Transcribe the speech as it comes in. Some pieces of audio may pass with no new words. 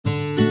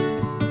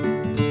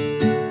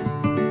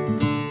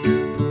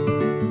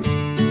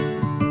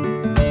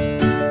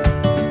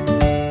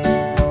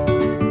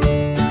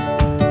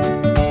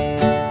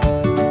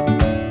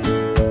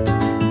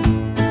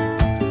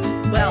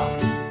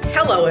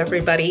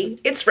everybody,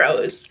 it's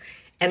Rose,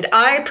 and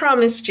I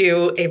promised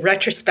you a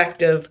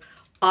retrospective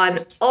on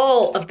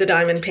all of the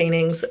diamond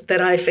paintings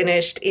that I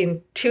finished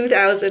in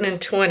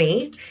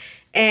 2020,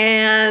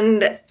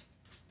 and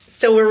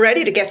so we're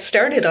ready to get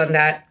started on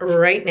that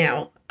right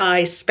now.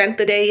 I spent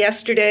the day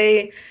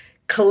yesterday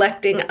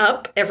collecting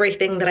up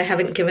everything that I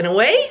haven't given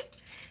away,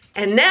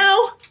 and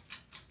now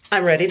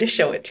I'm ready to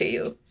show it to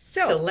you.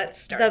 So let's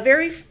start. The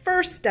very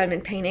first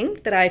diamond painting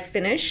that I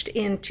finished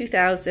in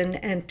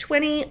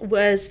 2020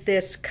 was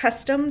this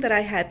custom that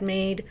I had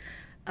made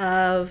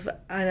of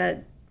a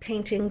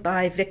painting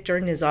by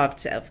Viktor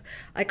Nizovtsev.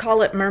 I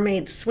call it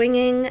Mermaid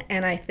Swinging,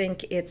 and I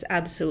think it's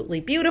absolutely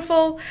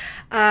beautiful.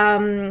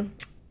 The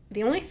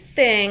only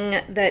thing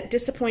that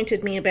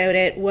disappointed me about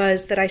it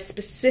was that I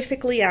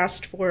specifically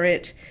asked for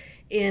it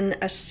in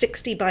a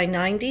 60 by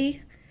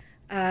 90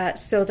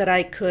 so that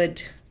I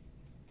could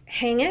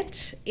hang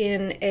it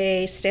in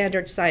a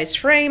standard size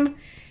frame,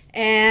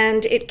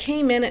 and it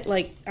came in at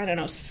like, I don't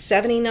know,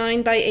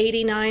 79 by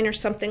 89 or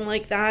something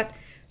like that.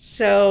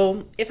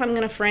 So if I'm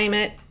going to frame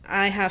it,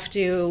 I have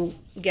to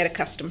get a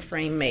custom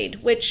frame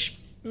made, which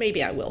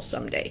maybe I will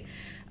someday.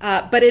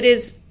 But it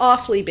is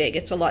awfully big.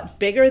 It's a lot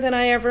bigger than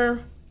I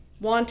ever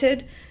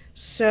wanted.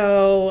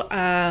 So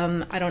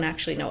I don't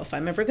actually know if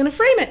I'm ever going to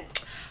frame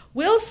it.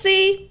 We'll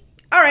see.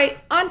 All right,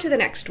 on to the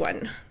next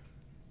one.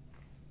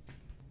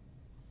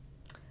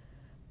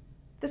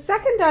 The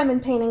second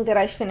diamond painting that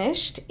I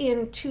finished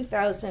in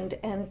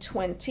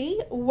 2020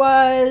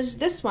 was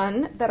this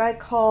one that I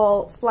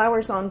call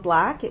Flowers on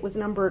Black. It was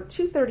number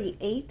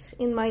 238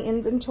 in my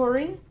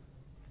inventory.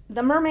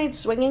 The Mermaid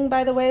Swinging,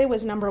 by the way,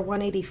 was number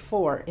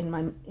 184 in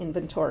my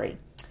inventory.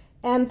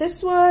 And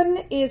this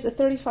one is a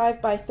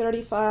 35 by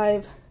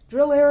 35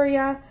 drill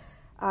area,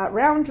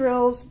 round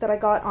drills that I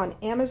got on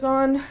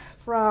Amazon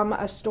from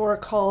a store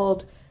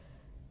called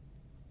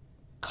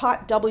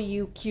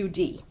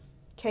KOTWQD.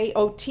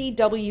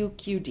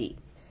 KOTWQD.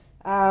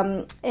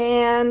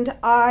 And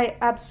I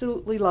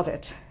absolutely love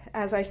it.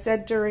 As I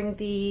said during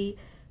the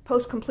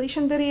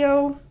post-completion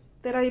video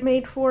that I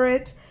made for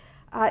it,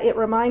 it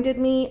reminded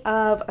me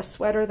of a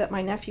sweater that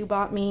my nephew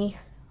bought me,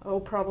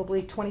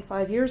 probably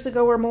 25 years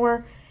ago or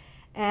more.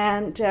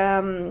 And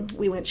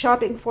we went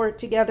shopping for it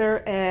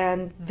together,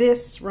 and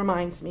this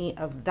reminds me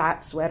of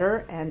that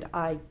sweater, and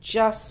I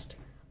just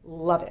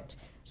love it.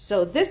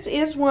 So this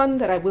is one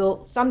that I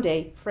will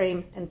someday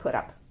frame and put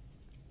up.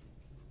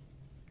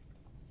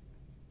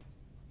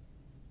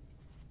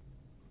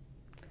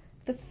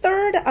 The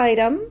third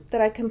item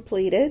that I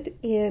completed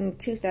in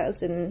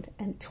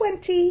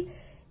 2020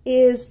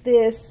 is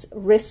this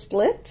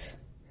wristlet.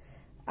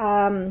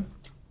 I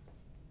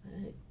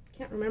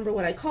can't remember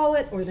what I call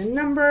it or the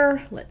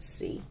number. Let's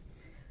see.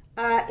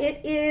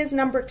 It is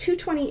number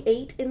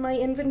 228 in my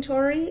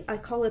inventory. I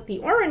call it the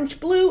orange,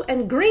 blue,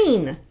 and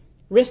green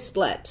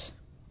wristlet.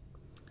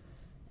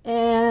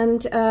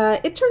 And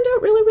it turned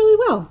out really, really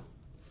well.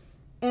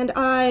 And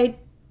I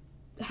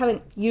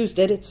haven't used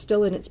it. It's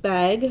still in its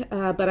bag,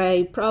 but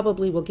I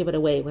probably will give it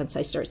away once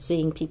I start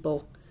seeing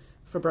people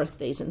for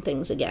birthdays and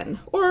things again.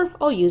 Or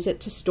I'll use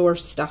it to store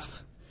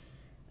stuff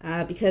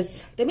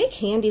because they make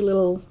handy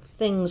little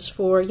things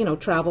for, you know,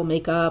 travel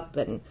makeup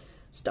and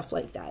stuff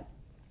like that.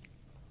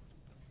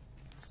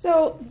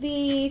 So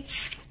the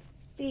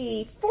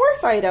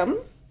fourth item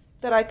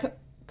that I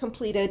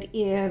completed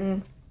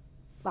in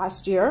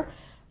last year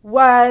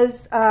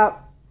was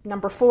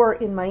number 4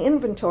 in my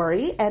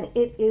inventory, and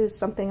it is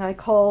something I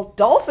call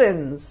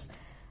dolphins.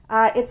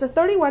 It's a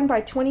 31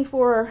 by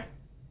 24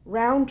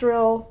 round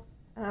drill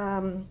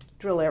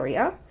drill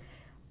area.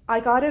 I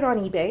got it on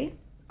eBay.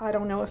 I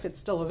don't know if it's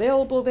still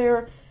available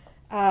there,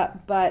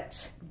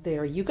 but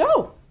there you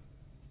go.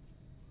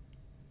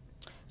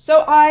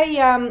 So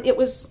it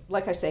was,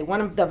 like I say,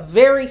 one of the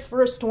very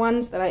first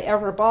ones that I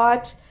ever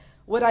bought.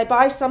 Would I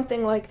buy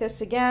something like this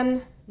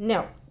again?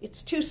 No,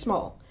 it's too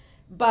small.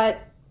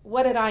 But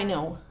what did I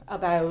know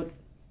about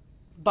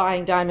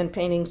buying diamond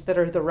paintings that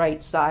are the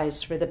right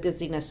size for the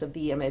busyness of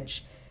the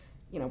image,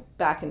 you know,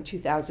 back in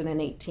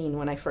 2018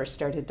 when I first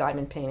started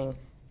diamond painting?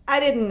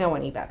 I didn't know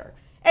any better.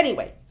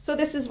 Anyway, so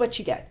this is what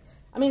you get.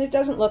 I mean, it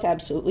doesn't look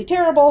absolutely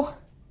terrible,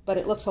 but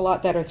it looks a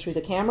lot better through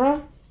the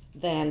camera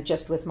than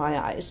just with my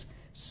eyes.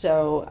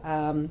 So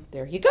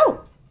there you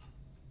go.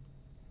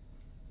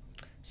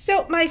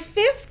 So my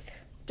fifth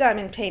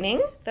diamond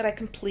painting that I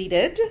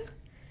completed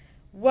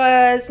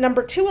was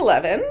number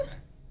 211,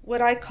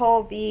 what I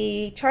call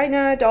the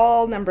China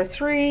doll number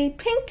 3,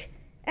 pink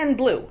and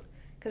blue,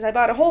 because I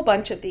bought a whole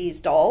bunch of these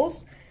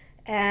dolls.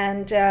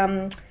 And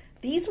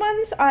these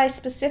ones I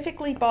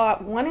specifically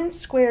bought, one in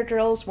square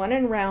drills, one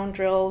in round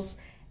drills,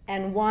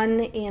 and one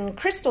in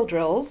crystal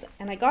drills.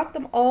 And I got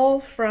them all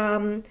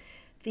from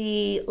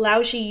the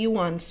Laoji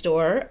Yuan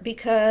store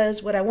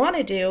because what I want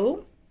to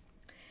do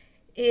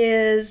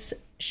is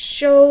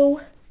show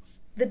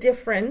the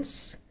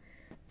difference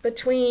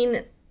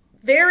between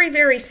very,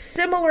 very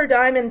similar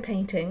diamond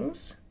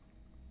paintings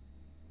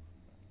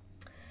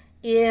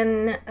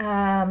in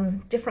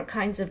different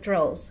kinds of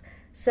drills.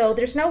 So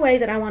there's no way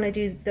that I want to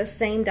do the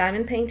same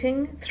diamond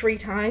painting 3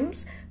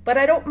 times, but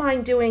I don't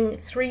mind doing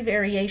 3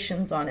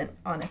 variations on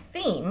a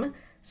theme.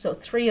 So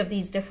 3 of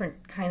these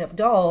different kind of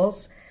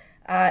dolls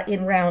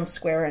in round,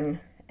 square,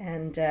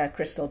 and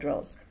crystal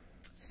drills.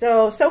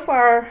 So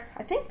far,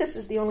 I think this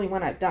is the only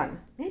one I've done.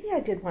 Maybe I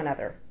did one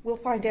other. We'll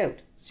find out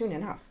soon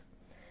enough.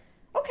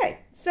 Okay,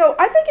 so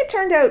I think it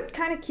turned out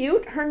kind of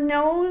cute. Her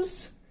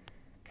nose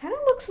kind of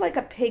looks like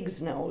a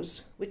pig's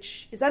nose,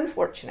 which is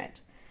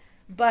unfortunate.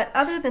 But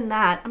other than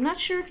that, I'm not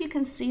sure if you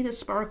can see the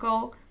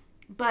sparkle,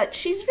 but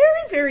she's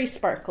very, very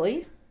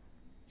sparkly.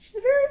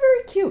 She's very,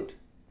 very cute.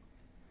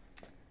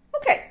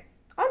 Okay,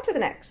 on to the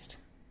next.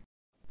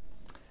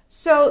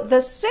 So the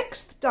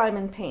 6th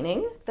diamond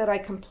painting that I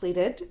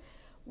completed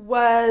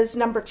was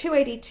number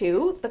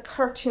 282, the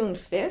cartoon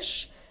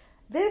fish.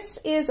 This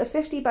is a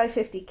 50 by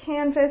 50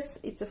 canvas.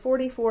 It's a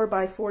 44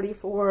 by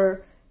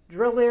 44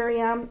 drill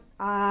area.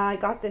 I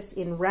got this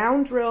in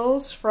round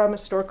drills from a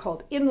store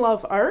called In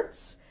Love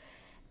Arts.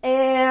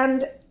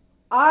 And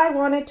I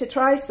wanted to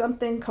try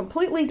something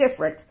completely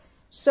different.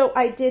 So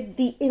I did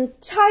the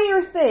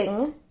entire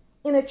thing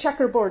in a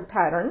checkerboard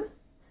pattern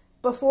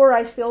before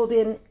I filled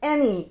in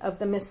any of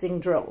the missing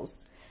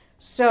drills.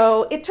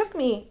 So it took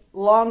me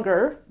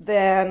longer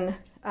than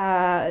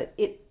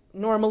it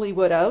normally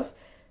would have,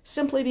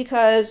 simply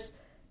because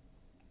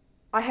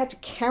I had to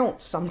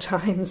count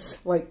sometimes,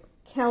 like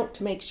count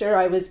to make sure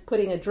I was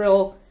putting a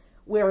drill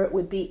where it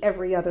would be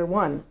every other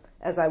one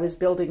as I was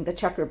building the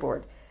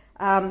checkerboard.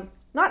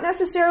 Not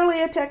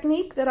necessarily a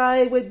technique that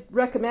I would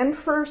recommend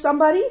for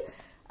somebody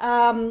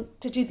to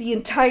do the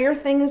entire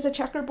thing as a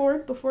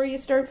checkerboard before you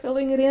start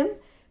filling it in,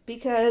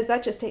 because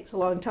that just takes a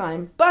long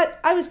time. But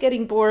I was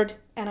getting bored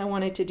and I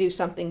wanted to do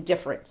something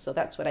different, so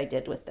that's what I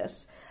did with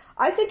this.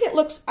 I think it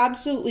looks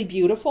absolutely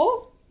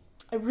beautiful.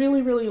 I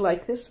really, really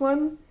like this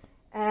one.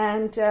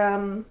 And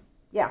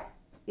yeah,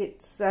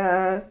 it's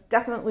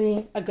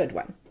definitely a good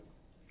one.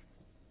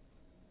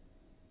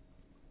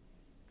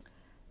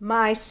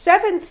 My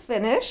 7th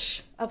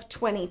finish of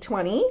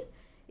 2020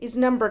 is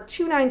number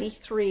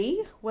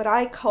 293, what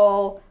I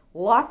call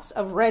lots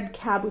of red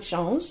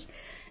cabochons.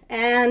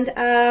 And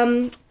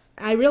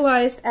I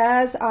realized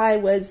as I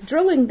was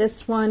drilling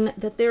this one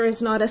that there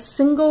is not a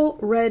single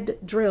red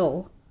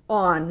drill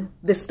on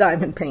this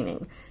diamond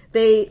painting.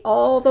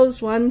 All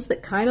those ones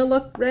that kind of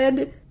look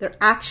red, they're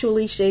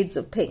actually shades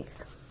of pink.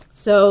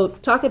 So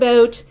talk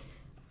about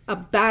a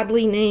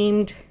badly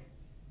named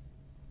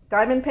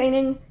diamond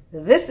painting.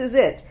 This is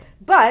it.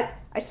 But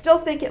I still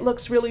think it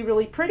looks really,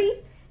 really pretty,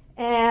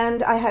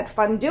 and I had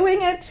fun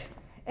doing it,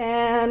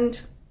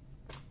 and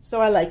so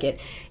I like it.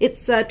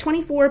 It's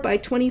 24 by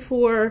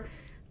 24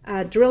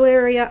 drill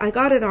area. I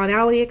got it on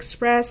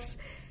AliExpress,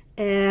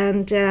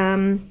 and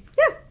yeah,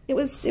 it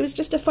was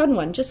just a fun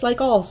one, just like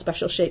all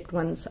special shaped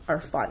ones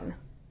are fun.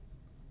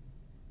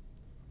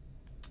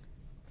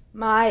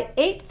 My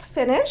 8th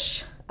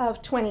finish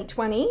of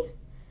 2020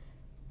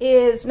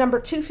 is number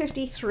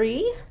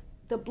 253,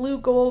 the blue,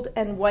 gold,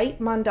 and white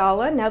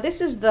mandala. Now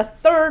this is the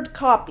 3rd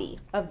copy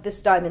of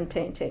this diamond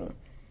painting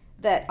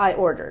that I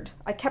ordered.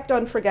 I kept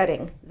on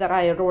forgetting that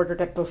I had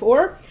ordered it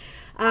before.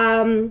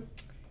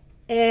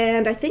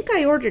 And I think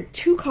I ordered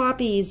 2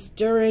 copies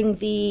during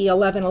the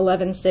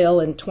 11/11 sale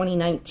in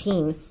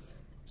 2019.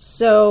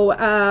 So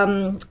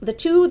the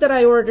 2 that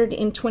I ordered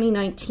in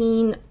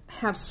 2019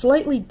 have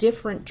slightly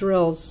different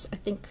drills, I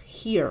think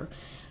here,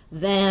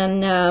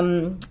 than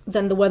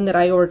the one that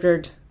I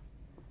ordered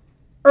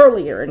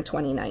earlier in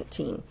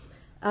 2019.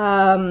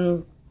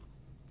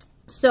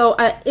 So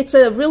it's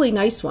a really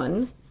nice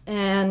one,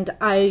 and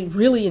I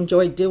really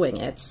enjoyed doing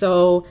it.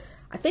 So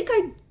I think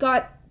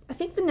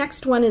the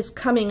next one is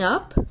coming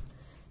up,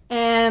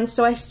 and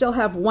so I still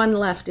have 1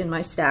 left in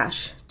my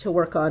stash to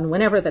work on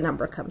whenever the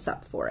number comes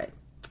up for it.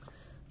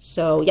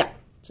 So yeah,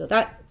 so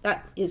that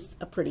is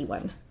a pretty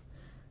one.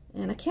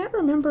 And I can't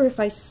remember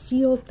if I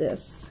sealed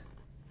this.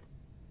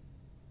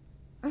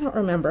 I don't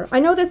remember.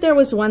 I know that there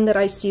was one that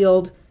I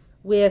sealed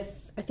with,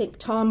 I think,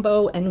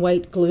 Tombow and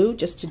white glue,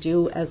 just to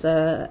do as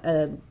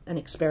an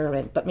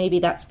experiment, but maybe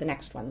that's the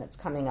next one that's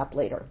coming up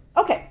later.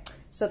 Okay,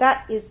 so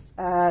that is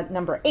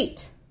number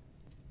 8.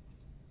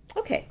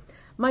 Okay,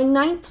 my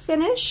 9th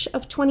finish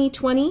of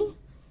 2020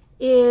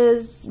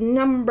 is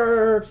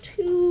number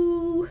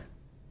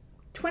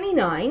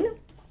 229.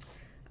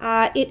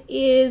 It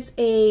is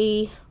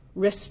a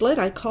wristlet.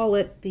 I call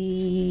it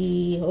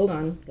the, hold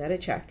on, gotta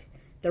check,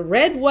 the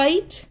red,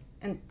 white,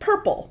 and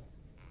purple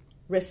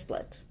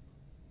wristlet.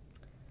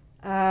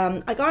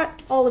 I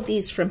got all of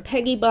these from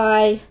Peggy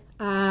Buy.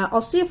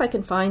 I'll see if I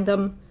can find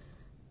them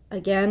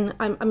again.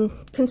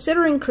 I'm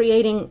considering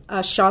creating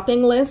a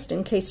shopping list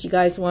in case you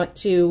guys want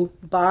to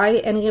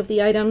buy any of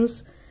the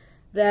items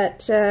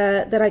that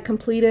I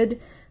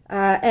completed.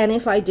 And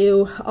if I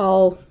do,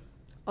 I'll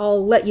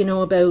let you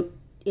know about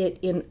it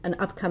in an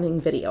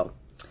upcoming video.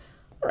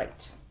 All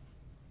right.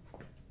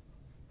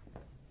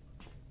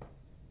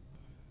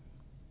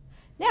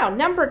 Now,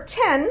 number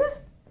 10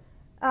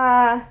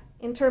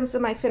 in terms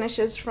of my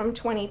finishes from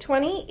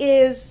 2020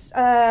 is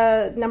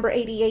number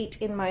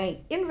 88 in my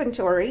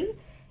inventory.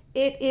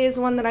 It is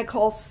one that I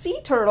call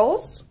Sea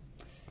Turtles.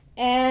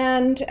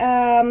 And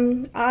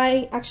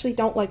I actually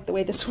don't like the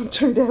way this one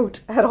turned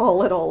out at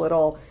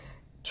all.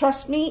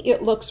 Trust me,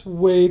 it looks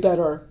way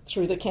better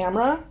through the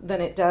camera than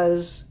it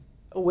does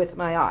with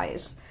my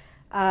eyes.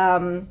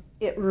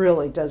 It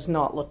really does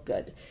not look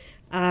good.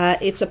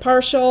 It's a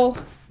partial.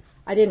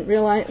 I didn't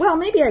realize, well,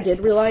 maybe I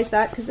did realize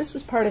that because this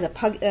was part of the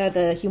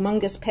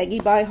humongous Peggy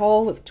Buy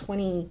haul of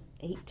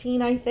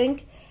 2018, I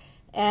think.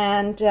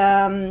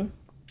 And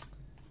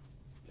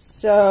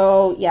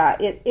so yeah,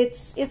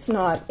 it's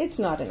not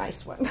a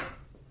nice one.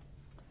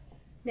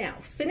 Now,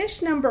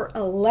 finish number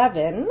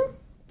 11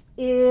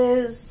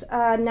 is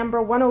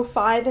number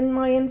 105 in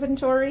my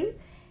inventory.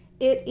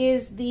 It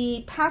is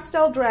the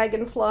pastel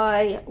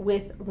dragonfly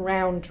with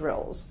round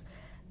drills.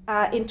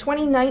 In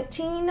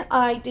 2019,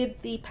 I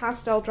did the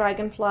pastel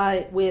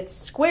dragonfly with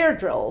square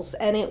drills,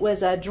 and it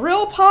was a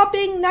drill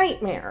popping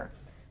nightmare.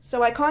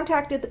 So I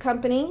contacted the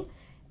company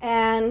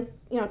and,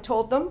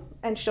 told them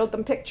and showed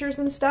them pictures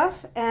and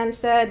stuff and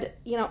said,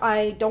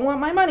 I don't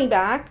want my money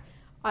back.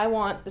 I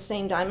want the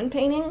same diamond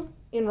painting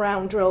in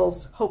round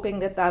drills, hoping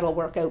that that'll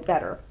work out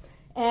better.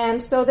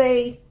 And so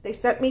they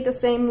sent me the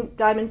same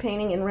diamond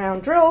painting in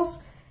round drills,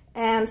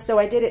 and so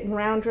I did it in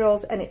round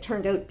drills, and it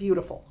turned out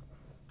beautiful.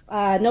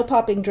 No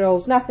popping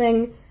drills,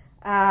 nothing.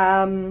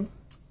 And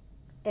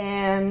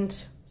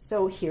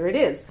so here it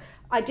is.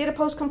 I did a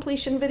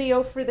post-completion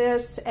video for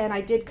this, and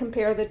I did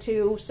compare the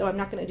two, so I'm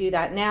not going to do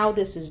that now.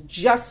 This is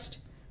just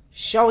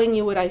showing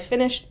you what I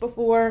finished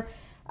before.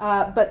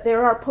 But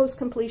there are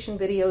post-completion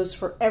videos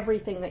for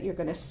everything that you're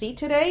going to see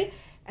today,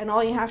 and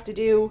all you have to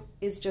do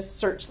is just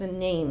search the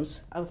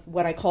names of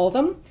what I call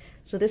them.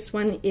 So this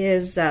one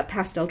is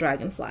Pastel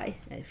Dragonfly,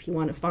 if you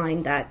want to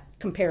find that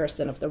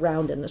comparison of the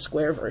round and the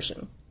square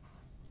version.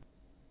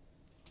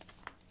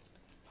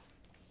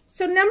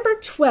 So number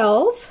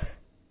 12,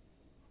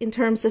 in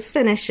terms of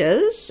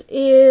finishes,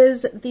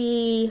 is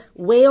the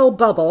Whale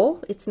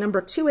Bubble. It's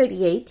number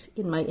 288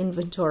 in my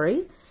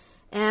inventory.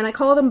 And I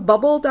call them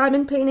bubble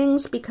diamond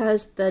paintings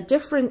because the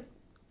different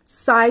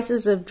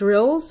sizes of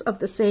drills of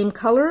the same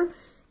color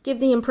give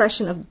the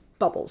impression of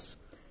bubbles.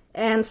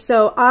 And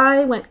so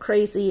I went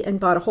crazy and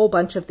bought a whole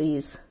bunch of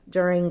these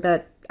during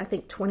the, I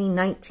think,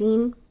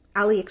 2019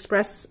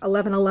 AliExpress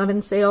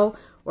 11/11 sale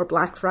or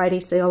Black Friday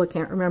sale, I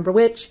can't remember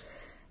which.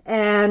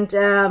 And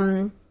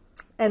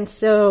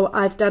so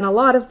I've done a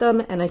lot of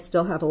them, and I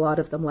still have a lot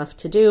of them left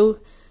to do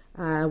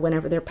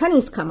whenever their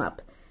pennies come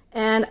up.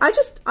 And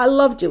I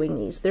love doing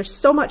these. They're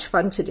so much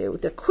fun to do.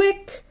 They're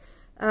quick,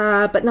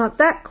 but not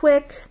that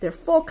quick. They're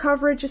full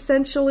coverage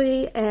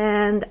essentially,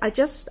 and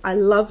I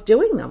love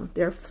doing them.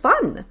 They're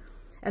fun,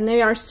 and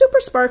they are super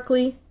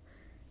sparkly.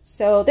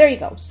 So there you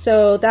go.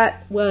 So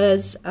that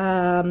was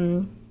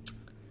the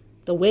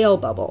Whale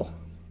Bubble.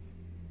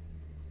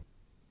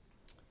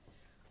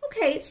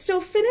 Okay, so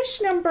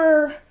finish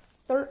number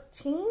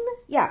 13.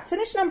 Yeah,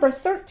 finish number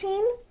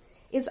 13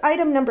 is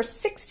item number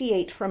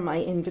 68 from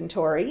my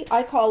inventory.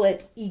 I call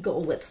it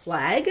Eagle with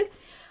Flag.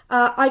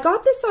 I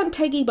got this on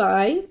Peggy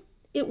Buy.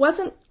 It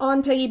wasn't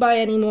on Peggy Buy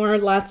anymore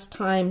last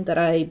time that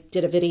I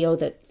did a video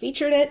that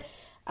featured it,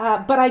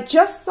 but I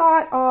just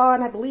saw it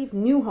on, I believe,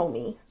 New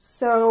Homey,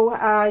 so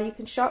you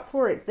can shop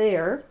for it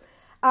there.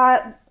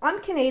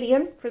 I'm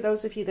Canadian, for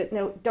those of you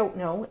that don't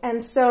know,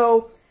 and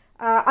so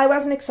I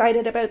wasn't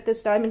excited about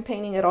this diamond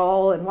painting at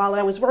all, and while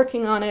I was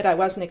working on it, I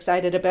wasn't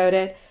excited about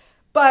it.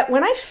 But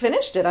when I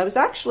finished it, I was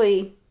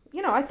actually,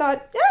 I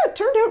thought, yeah, it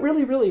turned out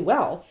really, really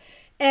well.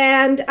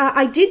 And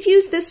I did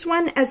use this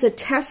one as a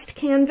test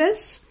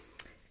canvas,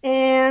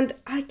 and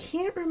I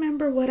can't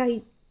remember what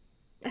I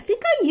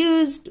think I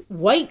used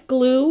white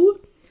glue.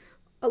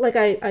 Like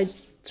I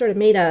sort of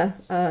made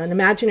an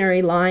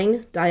imaginary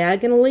line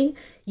diagonally,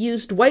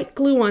 used white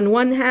glue on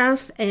one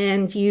half,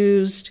 and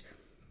used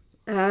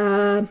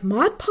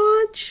Mod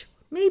Podge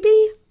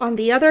maybe on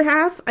the other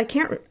half. I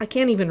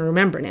can't even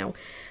remember now.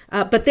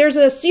 But there's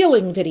a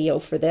sealing video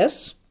for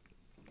this,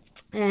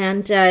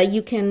 and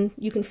you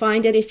can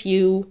find it if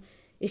you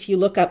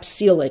look up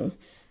sealing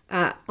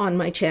on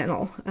my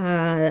channel.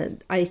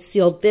 I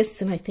sealed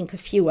this and I think a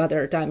few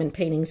other diamond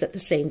paintings at the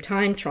same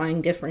time,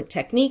 trying different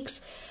techniques.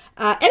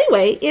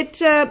 Anyway,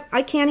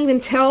 I can't even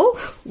tell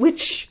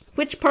which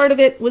part of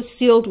it was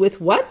sealed with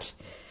what.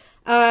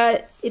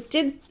 It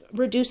did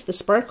reduce the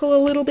sparkle a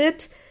little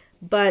bit,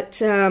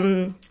 but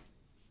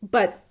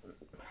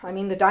I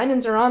mean, the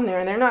diamonds are on there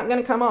and they're not going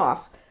to come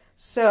off.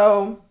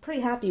 So pretty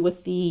happy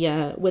with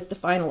the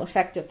final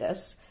effect of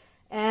this.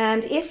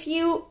 And if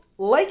you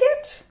like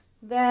it,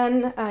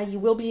 then you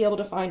will be able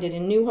to find it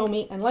in New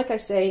Homey. And like I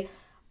say,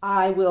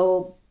 I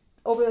will,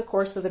 over the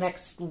course of the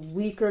next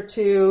week or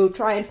two,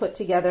 try and put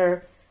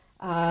together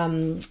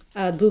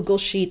a Google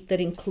sheet that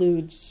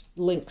includes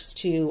links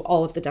to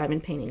all of the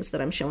diamond paintings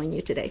that I'm showing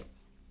you today.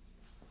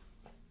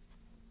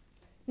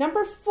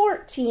 Number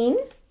 14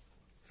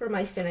 for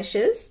my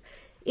finishes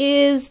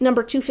is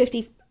number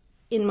 250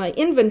 in my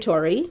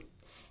inventory,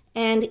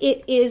 and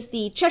it is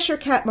the Cheshire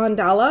Cat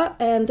Mandala,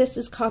 and this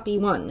is copy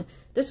 1.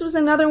 This was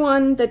another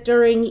one that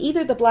during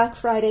either the Black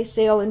Friday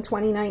sale in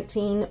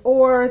 2019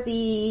 or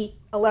the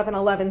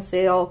 11/11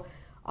 sale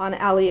on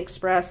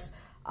AliExpress,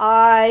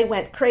 I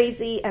went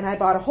crazy and I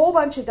bought a whole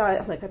bunch of, I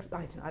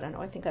don't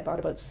know, I think I bought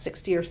about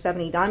 60 or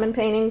 70 diamond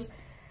paintings.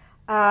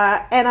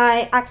 And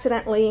I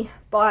accidentally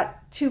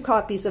bought 2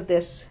 copies of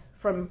this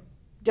from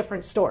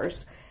different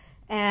stores.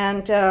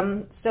 And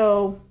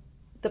so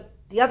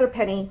the other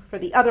penny for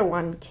the other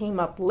one came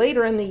up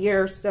later in the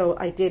year, so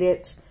I did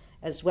it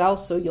as well.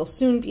 So you'll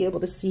soon be able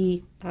to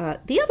see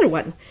the other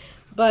one.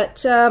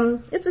 But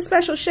it's a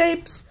special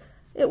shapes.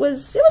 It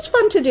was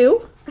fun to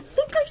do. I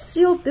think I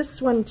sealed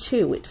this one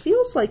too. It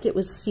feels like it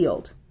was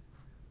sealed.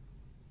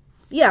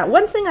 Yeah,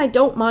 one thing I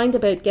don't mind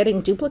about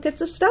getting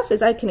duplicates of stuff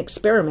is I can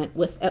experiment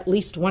with at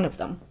least one of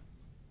them.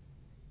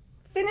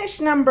 Finish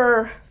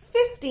number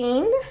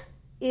 15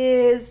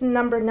 is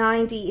number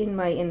 90 in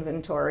my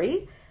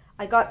inventory.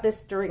 I got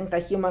this during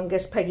the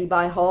humongous Peggy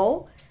Buy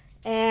haul,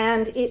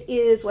 and it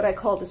is what I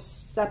call the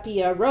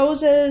Sepia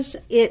Roses.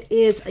 It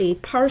is a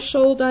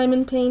partial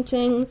diamond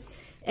painting,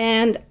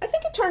 and I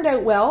think it turned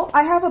out well.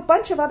 I have a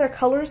bunch of other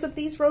colors of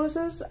these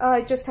roses.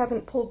 I just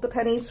haven't pulled the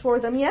pennies for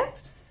them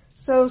yet.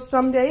 So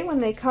someday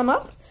when they come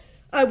up,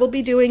 I will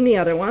be doing the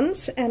other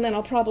ones, and then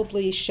I'll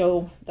probably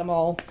show them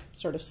all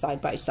sort of side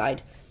by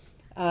side.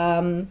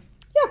 Yeah,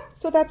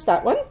 so that's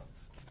that one.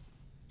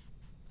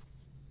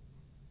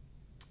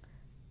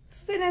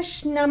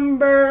 Finish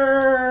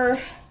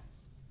number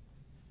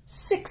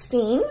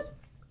 16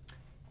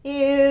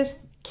 is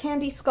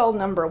Candy Skull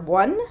number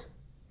 1.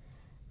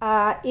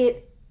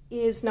 It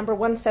is number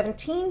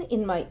 117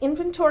 in my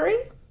inventory,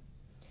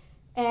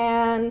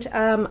 and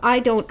I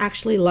don't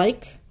actually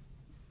like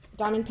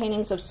diamond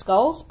paintings of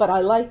skulls, but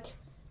I like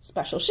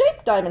special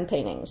shaped diamond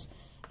paintings.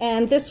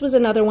 And this was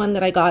another one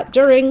that I got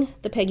during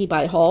the Peggy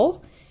Buy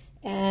haul,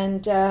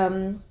 and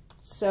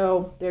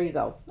so there you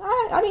go.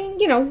 I mean,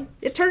 you know,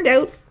 it turned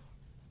out,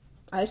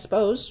 I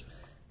suppose.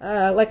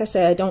 Like I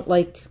say, I don't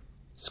like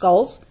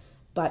skulls,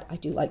 but I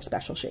do like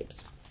special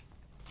shapes.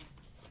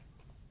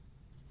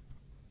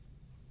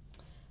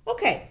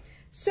 Okay,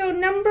 so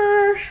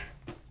number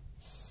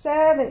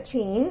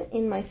 17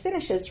 in my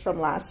finishes from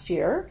last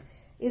year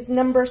is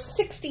number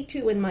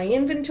 62 in my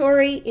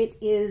inventory. It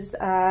is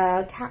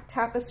cat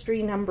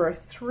tapestry number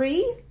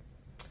 3.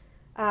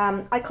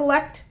 I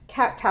collect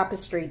cat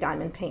tapestry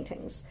diamond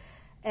paintings,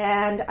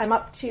 and I'm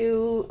up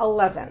to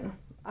 11.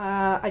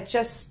 I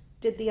just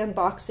did the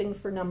unboxing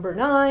for number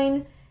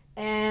 9,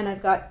 and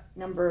I've got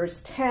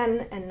numbers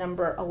 10 and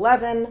number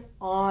 11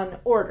 on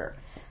order.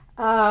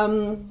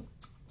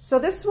 So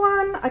this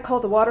one I call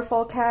the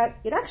Waterfall Cat.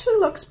 It actually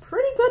looks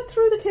pretty good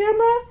through the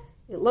camera.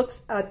 It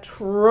looks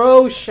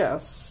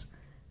atrocious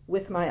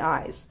with my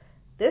eyes.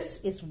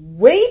 This is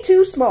way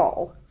too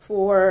small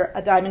for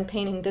a diamond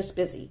painting this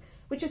busy,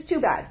 which is too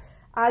bad.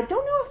 I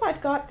don't know if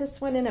I've got this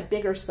one in a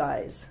bigger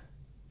size.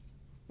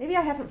 Maybe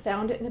I haven't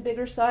found it in a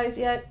bigger size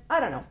yet. I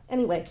don't know.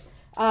 Anyway,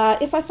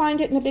 if I find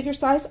it in a bigger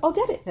size, I'll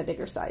get it in a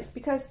bigger size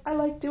because I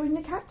like doing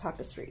the cat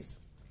tapestries.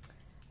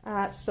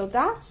 So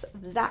that's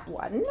that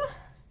one.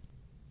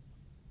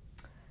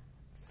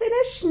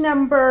 Finish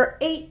number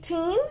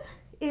 18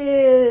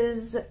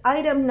 is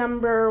item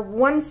number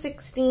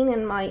 116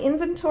 in my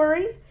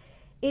inventory.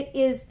 It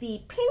is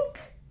the pink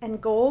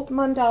and gold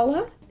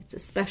mandala. It's a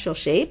special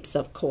shapes,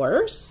 of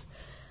course.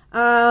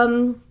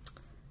 I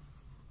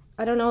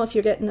don't know if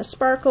you're getting the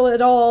sparkle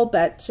at all,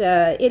 but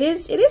it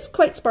is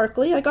quite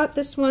sparkly. I got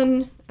this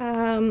one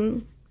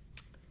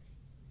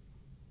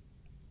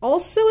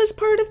also as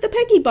part of the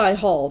Peggy Buy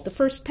haul, the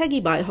first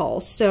Peggy Buy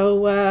haul.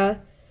 So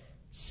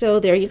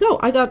so there you go.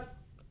 I got,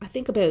 I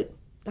think, about,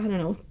 I don't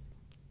know,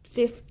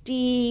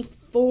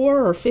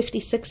 54 or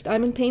 56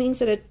 diamond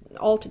paintings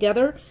all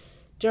together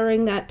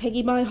during that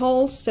Peggy Buy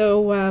haul.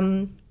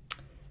 So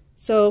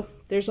so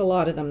there's a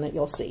lot of them that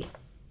you'll see.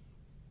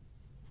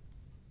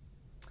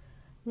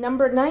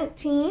 Number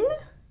 19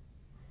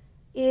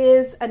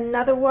 is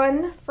another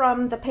one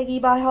from the Peggy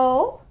Buy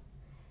haul.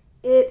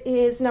 It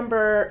is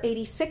number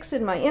 86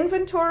 in my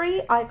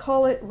inventory. I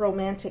call it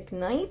Romantic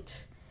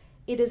Night.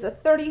 It is a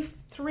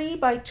 33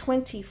 by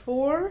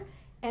 24,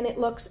 and it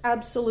looks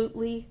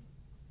absolutely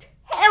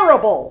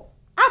terrible.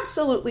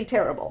 Absolutely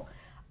terrible.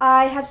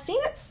 I have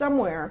seen it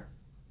somewhere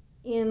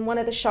in one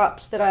of the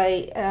shops that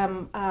I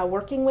am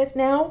working with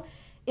now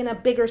in a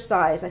bigger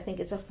size. I think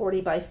it's a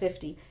 40 by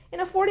 50. In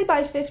a 40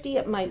 by 50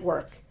 it might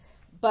work,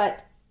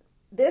 but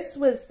this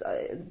was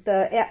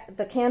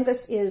the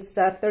canvas is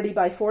 30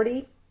 by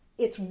 40.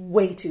 It's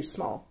way too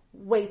small,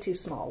 way too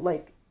small.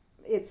 Like,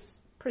 it's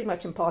pretty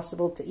much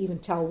impossible to even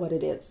tell what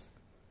it is,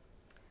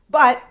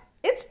 but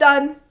it's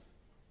done.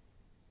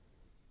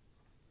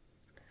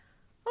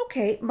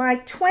 Okay, my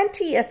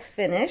 20th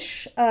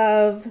finish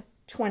of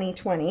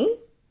 2020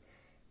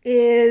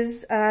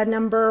 is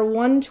number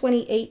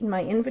 128 in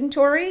my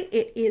inventory.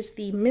 It is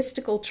the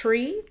Mystical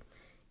Tree.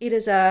 It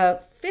is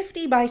a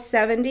 50 by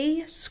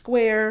 70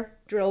 square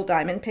drill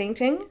diamond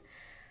painting.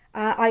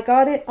 I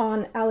got it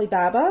on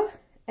Alibaba,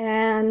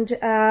 and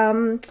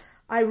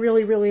I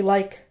really, really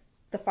like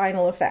the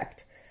final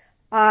effect.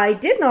 I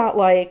did not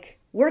like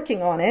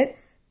working on it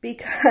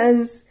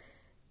because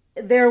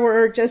there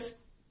were just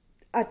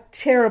a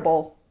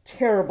terrible,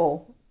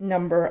 terrible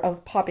number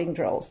of popping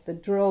drills. The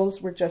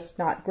drills were just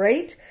not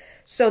great.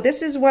 So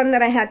this is one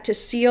that I had to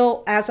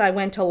seal as I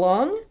went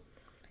along.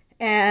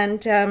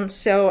 And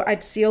so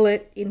I'd seal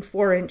it in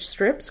 4-inch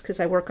strips because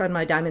I work on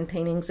my diamond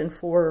paintings in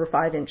 4 or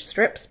 5-inch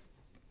strips.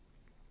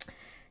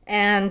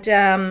 And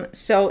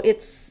so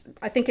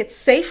I think it's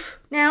safe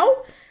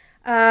now.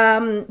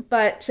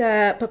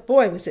 But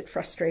boy, was it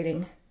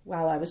frustrating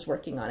while I was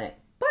working on it.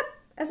 But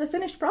as a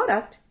finished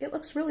product, it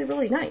looks really,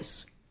 really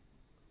nice.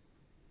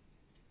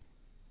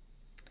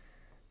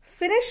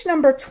 Finish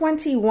number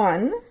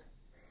 21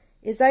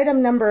 is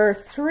item number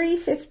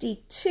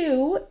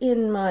 352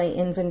 in my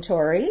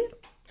inventory.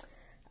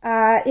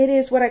 It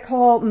is what I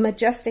call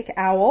Majestic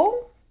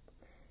Owl.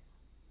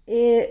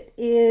 It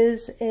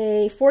is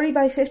a 40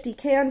 by 50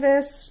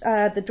 canvas.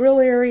 The drill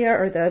area,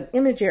 or the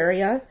image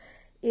area,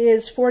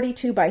 is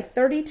 42 by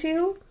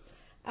 32.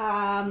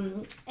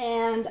 And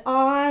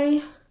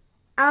I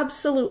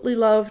absolutely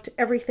loved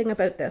everything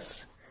about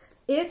this.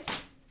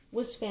 It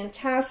was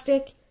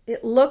fantastic.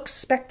 It looks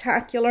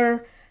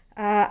spectacular.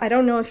 I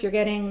don't know if you're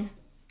getting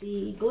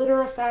the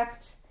glitter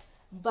effect,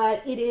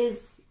 but it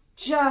is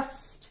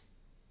just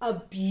a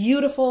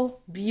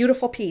beautiful,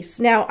 beautiful piece.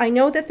 Now, I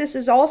know that this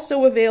is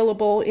also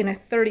available in a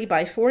 30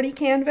 by 40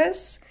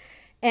 canvas,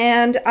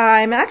 and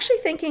I'm actually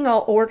thinking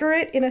I'll order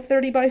it in a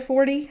 30 by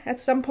 40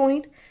 at some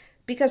point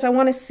because I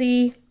want to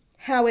see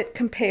how it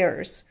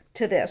compares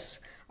to this.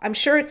 I'm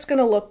sure it's going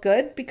to look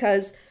good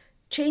because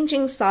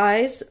changing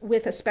size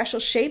with a special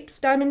shapes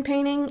diamond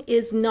painting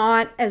is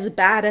not as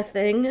bad a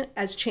thing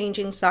as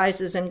changing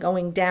sizes and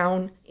going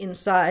down in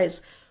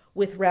size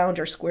with round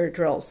or square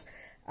drills.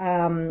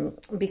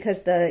 Because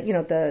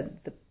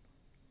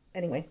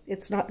anyway,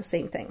 it's not the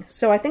same thing.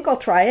 So I think I'll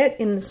try it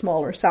in the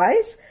smaller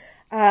size.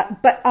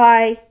 But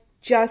I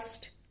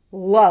just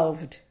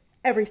loved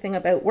everything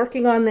about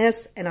working on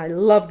this, and I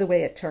love the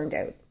way it turned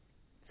out.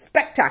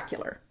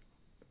 Spectacular.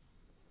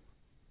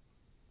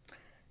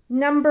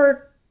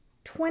 Number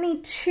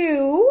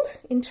 22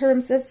 in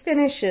terms of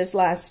finishes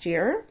last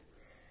year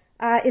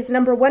is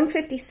number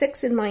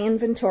 156 in my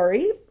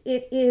inventory.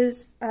 It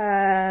is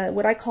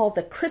what I call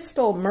the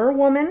Crystal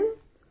Merwoman.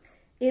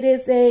 It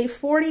is a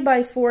 40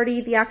 by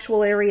 40. The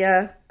actual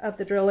area of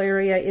the drill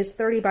area is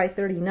 30 by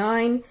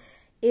 39.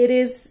 It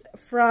is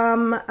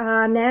from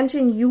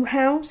Nanjing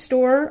Yuhao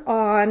store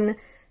on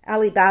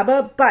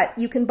Alibaba, but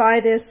you can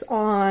buy this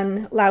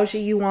on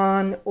Laoji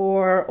Yuan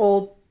or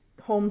Old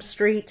Home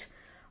Street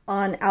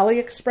on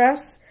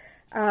AliExpress.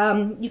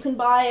 You can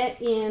buy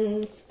it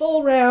in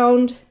full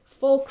round,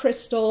 full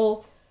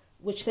crystal,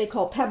 which they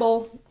call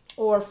pebble,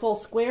 or full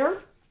square.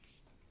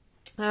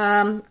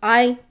 When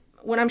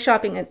I'm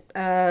shopping at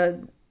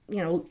Nanjing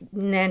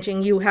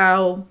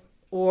Yuhao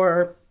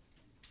or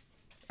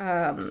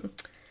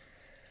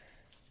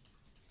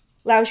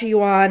Laoji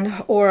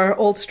Yuan or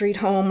Old Street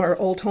Home or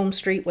Old Home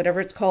Street,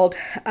 whatever it's called,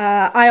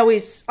 I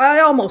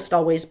almost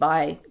always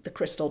buy the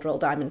crystal drill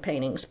diamond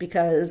paintings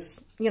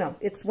because, you know,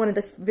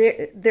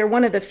 they're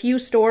one of the few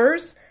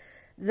stores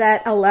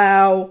that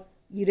allow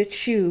you to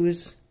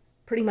choose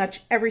pretty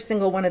much every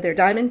single one of their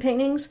diamond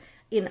paintings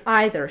in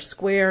either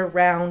square,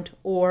 round,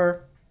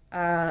 or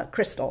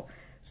crystal.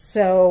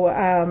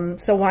 So,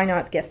 so why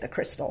not get the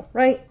crystal,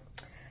 right?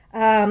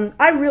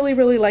 I really,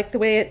 really like the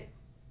way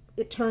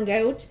it turned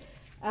out.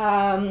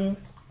 Yeah,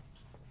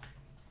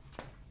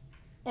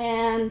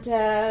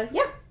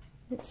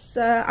 it's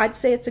I'd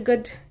say it's a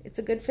good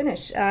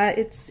finish.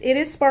 It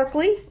is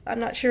sparkly. I'm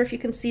not sure if you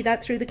can see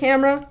that through the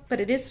camera, but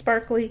it is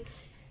sparkly,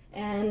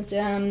 and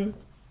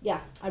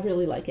yeah, I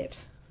really like it.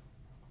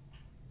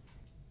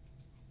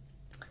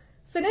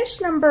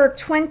 Finish number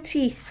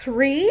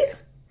 23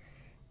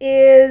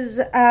 is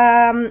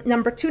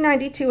number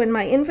 292 in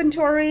my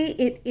inventory.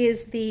 It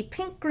is the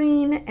pink,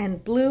 green,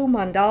 and blue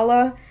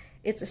mandala.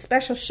 It's a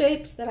special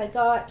shapes that I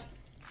got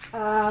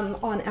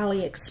on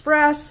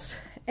AliExpress,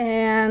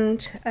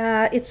 and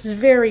it's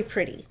very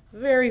pretty,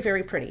 very,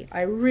 very pretty.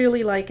 I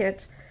really like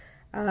it.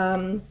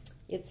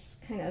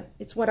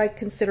 It's what I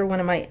consider one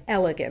of my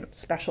elegant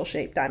special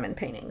shape diamond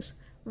paintings.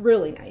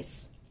 Really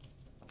nice.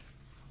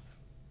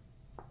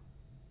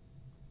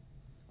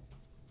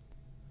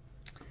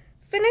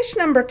 Finish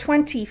number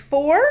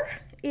 24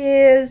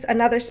 is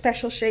another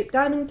special shape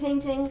diamond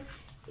painting.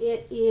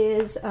 It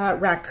is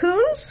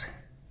raccoons.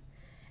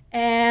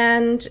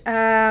 And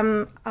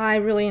I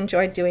really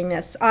enjoyed doing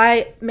this.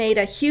 I made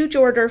a huge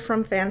order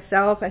from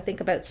Fansels, I think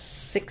about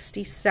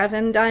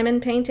 67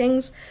 diamond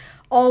paintings,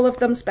 all of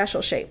them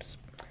special shapes.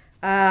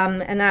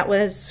 And that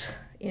was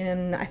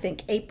in, I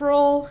think,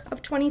 April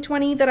of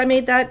 2020 that I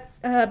made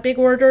that big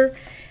order.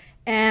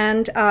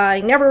 And I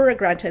never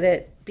regretted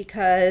it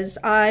because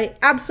I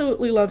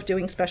absolutely love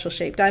doing special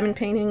shape diamond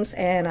paintings,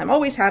 and I'm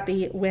always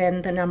happy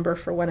when the number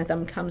for one of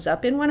them comes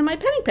up in one of my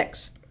penny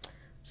picks.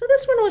 So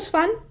this one was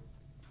fun.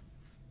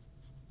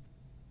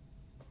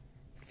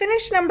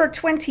 Finish number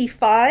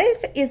 25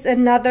 is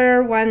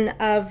another one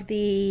of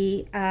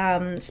the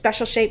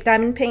special shape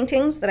diamond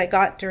paintings that I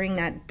got during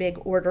that big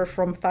order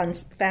from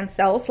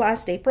Fancels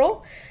last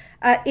April.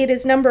 It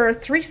is number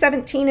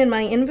 317 in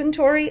my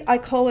inventory. I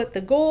call it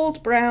the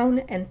gold, brown,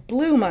 and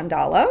blue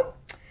mandala,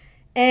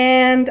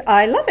 and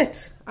I love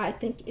it. I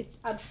think it's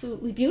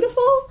absolutely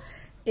beautiful.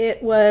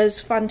 It was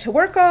fun to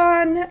work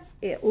on.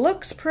 It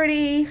looks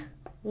pretty.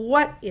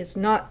 What is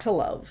not to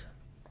love?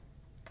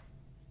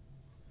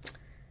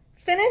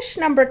 Finish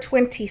number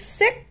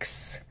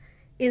 26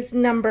 is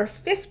number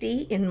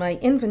 50 in my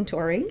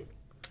inventory.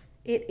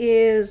 It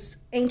is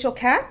Angel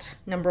Cat,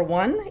 number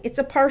 1. It's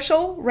a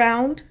partial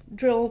round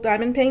drill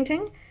diamond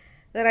painting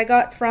that I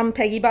got from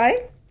Peggy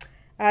Buy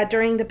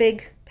during the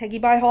big Peggy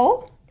Buy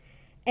haul.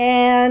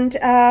 And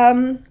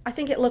I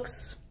think it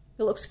looks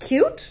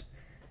cute.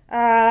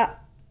 What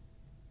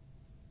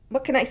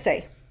can I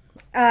say?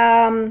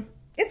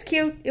 It's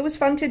cute. It was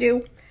fun to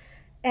do.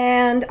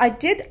 And I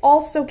did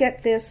also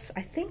get this,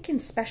 I think, in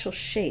special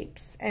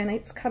shapes, and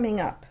it's coming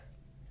up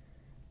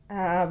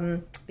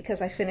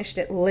because I finished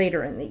it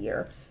later in the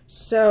year.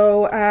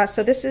 So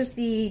so this is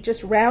the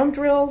just round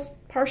drills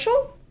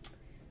partial,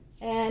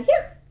 and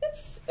yeah,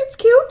 it's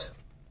cute.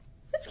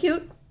 It's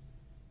cute.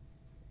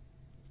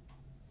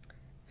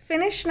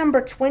 Finish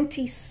number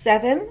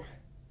 27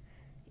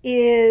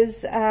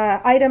 is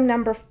item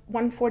number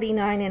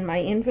 149 in my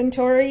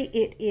inventory.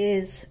 It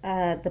is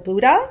the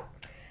Buddha.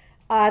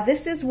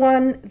 This is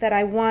one that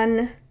I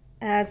won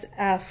as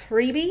a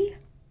freebie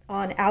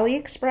on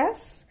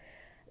AliExpress.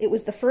 It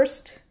was the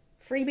first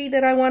freebie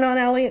that I won on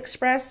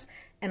AliExpress,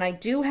 and I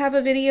do have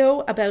a video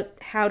about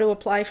how to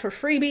apply for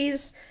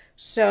freebies,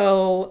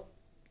 so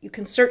you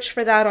can search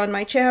for that on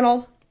my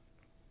channel.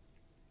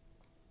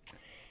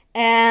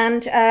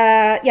 And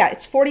yeah,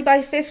 it's 40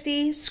 by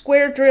 50,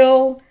 square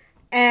drill,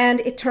 and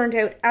it turned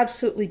out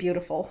absolutely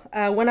beautiful.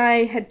 When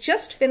I had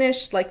just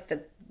finished like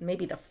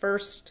maybe the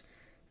first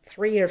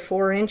 3 or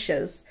 4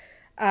 inches,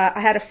 I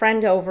had a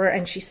friend over,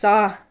 and she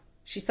saw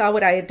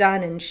what I had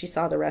done, and she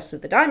saw the rest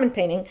of the diamond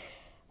painting.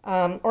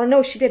 Or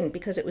no, she didn't,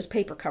 because it was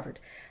paper covered.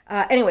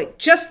 Anyway,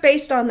 just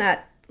based on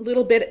that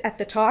little bit at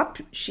the top,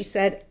 she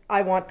said,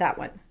 I want that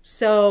one.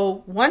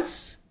 So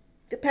once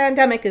the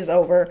pandemic is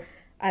over,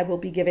 I will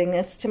be giving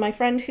this to my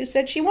friend who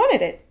said she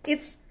wanted it.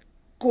 It's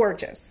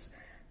gorgeous.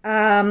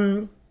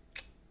 I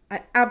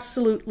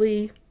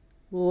absolutely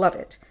love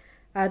it.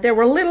 There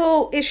were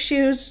little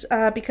issues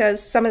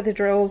because some of the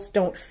drills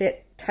don't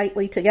fit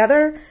tightly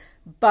together,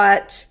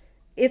 but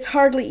it's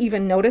hardly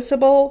even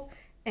noticeable.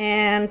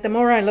 And the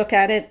more I look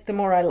at it, the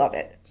more I love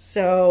it.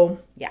 So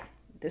yeah,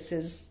 this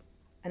is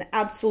an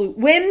absolute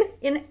win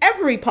in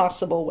every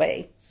possible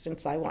way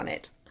since I won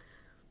it.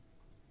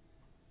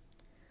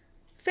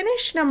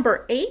 Finish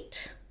number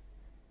 28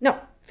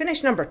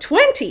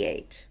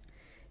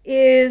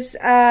 is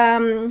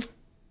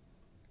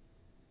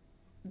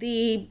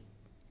the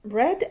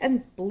red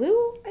and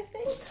blue, I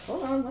think.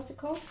 Hold on, what's it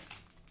called?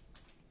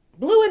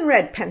 Blue and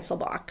red pencil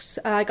box.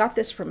 I got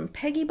this from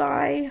Peggy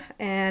Buy,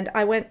 and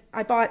I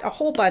bought a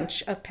whole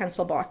bunch of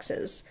pencil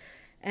boxes.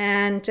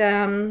 And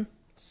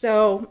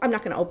so I'm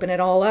not going to open it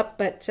all up,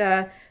 but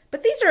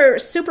these are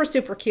super,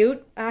 super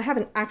cute. I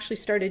haven't actually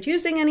started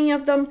using any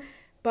of them,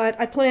 but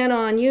I plan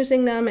on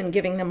using them and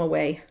giving them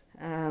away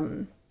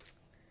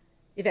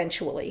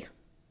eventually.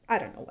 I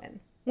don't know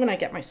when I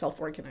get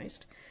myself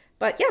organized.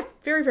 But yeah,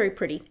 very, very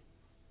pretty.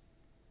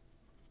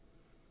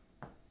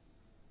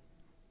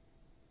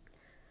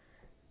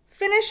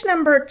 Finish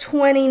number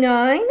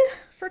 29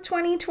 for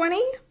 2020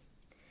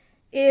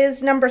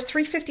 is number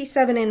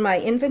 357 in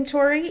my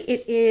inventory.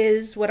 It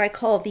is what I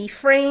call the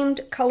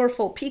framed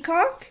colorful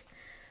peacock.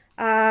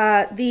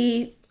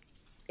 The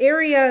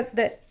area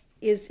that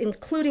is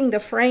including the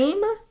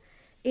frame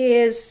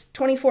is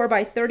 24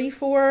 by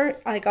 34.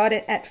 I got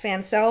it at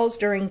Fancels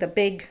during the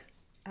big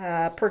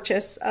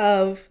purchase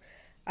of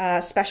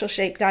special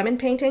shape diamond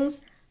paintings.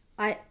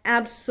 I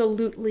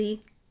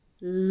absolutely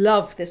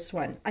love this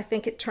one. I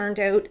think it turned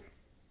out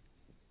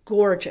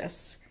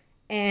gorgeous.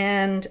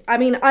 And I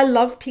mean, I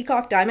love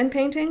peacock diamond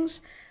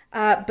paintings,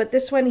 but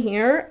this one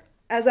here,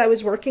 as I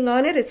was working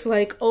on it, it's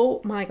like, oh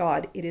my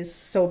God, it is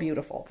so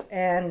beautiful.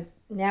 And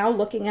now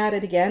looking at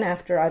it again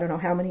after I don't know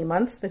how many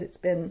months that it's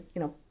been,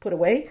 you know, put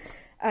away,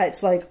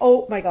 it's like,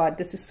 oh my God,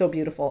 this is so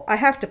beautiful. I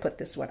have to put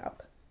this one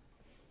up.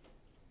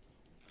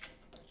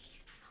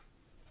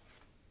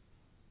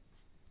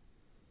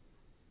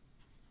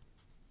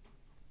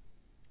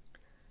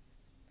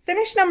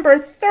 Finish number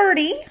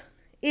 30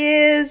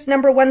 is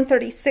number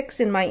 136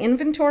 in my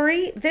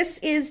inventory. This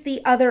is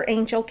the other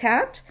Angel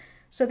Cat.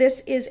 So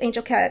this is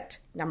Angel Cat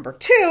number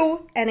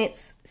 2, and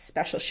it's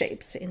special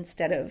shapes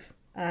instead of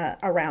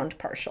a round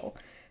partial.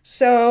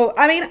 So,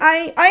 I mean,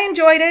 I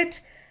enjoyed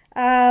it.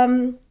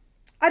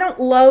 I don't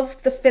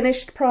love the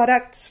finished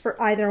products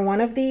for either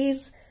one of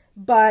these,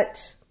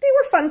 but they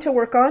were fun to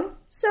work on.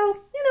 So,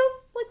 you know,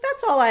 like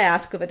that's all I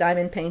ask of a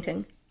diamond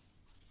painting.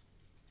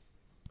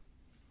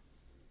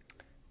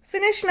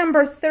 Finish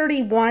number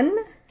 31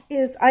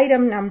 is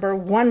item number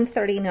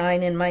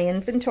 139 in my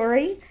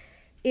inventory.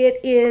 It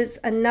is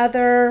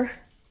another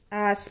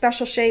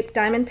special shape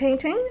diamond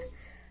painting.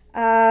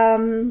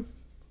 I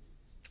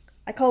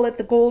call it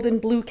the Golden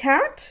Blue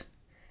Cat,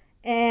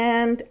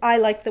 and I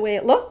like the way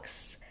it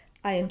looks.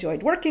 I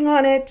enjoyed working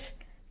on it.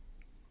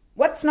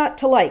 What's not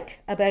to like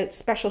about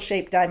special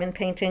shape diamond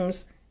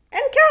paintings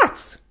and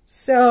cats?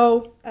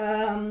 So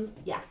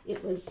yeah,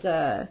 it was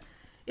a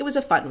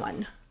fun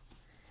one,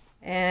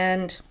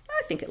 and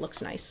I think it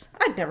looks nice.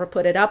 I'd never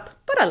put it up,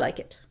 but I like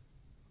it.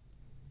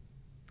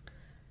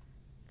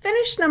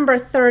 Finish number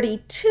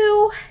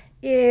 32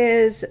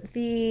 is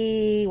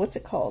the, what's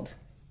it called?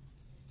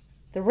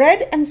 The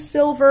Red and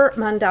Silver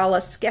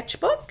Mandala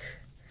Sketchbook.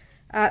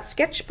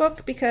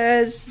 Sketchbook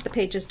because the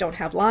pages don't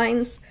have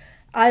lines.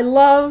 I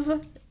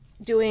love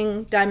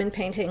doing diamond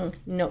painting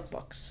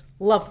notebooks.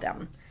 Love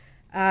them.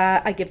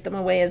 I give them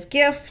away as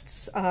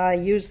gifts. I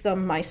use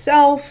them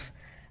myself.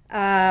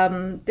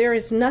 There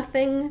is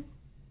nothing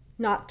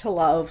not to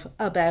love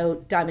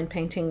about diamond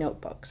painting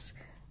notebooks.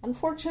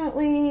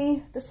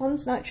 Unfortunately, the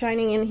sun's not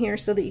shining in here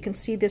so that you can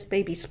see this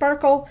baby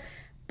sparkle,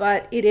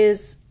 but it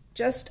is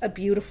just a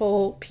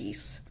beautiful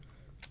piece,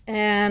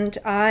 and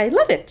I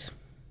love it.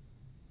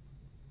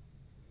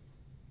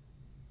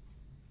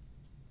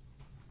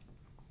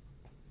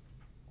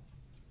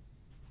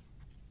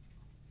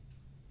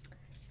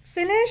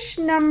 Finish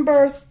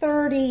number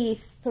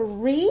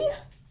 33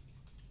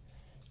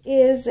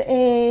 is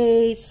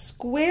a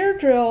square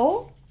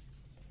drill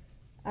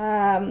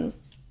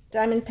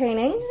diamond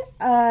painting.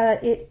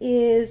 It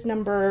is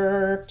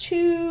number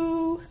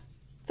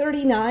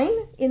 239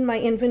 in my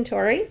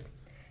inventory,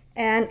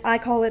 and I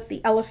call it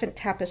the Elephant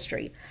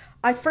Tapestry.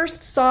 I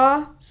first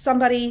saw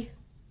somebody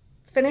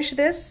finish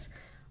this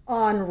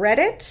on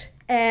Reddit,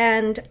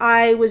 and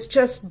I was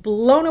just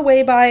blown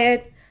away by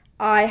it.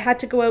 I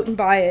had to go out and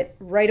buy it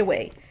right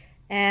away.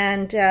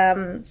 And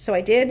so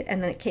I did,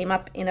 and then it came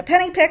up in a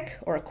penny pick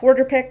or a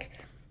quarter pick.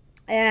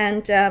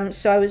 And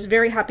so I was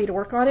very happy to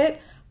work on it.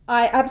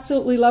 I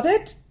absolutely love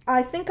it.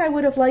 I think I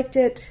would have liked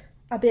it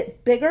a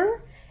bit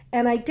bigger,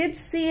 and I did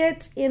see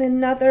it in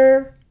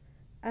another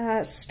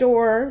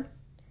store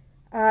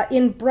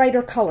in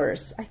brighter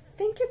colors. I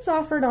think it's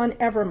offered on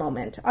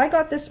Evermoment. I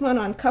got this one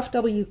on Cuff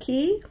W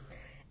Key,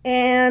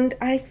 and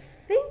I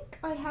think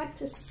I had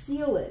to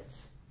seal it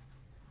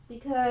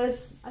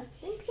because I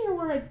think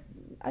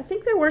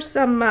there were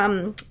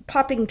some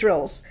popping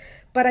drills.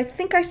 But I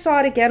think I saw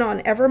it again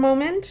on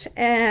Evermoment,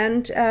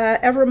 and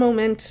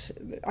Evermoment,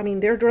 I mean,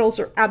 their drills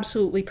are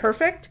absolutely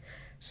perfect.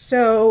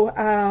 So,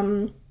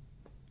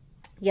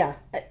 yeah,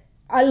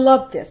 I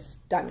love this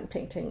diamond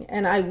painting,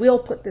 and I will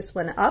put this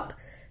one up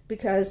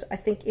because I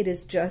think it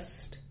is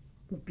just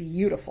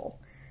beautiful.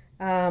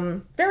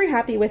 Very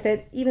happy with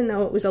it, even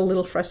though it was a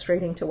little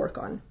frustrating to work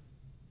on.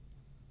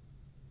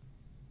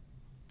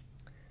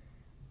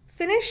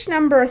 Finish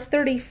number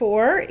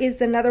 34 is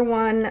another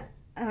one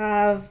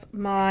of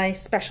my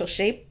special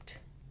shaped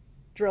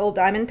drill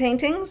diamond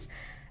paintings.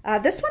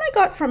 This one I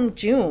got from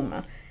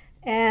Joom,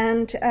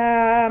 and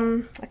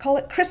I call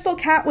it Crystal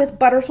Cat with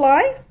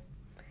Butterfly.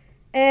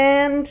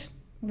 And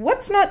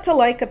what's not to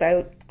like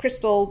about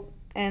crystal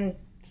and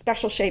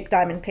special shaped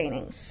diamond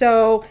paintings?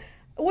 So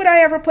would I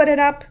ever put it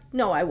up?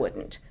 No, I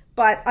wouldn't.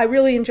 But I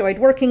really enjoyed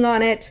working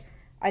on it.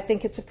 I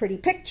think it's a pretty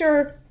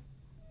picture.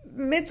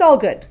 It's all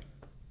good.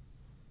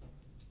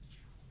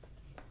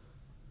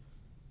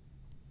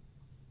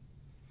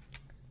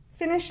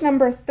 Finish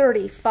number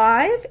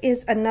 35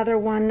 is another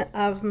one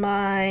of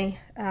my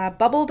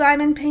bubble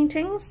diamond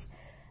paintings.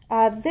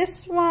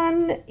 This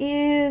one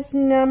is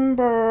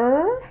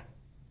number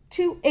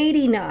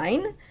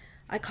 289.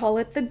 I call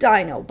it the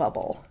Dino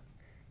Bubble.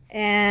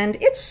 And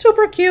it's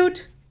super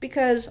cute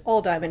because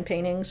all diamond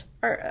paintings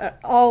are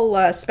all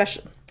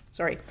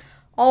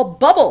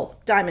bubble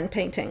diamond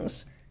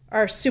paintings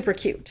are super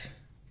cute.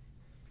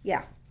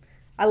 Yeah,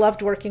 I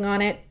loved working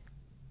on it.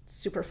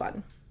 Super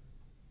fun.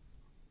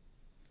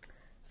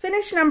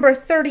 Finish number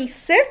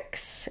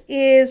 36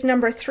 is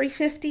number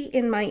 350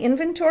 in my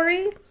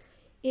inventory.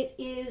 It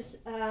is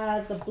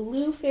the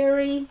Blue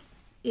Fairy.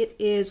 It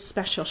is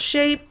special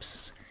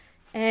shapes,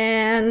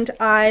 and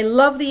I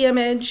love the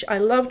image. I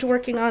loved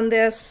working on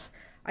this.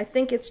 I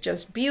think it's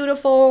just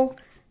beautiful,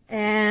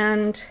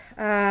 and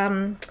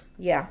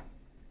yeah,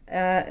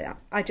 I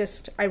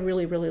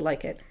really, really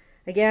like it.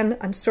 Again,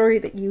 I'm sorry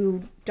that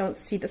you don't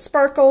see the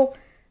sparkle,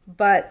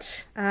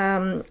 but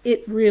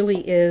it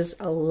really is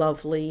a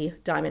lovely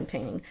diamond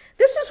painting.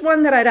 This is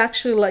one that I'd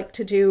actually like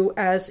to do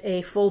as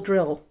a full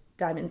drill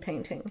diamond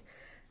painting,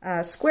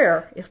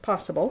 square if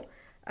possible,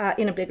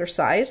 in a bigger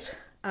size.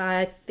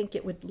 I think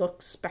it would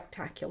look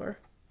spectacular.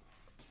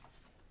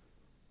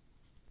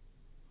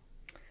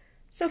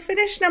 So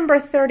finish number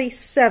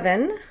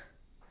 37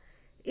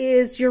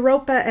 is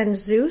Europa and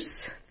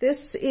Zeus.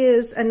 This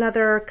is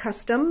another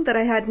custom that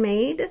I had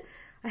made.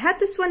 I had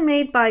this one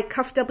made by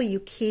Cuff W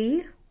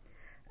Key.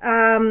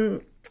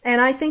 And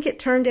I think it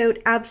turned out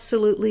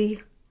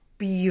absolutely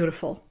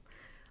beautiful.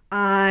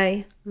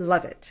 I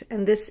love it.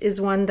 And this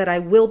is one that I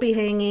will be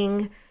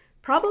hanging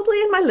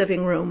probably in my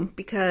living room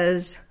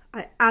because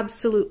I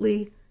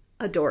absolutely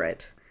adore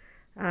it.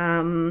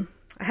 I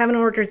haven't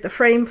ordered the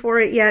frame for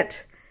it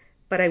yet,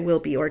 but I will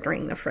be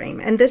ordering the frame.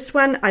 And this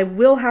one I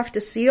will have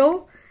to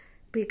seal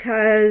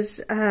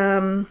because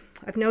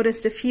I've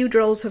noticed a few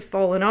drills have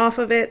fallen off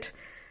of it,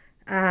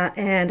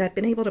 and I've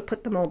been able to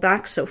put them all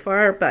back so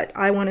far, but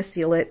I want to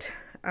seal it.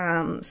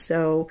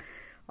 So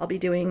I'll be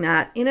doing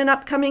that in an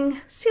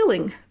upcoming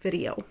sealing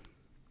video.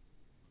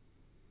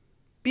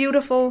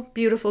 Beautiful,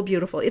 beautiful,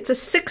 beautiful. It's a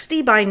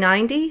 60 by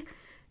 90,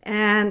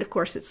 and of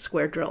course it's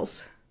square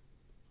drills.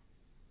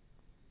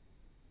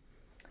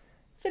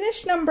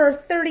 Finish number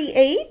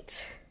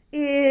 38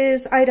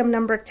 is item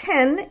number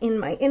 10 in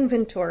my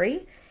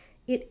inventory.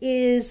 It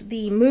is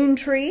the moon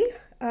tree.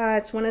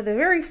 It's one of the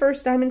very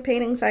first diamond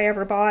paintings I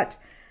ever bought.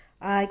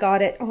 I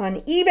got it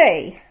on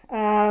eBay.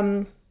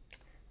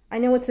 I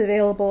know it's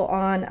available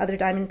on other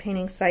diamond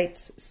painting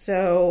sites,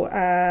 so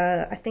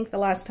I think the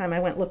last time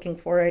I went looking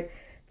for it,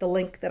 the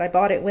link that I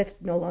bought it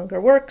with no longer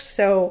works.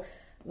 So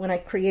when I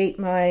create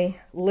my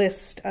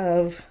list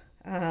of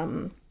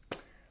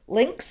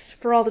links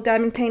for all the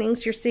diamond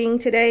paintings you're seeing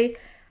today,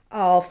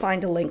 I'll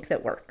find a link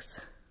that works.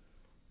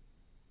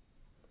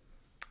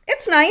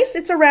 It's nice.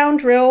 It's a round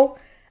drill.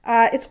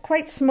 It's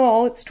quite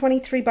small. It's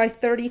 23 by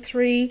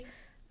 33.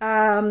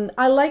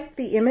 I like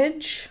the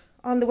image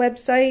on the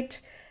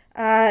website.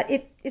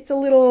 It's a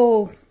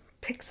little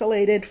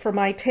pixelated for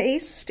my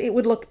taste. It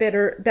would look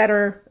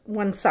better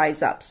one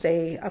size up,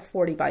 say a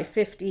 40 by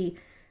 50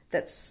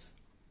 that's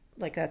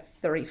like a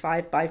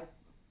 35 by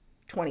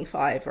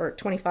 25 or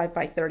 25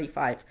 by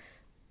 35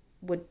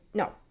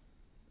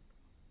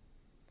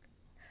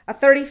 a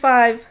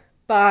 35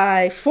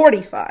 by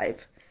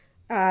 45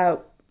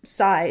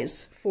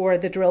 size for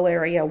the drill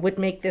area would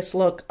make this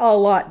look a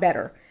lot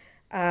better.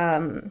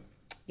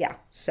 Yeah,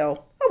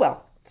 so, oh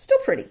well, it's still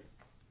pretty.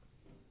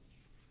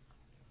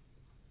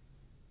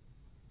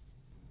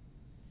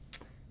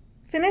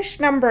 Finish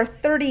number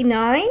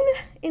 39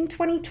 in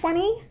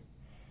 2020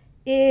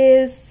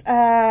 is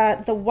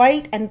the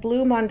white and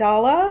blue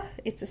mandala.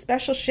 It's a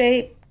special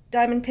shape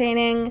diamond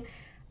painting,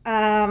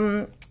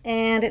 and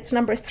it's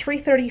number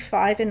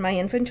 335 in my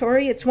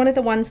inventory. It's one of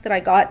the ones that I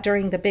got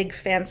during the big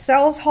fan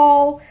sales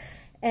haul,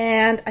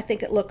 and I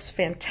think it looks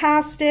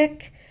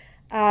fantastic.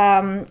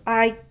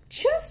 I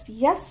just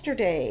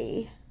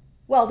yesterday,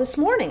 well, this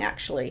morning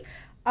actually,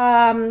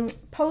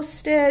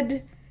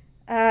 posted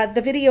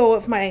the video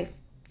of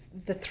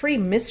the 3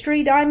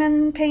 mystery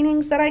diamond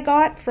paintings that I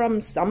got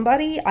from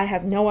somebody. I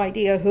have no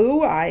idea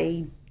who.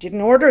 I didn't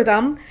order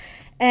them.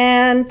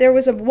 And there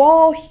was a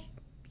wall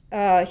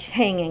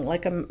hanging,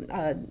 like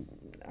a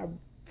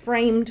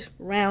framed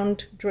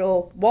round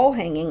drill wall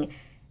hanging.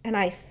 And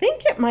I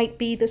think it might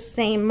be the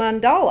same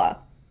mandala.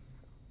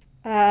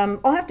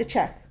 I'll have to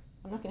check.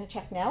 I'm not going to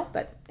check now,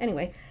 but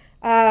anyway.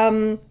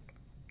 I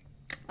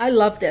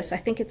love this. I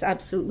think it's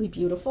absolutely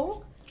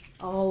beautiful.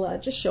 I'll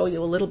just show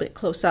you a little bit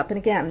close up. And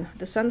again,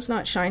 the sun's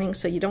not shining,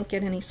 so you don't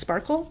get any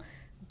sparkle,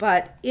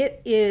 but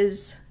it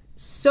is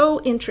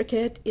so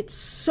intricate. It's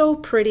so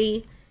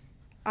pretty.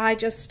 I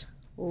just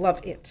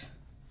love it.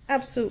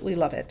 Absolutely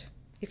love it.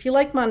 If you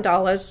like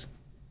mandalas,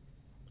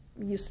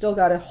 you still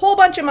got a whole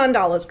bunch of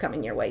mandalas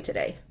coming your way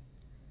today.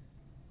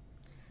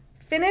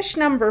 Finish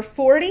number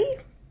 40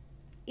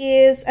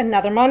 is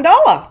another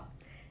mandala.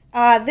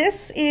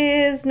 This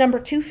is number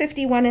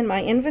 251 in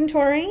my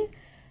inventory.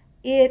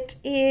 It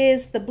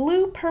is the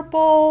blue,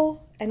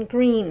 purple, and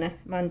green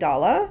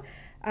mandala.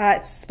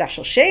 It's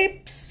special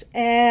shapes,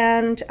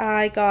 and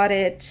I got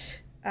it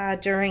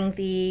during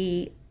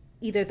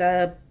either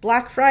the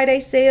Black Friday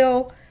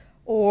sale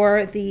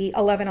or the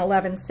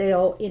 11/11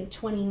 sale in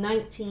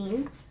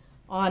 2019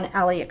 on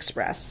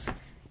AliExpress.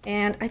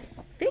 And I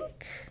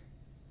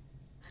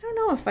don't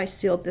know if I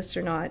sealed this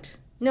or not.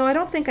 No, I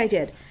don't think I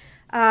did.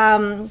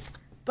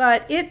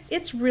 But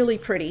it's really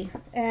pretty,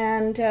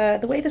 and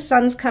the way the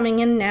sun's coming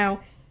in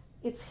now,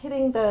 it's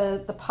hitting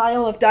the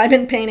pile of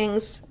diamond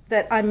paintings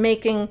that I'm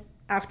making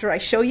after I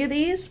show you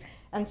these,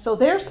 and so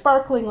they're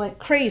sparkling like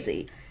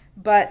crazy,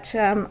 but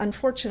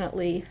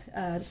unfortunately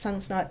the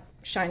sun's not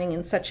shining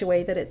in such a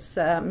way that it's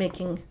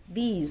making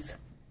these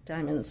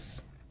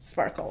diamonds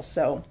sparkle.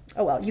 So,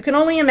 oh well, you can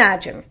only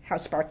imagine how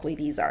sparkly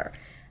these are,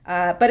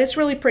 but it's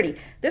really pretty.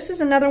 This is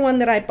another one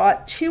that I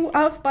bought 2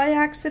 of by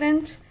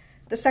accident.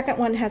 The second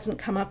one hasn't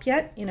come up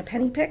yet in a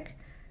penny pick,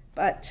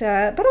 but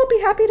I'll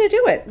be happy to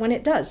do it when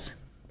it does.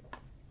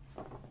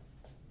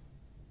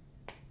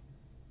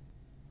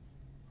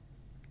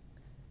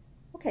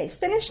 Okay,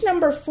 finish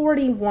number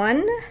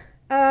 41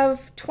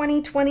 of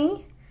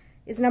 2020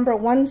 is number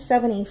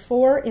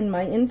 174 in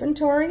my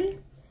inventory.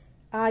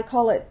 I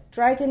call it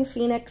Dragon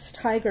Phoenix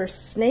Tiger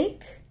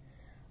Snake.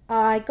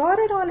 I got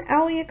it on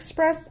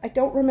AliExpress. I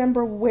don't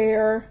remember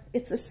where.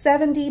 It's a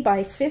 70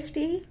 by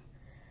 50.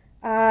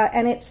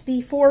 And it's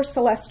the 4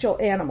 celestial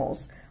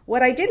animals.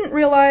 What I didn't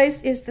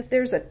realize is that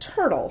there's a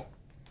turtle.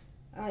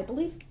 I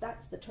believe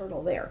that's the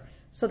turtle there.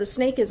 So the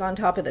snake is on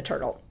top of the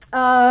turtle.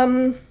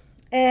 In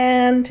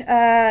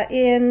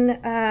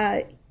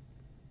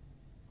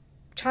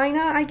China,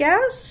 I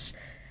guess.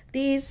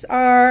 These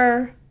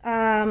are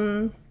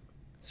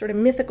sort of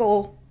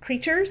mythical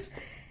creatures.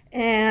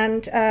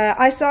 And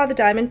I saw the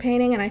diamond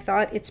painting and I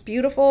thought it's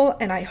beautiful,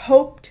 and I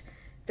hoped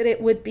that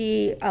it would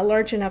be a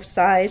large enough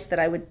size that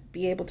I would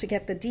be able to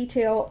get the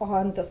detail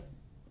on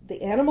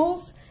the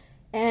animals.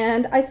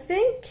 And I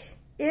think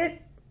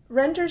it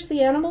renders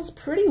the animals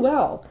pretty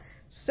well.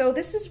 So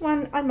this is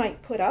one I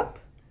might put up.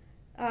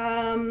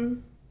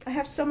 I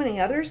have so many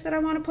others that I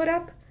want to put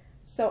up.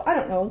 So I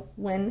don't know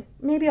when.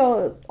 Maybe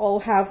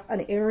I'll have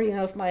an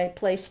area of my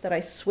place that I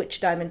switch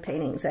diamond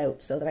paintings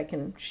out so that I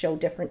can show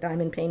different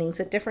diamond paintings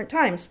at different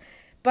times.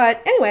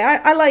 But anyway,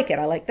 I like it.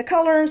 I like the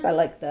colors. I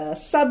like the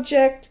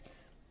subject.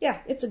 Yeah,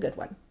 it's a good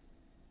one.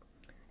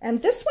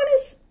 And this one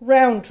is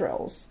round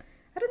drills.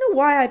 I don't know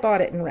why I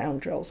bought it in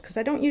round drills, because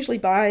I don't usually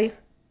buy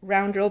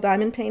round drill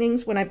diamond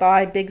paintings when I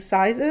buy big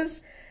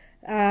sizes.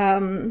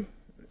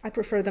 I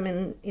prefer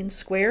them in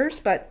squares,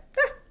 but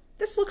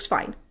this looks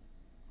fine.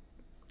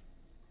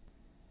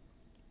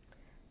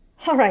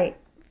 All right,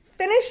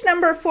 finish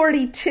number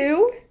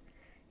 42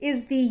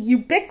 is the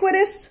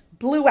ubiquitous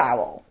blue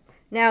owl.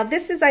 Now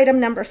this is item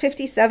number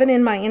 57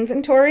 in my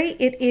inventory.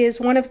 It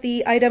is one of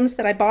the items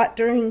that I bought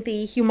during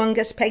the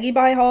humongous Peggy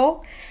Buy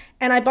haul.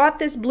 And I bought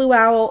this blue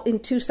owl in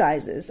 2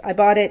 sizes. I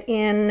bought it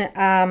in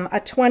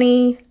a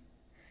 20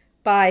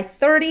 by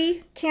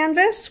 30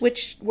 canvas,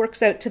 which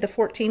works out to the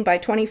 14 by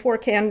 24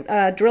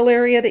 drill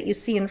area that you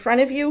see in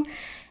front of you.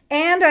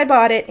 And I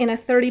bought it in a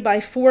 30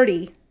 by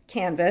 40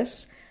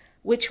 canvas,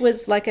 which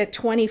was like a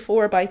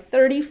 24 by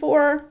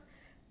 34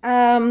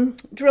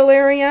 drill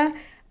area.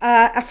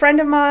 A friend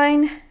of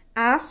mine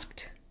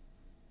asked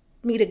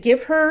me to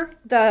give her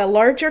the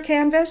larger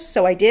canvas,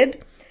 so I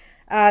did.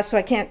 So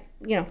I can't,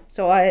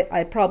 so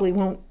I probably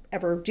won't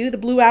ever do the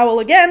blue owl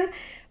again.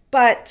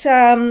 But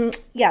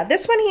yeah,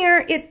 this one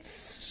here,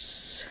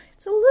 it's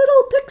a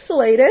little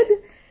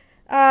pixelated,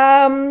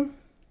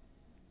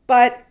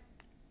 but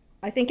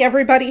I think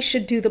everybody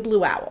should do the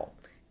blue owl.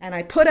 And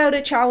I put out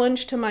a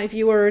challenge to my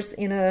viewers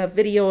in a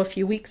video a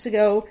few weeks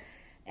ago,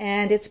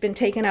 and it's been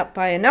taken up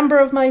by a number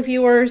of my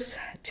viewers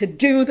to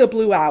do the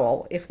blue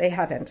owl if they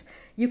haven't.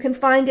 You can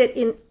find it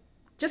in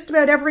just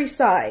about every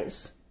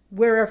size,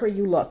 wherever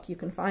you look. You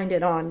can find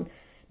it on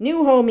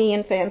New Homey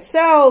and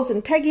Fancels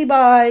and Peggy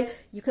Buy.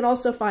 You can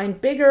also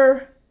find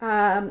bigger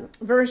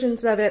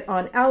versions of it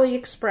on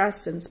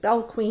AliExpress and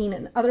Spell Queen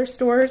and other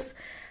stores.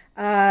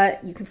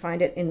 You can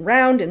find it in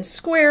round and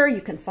square. You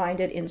can find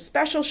it in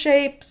special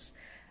shapes.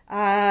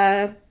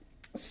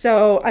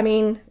 So, I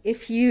mean,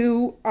 if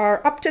you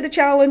are up to the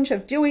challenge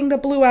of doing the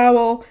blue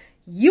owl,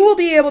 you will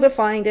be able to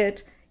find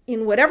it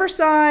in whatever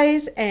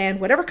size and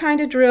whatever kind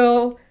of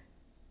drill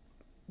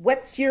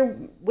wets your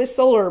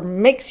whistle or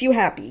makes you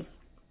happy.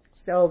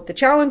 So the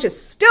challenge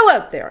is still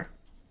out there.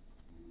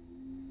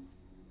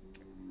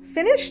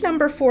 Finish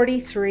number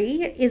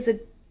 43 is a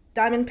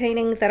diamond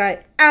painting that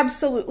I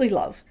absolutely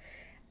love.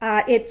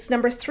 It's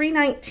number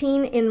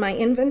 319 in my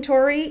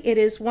inventory. It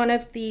is one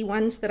of the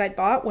ones that I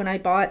bought when I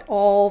bought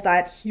all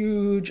that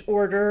huge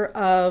order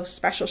of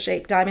special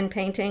shape diamond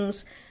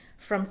paintings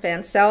from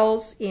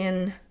Fancels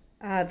in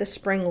the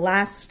spring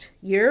last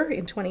year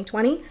in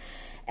 2020.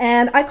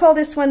 And I call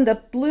this one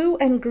the blue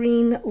and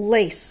green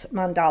lace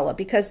mandala,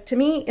 because to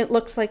me it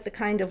looks like the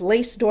kind of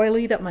lace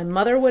doily that my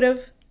mother would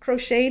have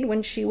crocheted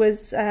when she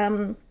was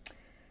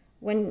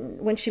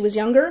when she was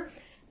younger.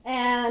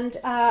 And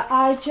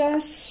I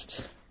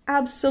just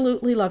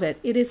absolutely love it.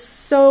 It is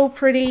so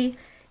pretty.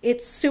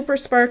 It's super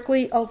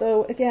sparkly,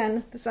 although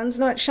again the sun's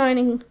not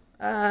shining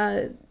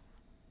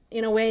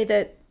in a way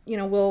that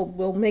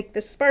will make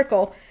this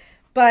sparkle,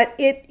 but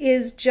it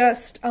is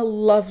just a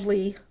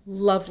lovely,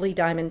 lovely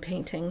diamond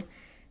painting.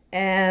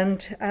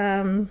 And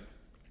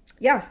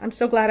yeah, I'm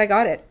so glad I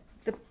got it.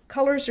 The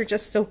colors are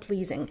just so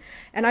pleasing,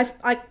 and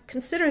I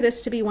consider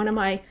this to be one of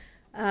my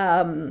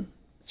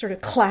sort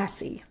of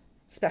classy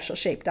special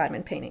shape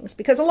diamond paintings,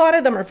 because a lot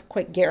of them are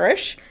quite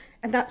garish,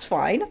 and that's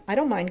fine. I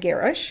don't mind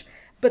garish,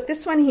 but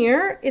this one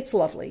here, it's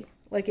lovely.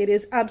 Like, it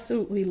is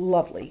absolutely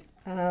lovely.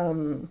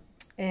 And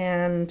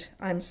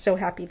I'm so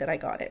happy that I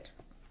got it.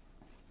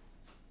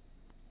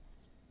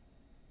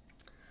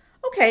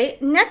 Okay,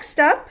 next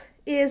up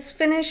is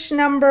finish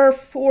number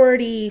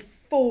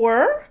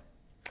 44.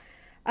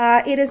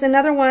 It is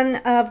another one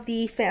of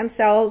the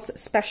Fancels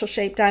special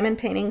shape diamond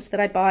paintings that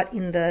I bought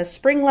in the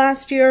spring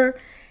last year.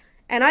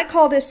 And I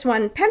call this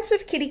one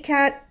Pensive Kitty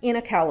Cat in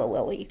a Calla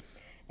Lily.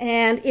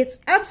 And it's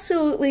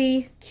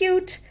absolutely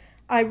cute.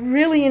 I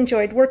really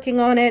enjoyed working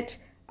on it.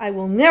 I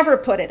will never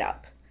put it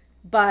up,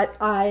 but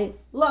I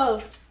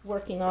loved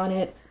working on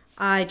it.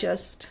 I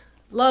just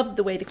loved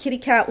the way the kitty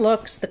cat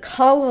looks. The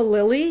Calla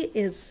Lily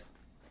is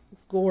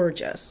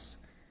gorgeous.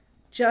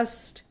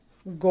 Just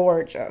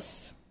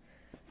gorgeous.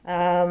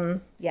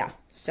 Yeah,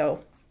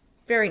 so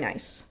very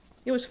nice.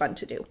 It was fun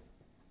to do.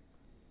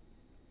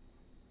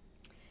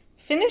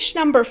 Finish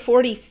number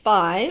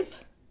 45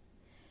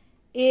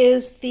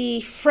 is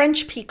the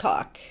French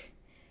peacock.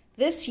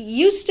 This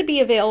used to be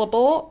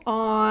available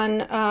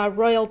on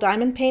Royal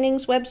Diamond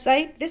Painting's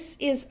website. This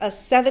is a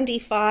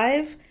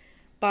 75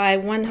 by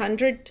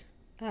 100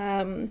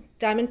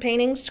 diamond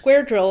painting,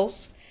 square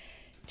drills.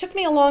 It took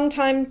me a long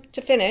time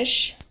to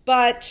finish,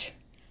 but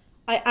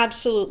I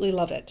absolutely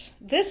love it.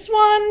 This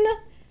one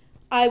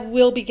I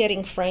will be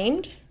getting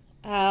framed.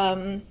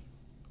 I'll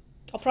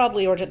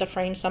probably order the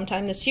frame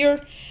sometime this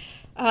year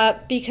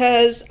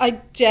because I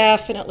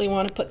definitely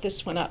want to put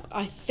this one up.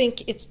 I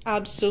think it's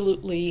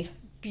absolutely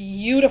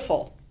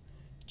beautiful,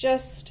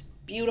 just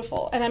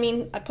beautiful. And I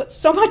mean, I put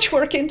so much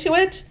work into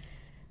it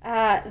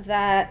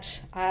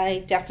that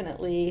I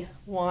definitely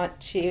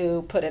want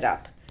to put it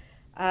up.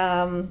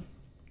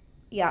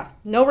 Yeah,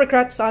 no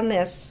regrets on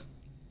this.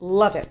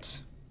 Love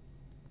it.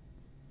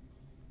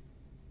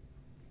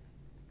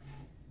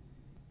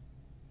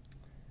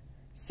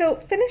 So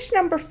finish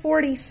number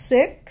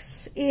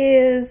 46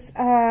 is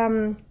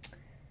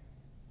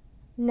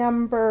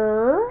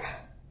number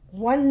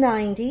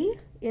 190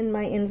 in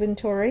my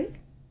inventory.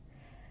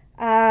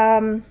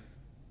 It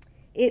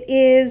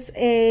is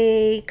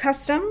a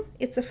custom.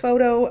 It's a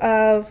photo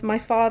of my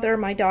father,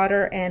 my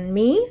daughter, and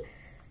me,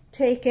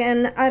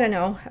 taken, I don't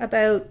know,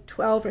 about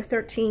 12 or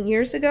 13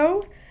 years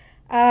ago.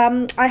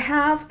 I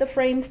have the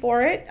frame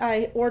for it.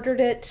 I ordered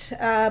it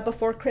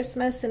before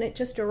Christmas, and it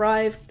just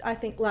arrived, I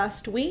think,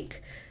 last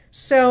week.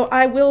 So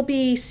I will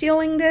be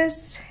sealing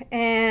this,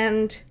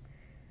 and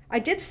I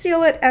did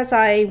seal it as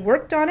I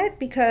worked on it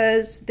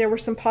because there were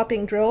some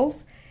popping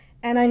drills,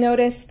 and I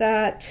noticed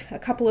that a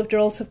couple of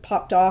drills have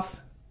popped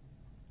off.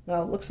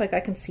 Well, it looks like I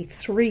can see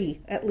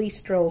 3 at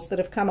least drills that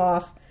have come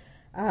off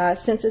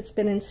since it's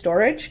been in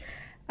storage.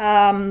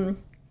 And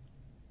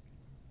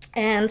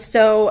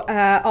so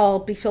I'll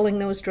be filling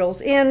those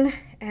drills in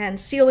and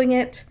sealing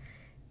it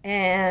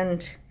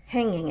and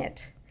hanging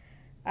it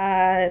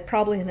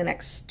probably in the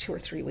next 2 or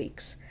 3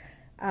 weeks.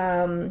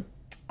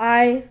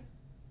 I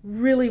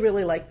really,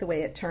 really like the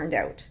way it turned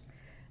out.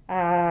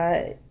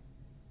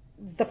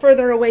 The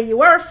further away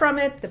you are from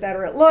it, the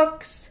better it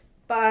looks,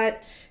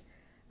 but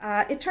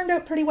it turned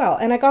out pretty well.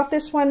 And I got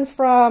this one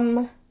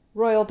from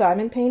Royal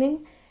Diamond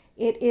Painting.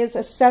 It is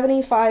a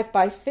 75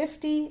 by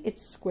 50.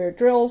 It's square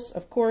drills,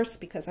 of course,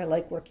 because I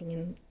like working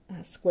in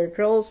square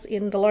drills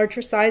in the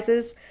larger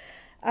sizes.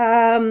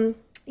 Yeah,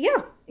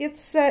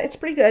 it's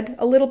pretty good.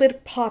 A little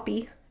bit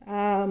poppy,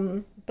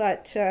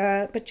 but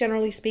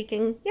generally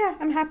speaking, yeah,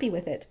 I'm happy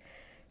with it.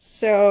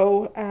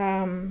 So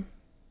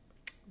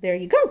there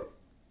you go.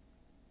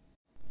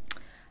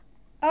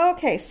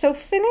 Okay, so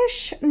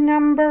finish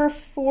number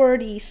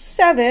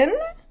 47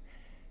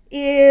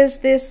 is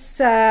this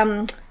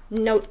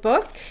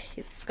notebook.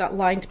 It's got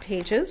lined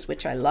pages,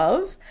 which I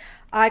love.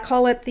 I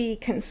call it the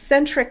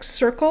Concentric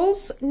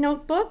Circles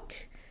notebook.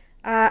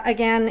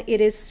 Again, it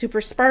is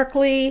super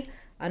sparkly.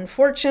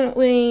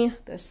 Unfortunately,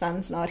 the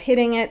sun's not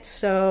hitting it,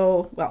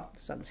 so, well, the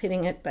sun's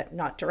hitting it, but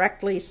not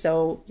directly,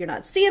 so you're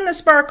not seeing the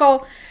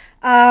sparkle.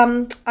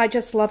 I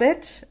just love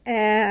it,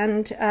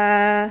 and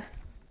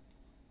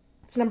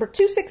it's number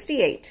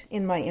 268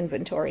 in my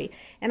inventory.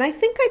 And I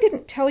think I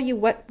didn't tell you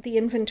what the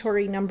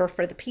inventory number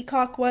for the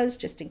peacock was,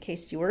 just in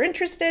case you were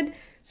interested.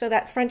 So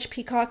that French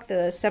peacock,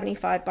 the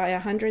 75 by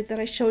 100 that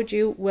I showed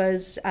you,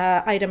 was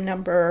item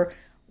number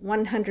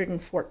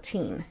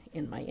 114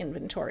 in my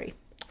inventory.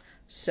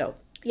 So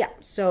yeah,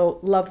 so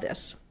love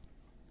this.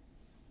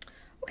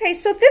 Okay,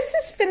 so this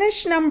is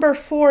finish number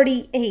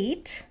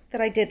 48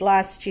 that I did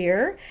last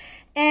year.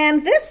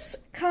 And this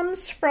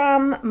comes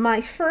from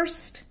my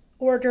first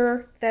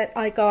order that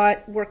I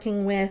got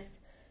working with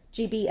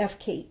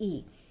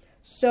GBFKE.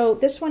 So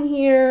this one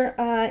here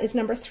is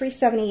number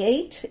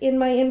 378 in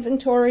my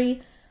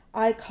inventory.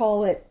 I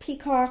call it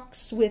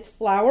Peacocks with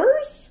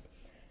Flowers.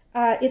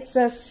 It's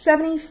a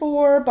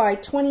 74 by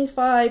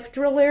 25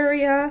 drill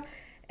area,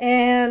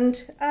 and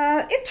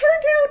it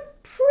turned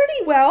out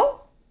pretty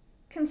well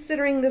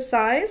considering the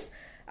size.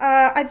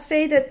 I'd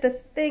say that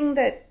the thing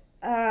that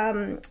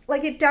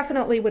like it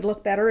definitely would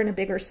look better in a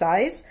bigger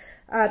size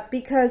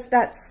because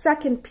that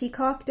second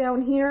peacock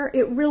down here,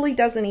 it really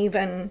doesn't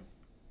even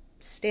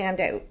stand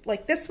out.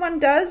 Like this one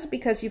does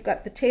because you've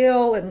got the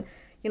tail and,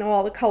 you know,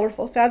 all the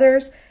colorful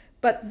feathers,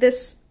 but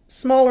this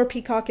smaller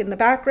peacock in the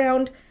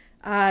background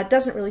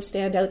doesn't really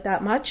stand out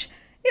that much.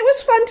 It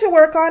was fun to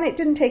work on. It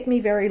didn't take me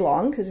very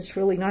long because it's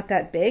really not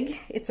that big.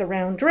 It's a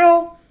round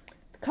drill.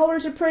 The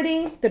colors are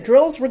pretty. The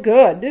drills were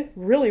good,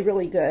 really,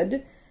 really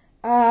good.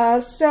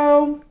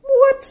 So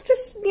what's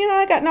just, you know,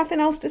 I got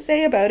nothing else to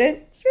say about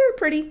it. It's very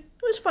pretty.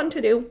 It was fun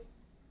to do.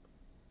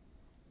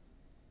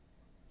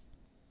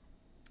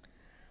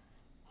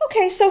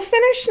 Okay, so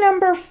finish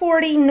number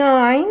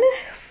 49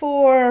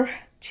 for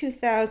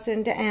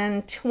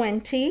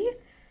 2020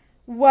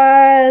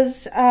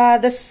 was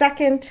the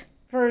second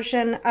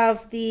version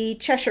of the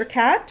Cheshire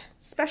Cat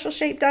special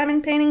shape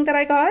diamond painting that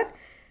I got.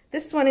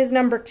 This one is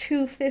number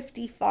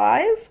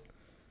 255.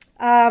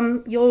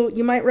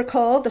 You might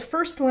recall the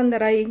first one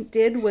that I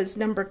did was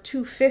number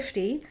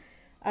 250,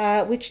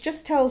 which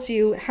just tells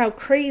you how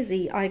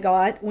crazy I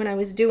got when I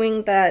was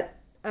doing that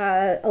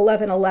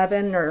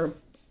 1111 or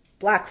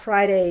Black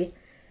Friday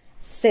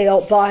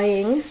sale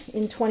buying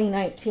in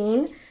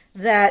 2019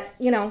 that,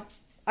 you know,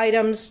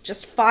 items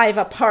just 5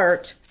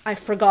 apart, I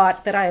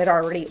forgot that I had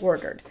already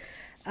ordered.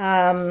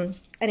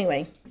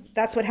 Anyway,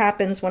 that's what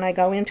happens when I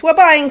go into a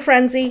buying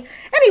frenzy.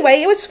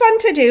 Anyway, it was fun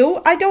to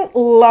do. I don't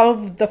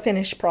love the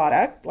finished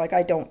product. Like,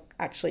 I don't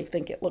actually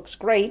think it looks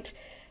great.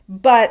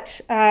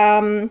 But,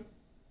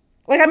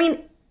 like, I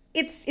mean,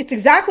 it's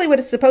exactly what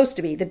it's supposed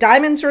to be. The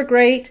diamonds are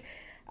great.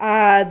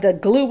 The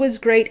glue was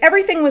great.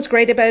 Everything was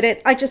great about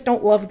it. I just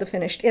don't love the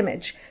finished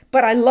image.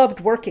 But I loved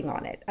working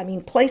on it. I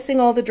mean, placing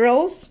all the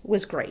drills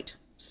was great.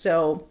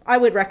 So I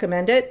would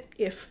recommend it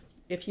if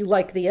you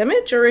like the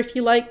image or if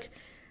you like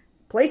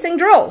placing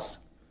drills.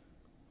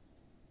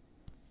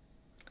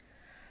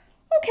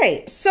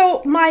 Okay,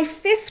 so my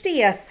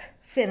 50th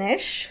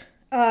finish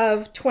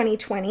of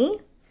 2020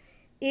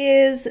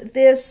 is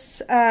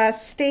this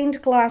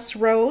stained glass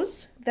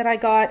rose that I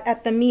got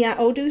at the Mia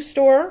Odu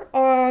store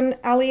on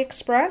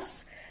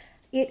AliExpress.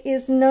 It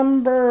is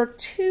number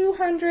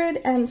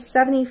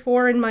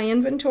 274 in my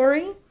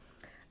inventory.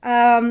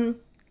 I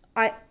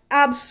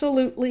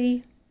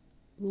absolutely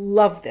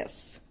love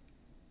this.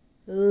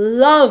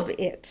 Love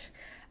it.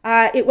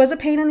 It was a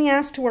pain in the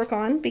ass to work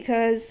on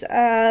because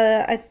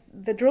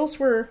the drills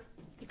were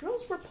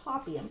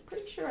poppy. I'm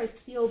pretty sure I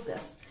sealed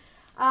this.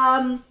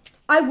 I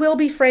will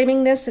be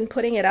framing this and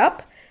putting it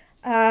up.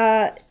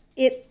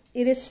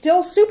 It is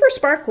still super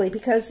sparkly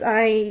because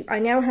I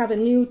now have a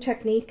new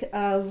technique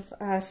of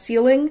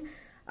sealing.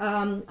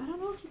 I don't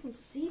know if you can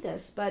see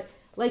this, but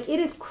like it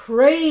is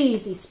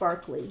crazy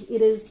sparkly.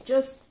 It is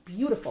just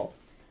beautiful.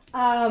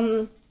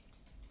 And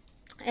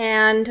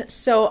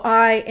so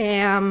I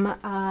am,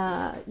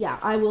 yeah,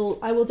 I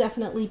will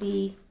definitely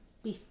be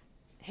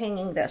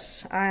hanging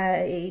this.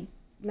 I'm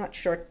not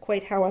sure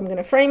quite how I'm going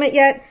to frame it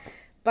yet,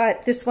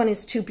 but this one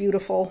is too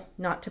beautiful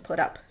not to put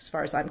up as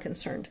far as I'm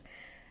concerned.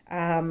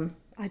 I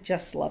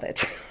just love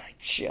it. I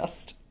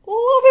just love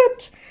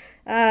it.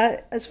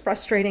 As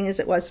frustrating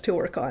as it was to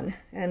work on.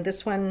 And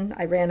this one,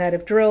 I ran out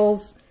of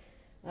drills.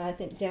 I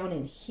think down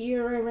in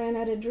here I ran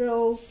out of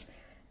drills.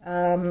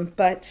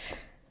 But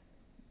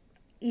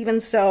even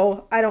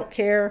so, I don't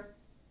care.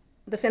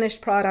 The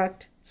finished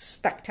product,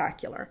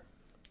 spectacular.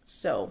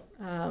 So,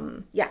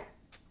 yeah.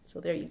 So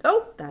there you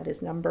go. That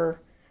is number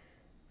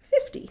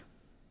 50.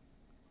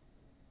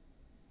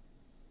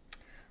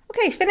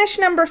 Okay, finish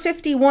number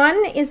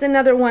 51 is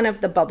another one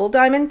of the bubble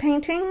diamond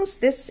paintings.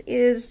 This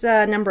is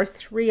number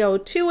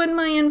 302 in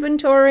my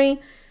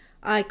inventory.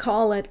 I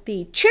call it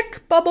the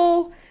Chick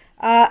Bubble.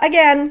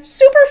 Again,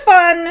 super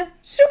fun,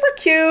 super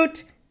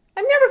cute.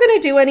 I'm never going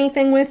to do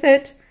anything with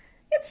it.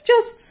 It's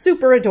just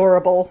super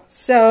adorable.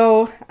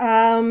 So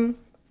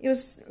it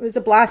was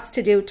a blast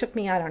to do. It took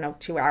me, I don't know,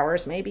 2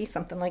 hours maybe,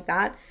 something like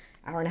that.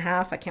 Hour and a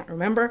half, I can't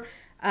remember.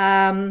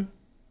 And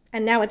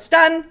now it's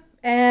done,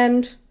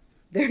 and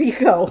there you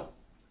go.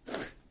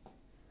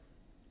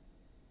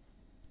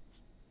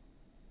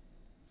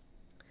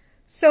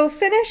 So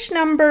finish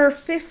number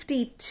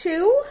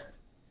 52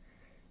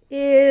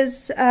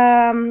 is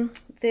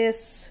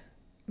this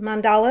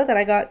mandala that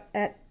I got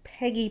at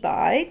Peggy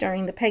Buy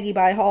during the Peggy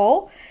Buy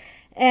haul.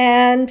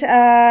 And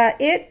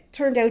it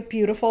turned out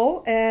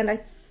beautiful. And I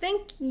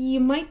think you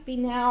might be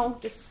now,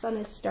 the sun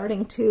is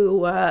starting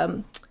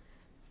to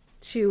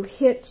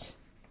hit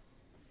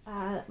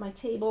my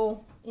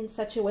table in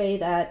such a way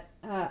that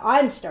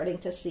I'm starting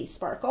to see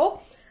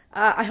sparkle.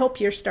 I hope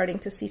you're starting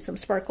to see some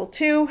sparkle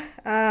too.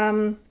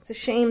 It's a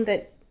shame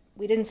that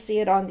we didn't see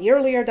it on the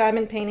earlier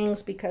diamond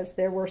paintings because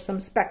there were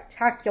some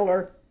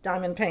spectacular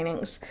diamond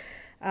paintings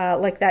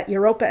like that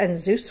Europa and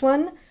Zeus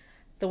one.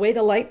 The way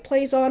the light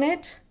plays on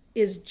it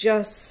is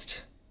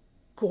just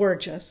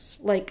gorgeous.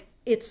 Like,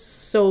 it's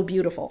so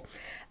beautiful.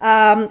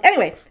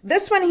 Anyway,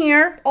 this one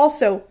here,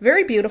 also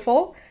very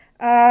beautiful.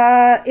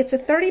 It's a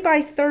 30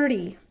 by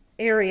 30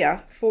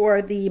 area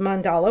for the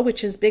mandala,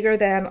 which is bigger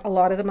than a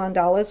lot of the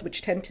mandalas,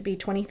 which tend to be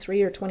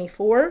 23 or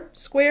 24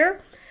 square.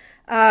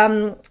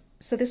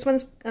 So this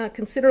one's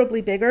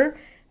considerably bigger.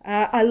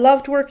 I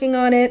loved working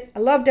on it. I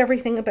loved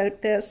everything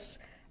about this.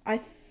 I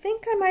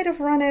think I might have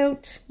run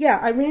out. Yeah,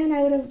 I ran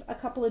out of a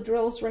couple of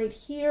drills right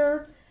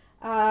here.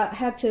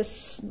 Had to,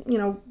 you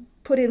know,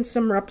 put in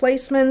some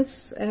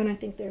replacements, and I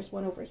think there's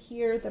one over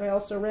here that I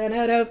also ran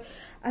out of.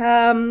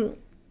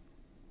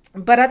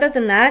 But other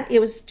than that,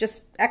 it was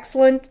just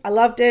excellent. I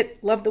loved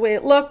it. Loved the way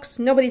it looks.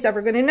 Nobody's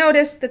ever going to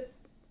notice that,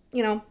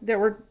 you know, there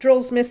were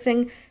drills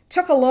missing.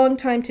 Took a long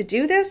time to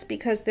do this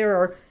because there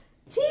are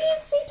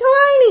teensy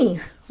tiny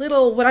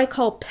little, what I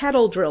call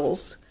petal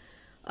drills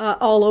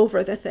all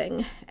over the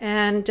thing.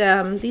 And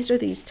these are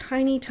these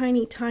tiny,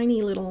 tiny,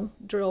 tiny little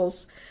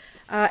drills.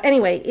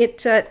 Anyway, it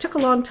took a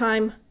long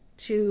time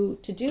to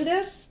do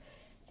this.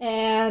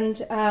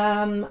 And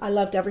I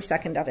loved every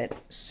second of it.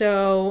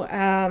 So,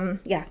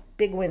 yeah,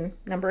 big win.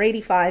 Number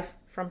 85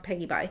 from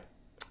Peggy Buy.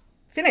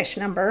 Finish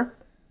number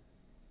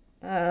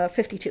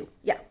 52.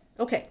 Yeah,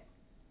 okay.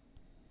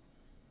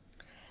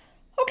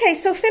 Okay,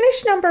 so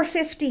finish number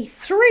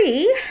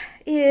 53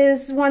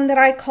 is one that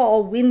I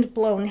call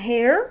Windblown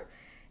Hair.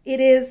 It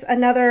is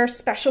another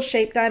special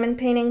shape diamond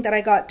painting that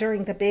I got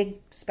during the big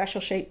special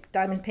shape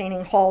diamond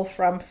painting haul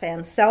from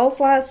Fan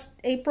Cells last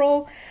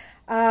April.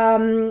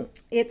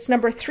 It's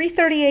number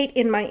 338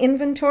 in my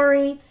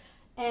inventory,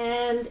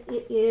 and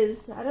it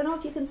is, I don't know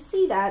if you can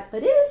see that,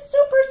 but it is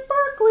super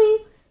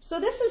sparkly. So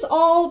this is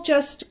all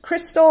just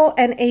crystal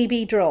and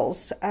AB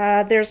drills.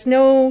 There's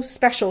no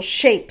special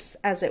shapes,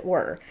 as it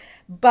were,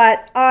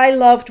 but I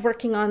loved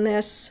working on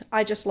this.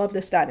 I just love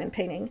this diamond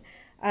painting.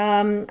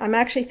 I'm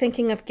actually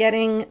thinking of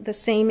getting the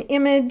same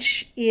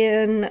image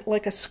in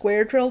like a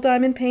square drill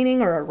diamond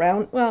painting or a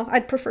round, well,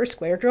 I'd prefer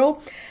square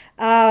drill,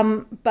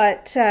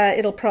 but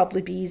it'll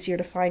probably be easier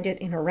to find it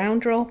in a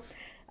round drill.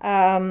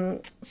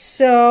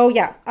 So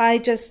yeah, I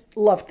just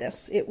loved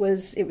this. It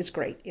was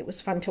great. It was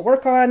fun to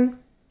work on.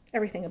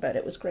 Everything about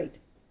it was great.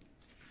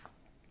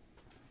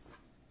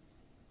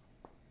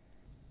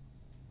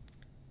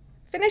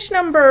 Finish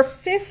number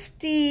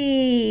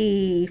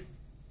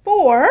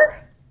 54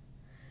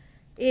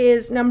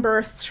 is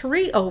number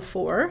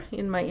 304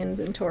 in my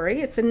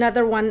inventory. It's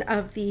another one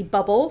of the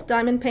bubble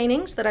diamond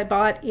paintings that I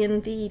bought in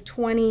the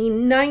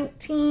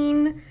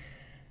 2019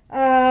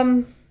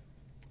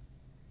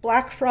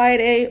 Black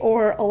Friday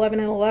or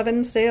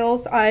 11/11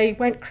 sales. I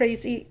went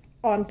crazy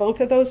on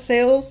both of those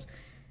sales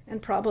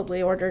and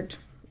probably ordered,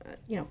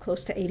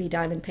 close to 80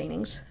 diamond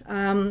paintings.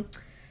 And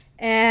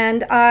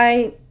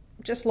I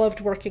just loved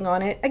working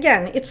on it.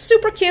 Again, it's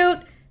super cute,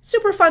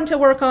 super fun to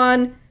work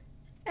on,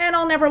 and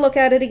I'll never look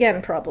at it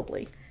again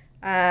probably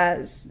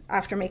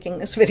after making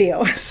this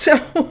video. So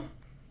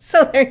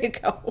there you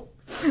go.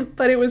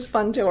 But it was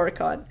fun to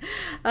work on.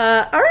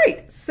 All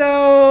right,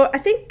 so I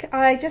think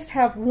I just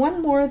have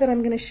one more that I'm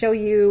going to show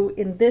you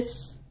in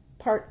this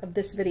part of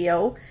this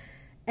video,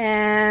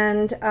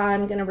 and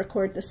I'm going to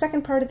record the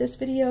second part of this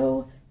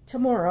video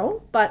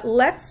tomorrow. But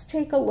let's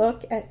take a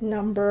look at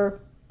number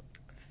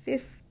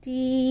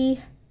 55.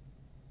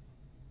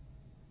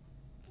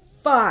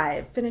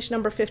 Finish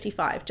number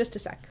 55. Just a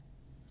sec.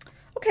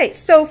 Okay,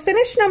 so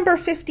finish number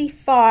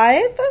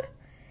 55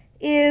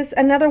 is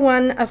another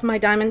one of my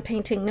diamond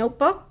painting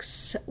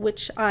notebooks,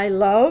 which I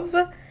love.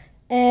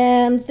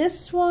 And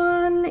this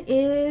one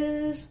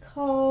is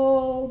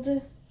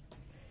called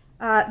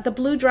The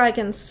Blue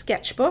Dragon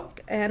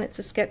Sketchbook. And it's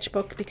a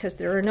sketchbook because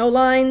there are no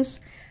lines.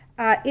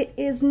 It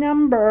is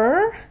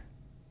number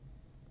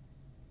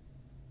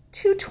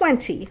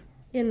 220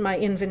 in my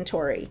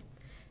inventory.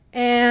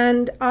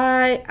 And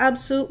I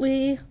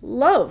absolutely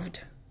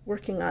loved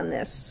working on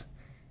this.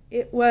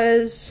 It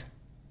was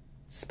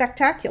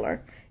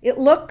spectacular. It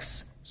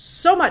looks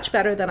so much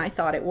better than I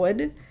thought it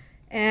would,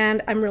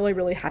 and I'm really,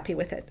 really happy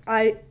with it.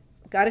 I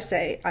gotta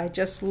say, I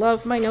just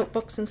love my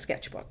notebooks and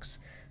sketchbooks.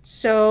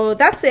 So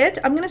that's it.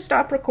 I'm gonna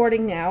stop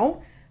recording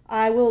now.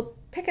 I will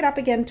pick it up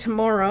again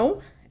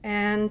tomorrow,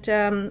 and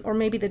or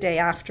maybe the day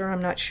after,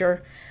 I'm not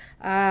sure.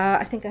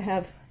 I think I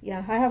have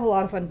a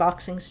lot of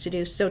unboxings to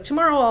do. So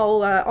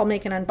tomorrow I'll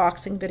make an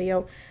unboxing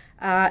video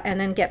and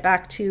then get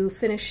back to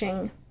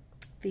finishing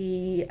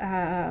the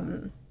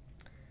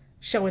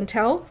show and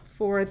tell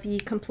for the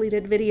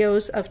completed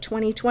videos of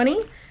 2020.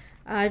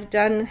 I've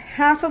done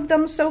half of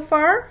them so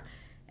far,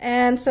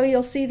 and so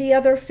you'll see the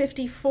other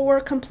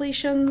 54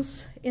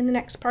 completions in the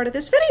next part of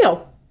this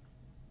video.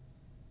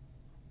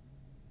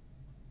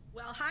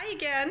 Well, hi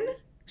again.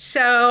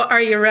 So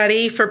are you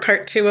ready for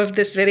part 2 of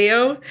this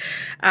video?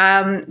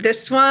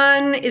 This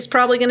one is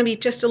probably going to be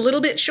just a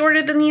little bit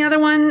shorter than the other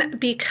one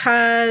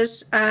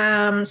because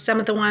some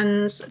of the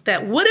ones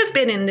that would have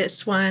been in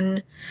this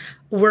one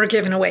were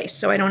given away,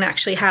 so I don't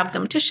actually have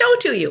them to show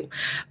to you.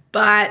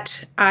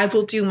 But I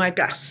will do my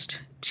best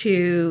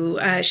to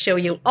show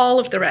you all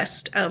of the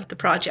rest of the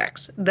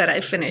projects that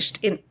I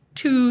finished in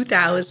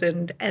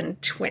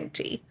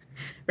 2020.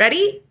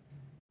 Ready?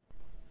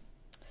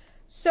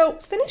 So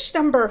finish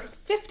number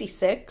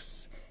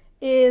 56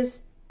 is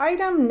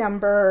item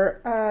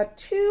number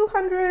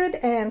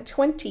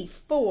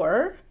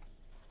 224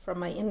 from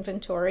my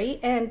inventory,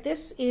 and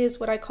this is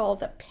what I call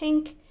the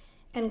pink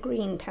and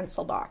green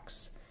pencil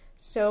box.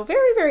 So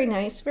very, very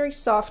nice, very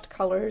soft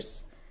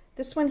colors.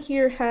 This one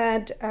here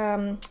had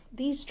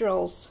these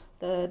drills,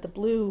 the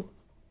blue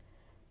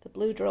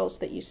drills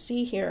that you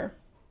see here.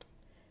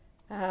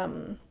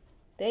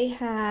 They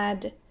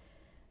had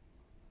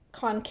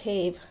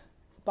concave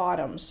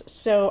bottoms,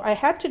 so I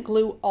had to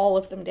glue all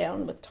of them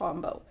down with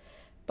Tombow,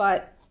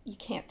 but you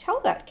can't tell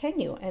that, can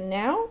you? And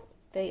now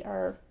they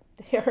are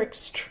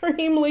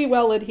extremely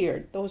well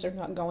adhered. Those are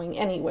not going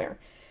anywhere.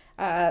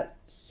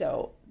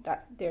 So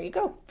there you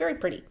go, very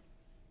pretty.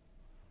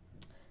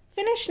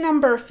 Finish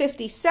number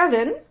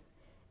 57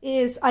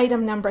 is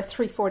item number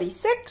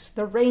 346,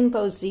 the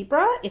Rainbow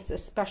Zebra. It's a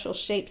special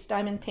shapes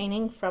diamond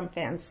painting from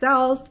Fan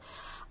Cells.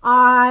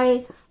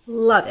 I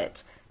love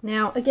it.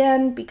 Now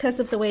again, because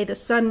of the way the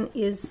sun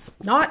is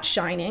not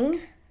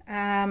shining,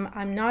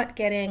 I'm not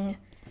getting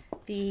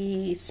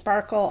the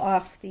sparkle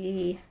off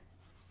the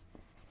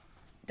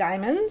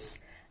diamonds,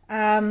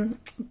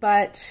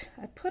 but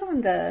I put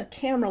on the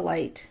camera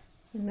light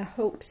in the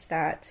hopes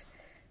that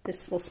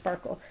this will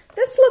sparkle.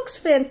 This looks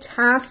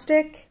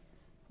fantastic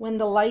when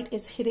the light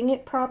is hitting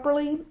it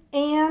properly,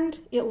 and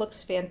it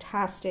looks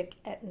fantastic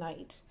at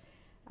night.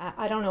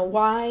 I don't know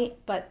why,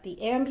 but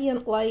the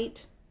ambient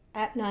light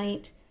at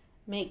night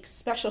makes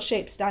Special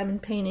Shapes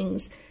diamond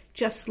paintings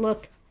just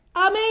look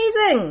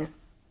amazing.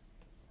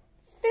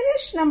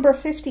 Finish number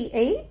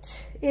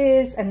 58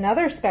 is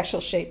another Special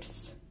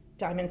Shapes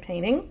diamond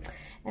painting,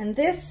 and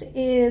this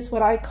is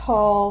what I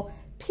call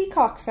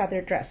Peacock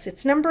Feather Dress.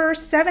 It's number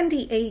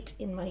 78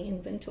 in my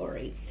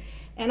inventory,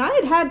 and I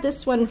had had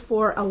this one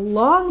for a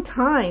long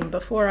time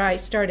before I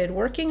started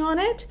working on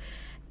it,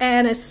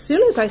 and as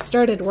soon as I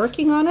started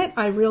working on it,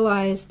 I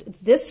realized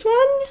this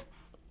one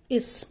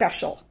is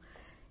special.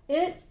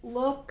 It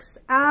looks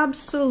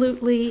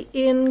absolutely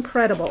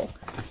incredible.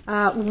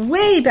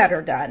 Way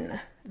better done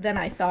than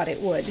I thought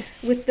it would.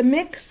 With the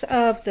mix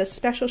of the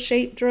Special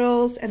Shape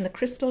drills and the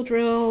crystal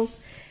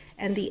drills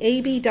and the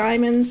AB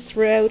diamonds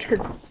throughout her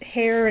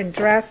hair and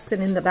dress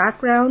and in the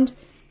background,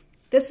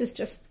 this is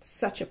just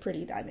such a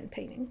pretty diamond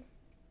painting.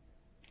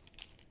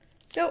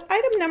 So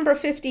item number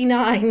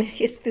 59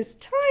 is this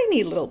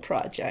tiny little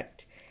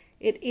project.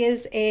 It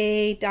is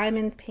a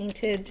diamond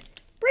painted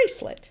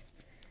bracelet.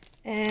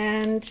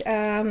 And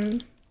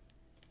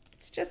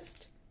it's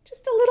just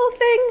a little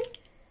thing.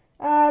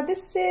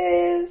 This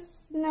is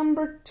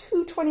number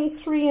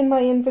 223 in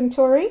my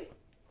inventory,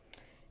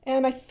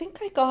 and I think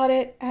I got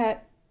it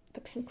at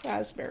the Pink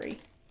Raspberry.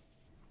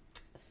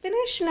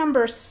 Finish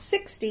number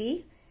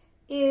 60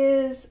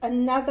 is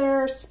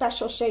another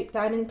Special Shape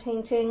diamond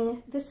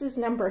painting. This is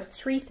number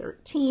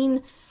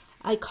 313.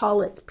 I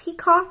call it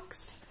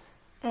Peacocks,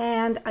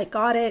 and I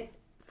got it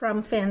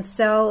from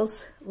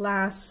Fansels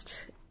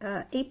last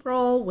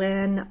April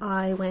when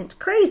I went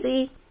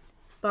crazy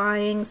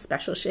buying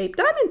Special Shape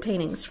diamond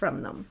paintings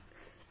from them.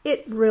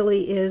 It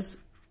really is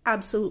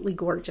absolutely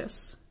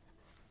gorgeous.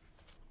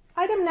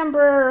 Item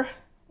number,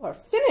 or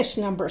finish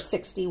number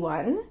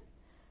 61,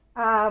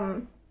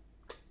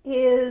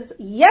 is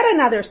yet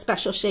another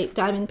Special Shape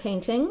diamond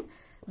painting.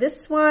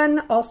 This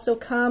one also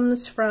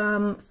comes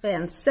from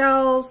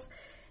Fansels.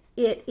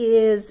 It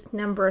is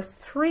number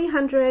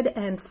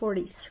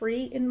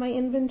 343 in my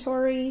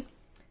inventory,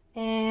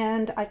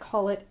 and I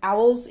call it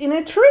Owls in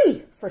a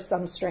Tree for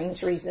some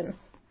strange reason.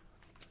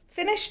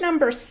 Finish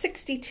number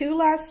 62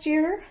 last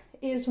year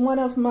is one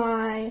of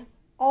my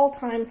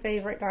all-time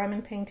favorite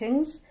diamond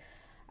paintings.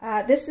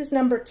 This is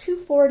number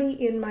 240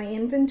 in my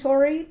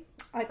inventory.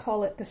 I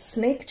call it the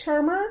Snake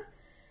Charmer.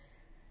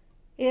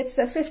 It's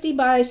a 50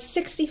 by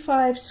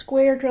 65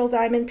 square drill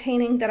diamond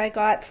painting that I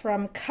got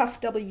from Cuff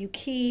W.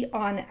 Key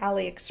on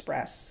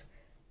AliExpress.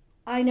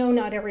 I know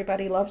not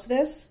everybody loves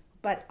this,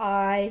 but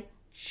I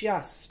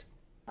just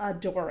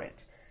adore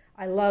it.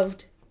 I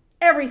loved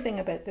everything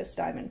about this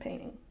diamond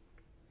painting.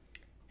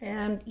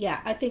 And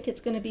yeah, I think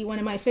it's going to be one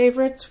of my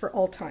favorites for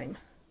all time.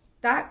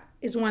 That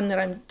is one that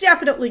I'm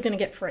definitely going to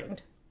get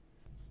framed.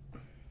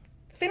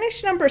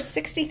 Finish number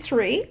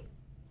 63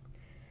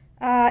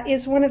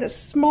 is one of the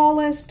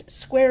smallest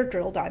square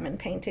drill diamond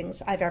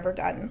paintings I've ever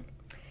done.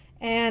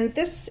 And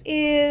this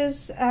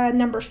is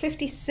number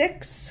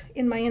 56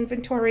 in my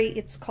inventory.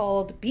 It's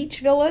called Beach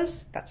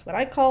Villas. That's what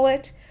I call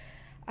it.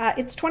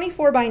 It's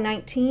 24 by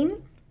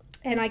 19,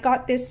 and I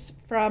got this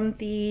from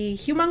the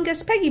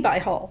humongous Peggy Buy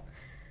haul.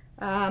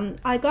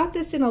 I got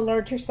this in a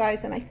larger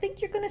size, and I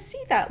think you're going to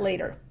see that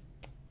later.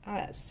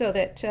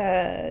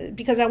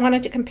 Because I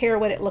wanted to compare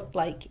what it looked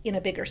like in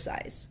a bigger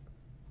size.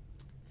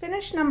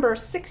 Finish number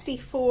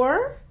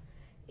 64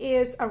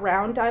 is a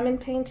round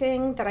diamond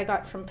painting that I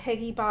got from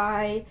Peggy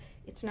Buy.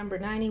 It's number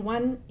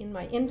 91 in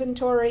my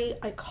inventory.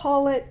 I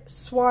call it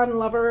Swan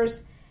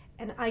Lovers,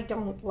 and I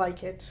don't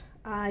like it.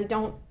 I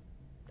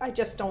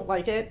just don't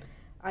like it.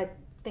 I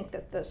think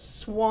that the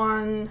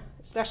swan,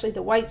 especially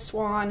the white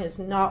swan, is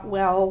not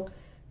well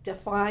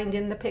defined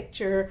in the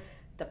picture.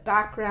 The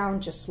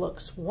background just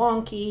looks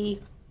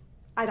wonky.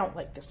 I don't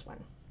like this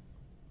one.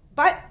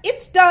 But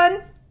it's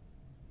done.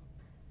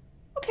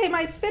 Okay,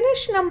 my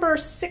finish number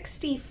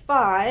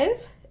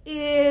 65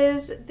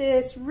 is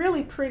this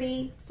really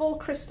pretty full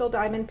crystal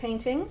diamond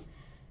painting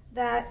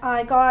that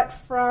I got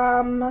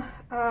from,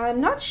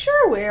 I'm not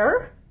sure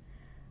where.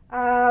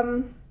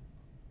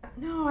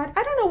 No, I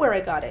don't know where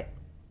I got it.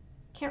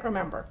 Can't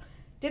remember.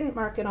 Didn't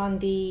mark it on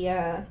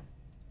the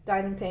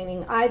diamond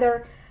painting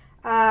either.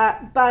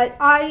 But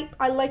I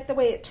like the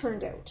way it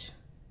turned out.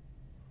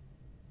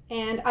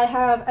 And I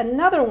have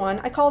another one.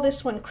 I call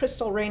this one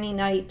Crystal Rainy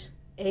Night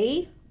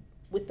A,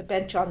 with the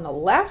bench on the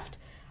left.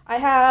 I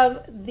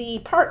have the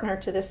partner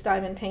to this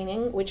diamond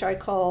painting, which I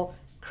call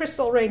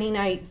Crystal Rainy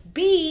Night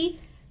B,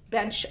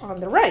 bench on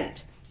the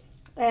right.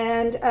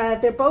 And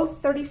they're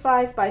both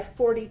 35 by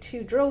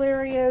 42 drill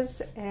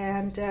areas,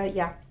 and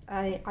yeah,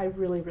 I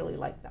really, really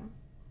like them.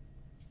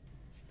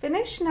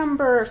 Finish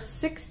number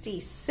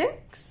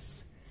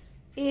 66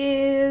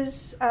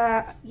 is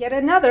yet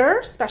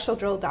another special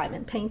drill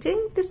diamond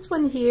painting. This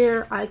one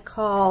here I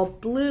call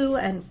Blue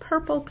and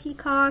Purple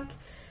Peacock.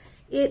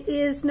 It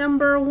is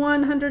number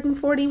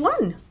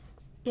 141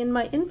 in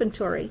my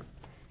inventory.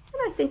 And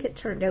I think it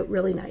turned out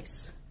really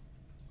nice.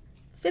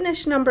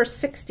 Finish number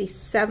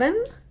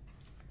 67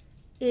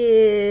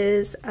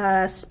 is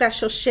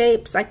special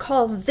shapes. I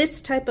call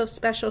this type of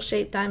special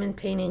shape diamond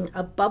painting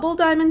a bubble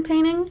diamond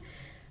painting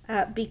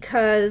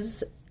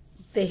because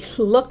they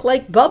look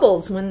like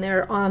bubbles when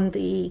they're on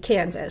the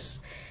canvas.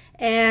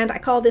 And I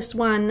call this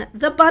one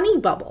the bunny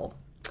bubble.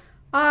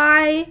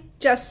 I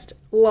just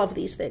love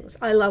these things.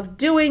 I love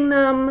doing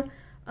them.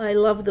 I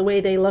love the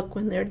way they look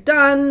when they're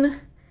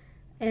done.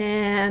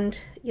 And,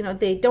 you know,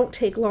 they don't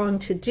take long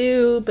to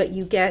do, but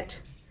you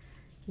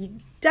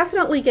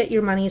definitely get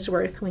your money's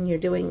worth when you're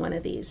doing one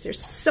of these. They're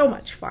so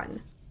much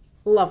fun.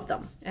 Love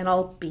them. And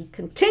I'll be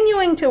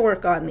continuing to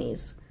work on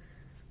these.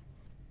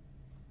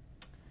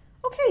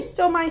 Okay,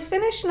 so my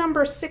finish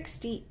number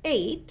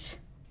 68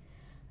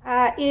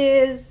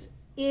 is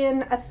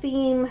in a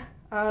theme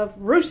of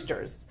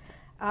roosters.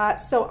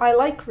 So I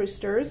like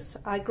roosters.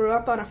 I grew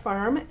up on a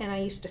farm and I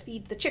used to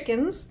feed the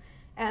chickens.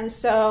 And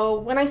so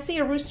when I see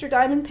a rooster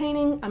diamond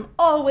painting, I'm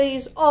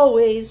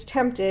always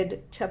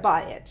tempted to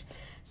buy it.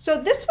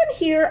 So this one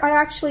here I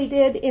actually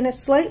did in a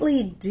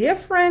slightly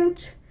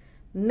different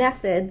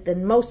method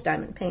than most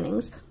diamond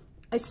paintings.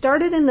 I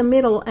started in the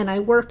middle and I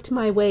worked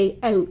my way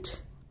out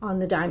on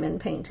the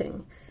diamond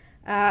painting.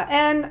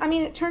 And I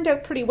mean, it turned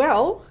out pretty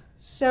well.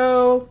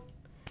 So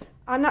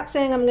I'm not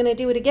saying I'm going to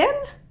do it again,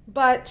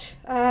 but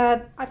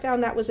I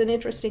found that was an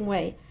interesting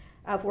way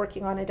of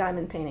working on a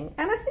diamond painting.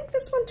 And I think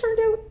this one turned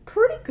out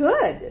pretty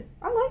good.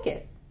 I like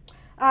it.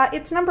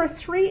 It's number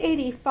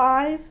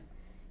 385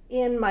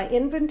 in my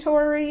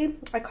inventory.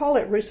 I call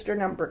it rooster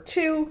number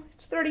 2.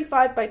 It's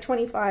 35 by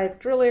 25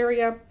 drill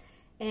area,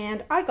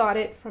 and I got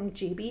it from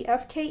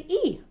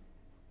GBFKE.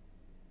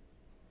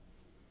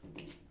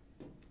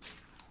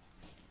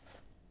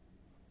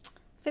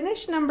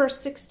 Finish number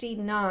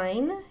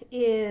 69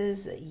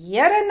 is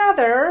yet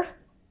another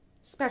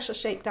special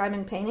shape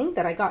diamond painting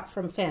that I got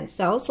from Fan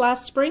Cells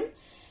last spring.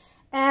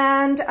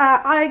 And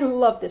I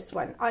love this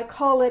one. I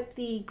call it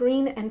the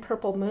Green and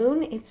Purple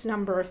Moon. It's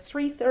number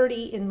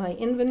 330 in my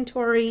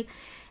inventory.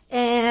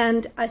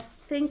 And I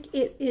think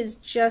it is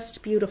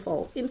just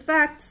beautiful. In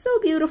fact, so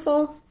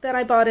beautiful that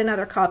I bought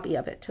another copy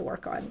of it to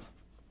work on.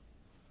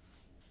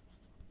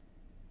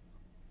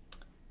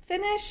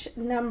 Finish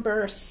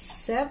number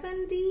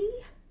 70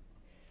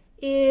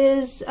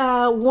 is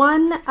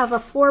one of a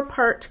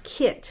 4-part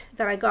kit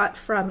that I got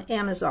from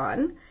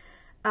Amazon.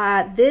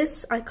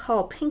 This I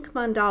call Pink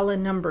Mandala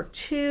number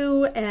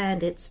 2,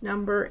 and its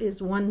number is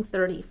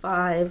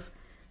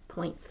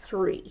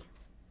 135.3.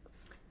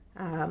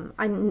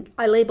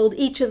 I labeled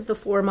each of the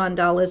 4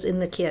 mandalas in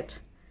the kit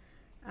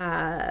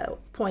 0.1,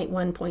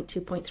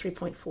 0.2, 0.3,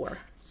 0.4.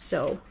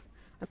 So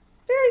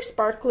very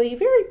sparkly,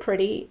 very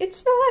pretty.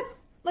 It's not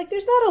like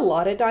there's not a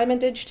lot of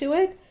diamondage to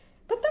it,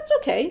 but that's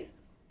okay.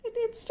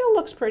 It still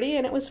looks pretty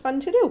and it was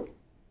fun to do.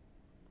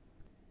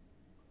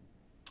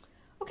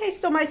 Okay,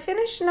 so my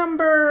finish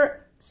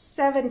number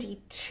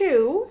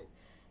 72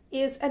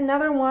 is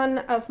another one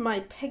of my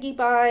Peggy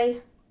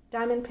Buy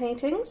diamond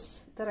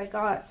paintings that I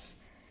got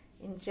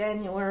in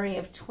January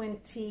of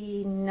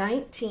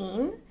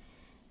 2019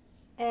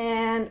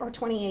 or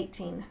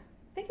 2018.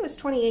 I think it was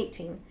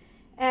 2018.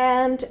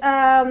 And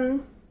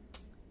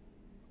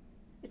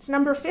it's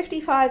number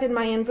 55 in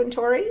my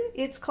inventory.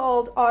 It's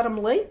called Autumn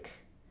Lake.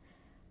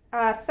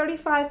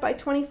 35 by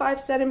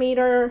 25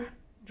 centimeter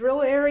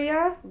drill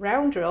area,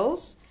 round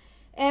drills,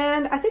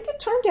 and I think it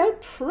turned out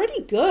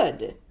pretty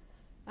good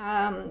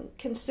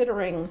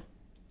considering,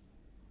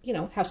 you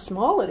know, how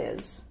small it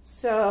is.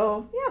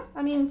 So yeah,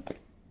 I mean,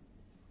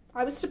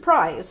 I was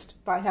surprised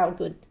by how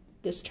good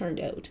this turned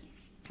out,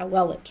 how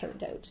well it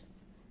turned out.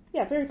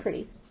 Yeah, very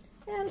pretty,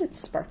 and it's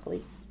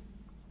sparkly.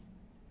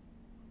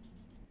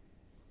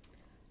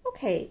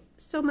 Okay,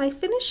 so my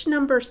finish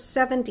number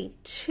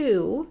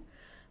 72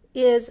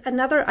 is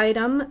another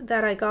item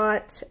that I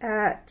got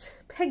at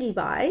Peggy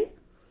Buy.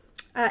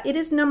 It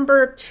is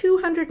number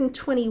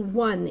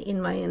 221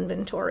 in my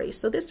inventory,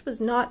 so this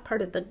was not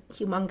part of the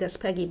humongous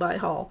Peggy Buy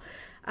haul.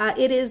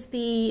 It is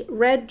the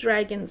Red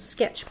Dragon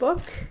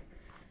sketchbook,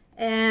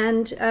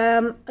 and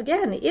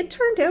again, it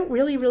turned out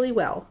really, really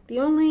well.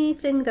 The only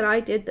thing that I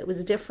did that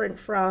was different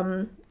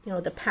from, you know,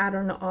 the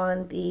pattern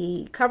on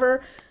the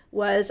cover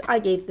was I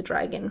gave the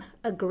dragon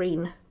a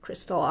green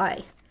crystal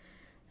eye.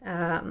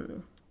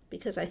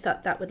 Because I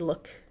thought that would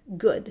look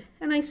good,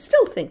 and I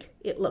still think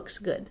it looks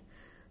good.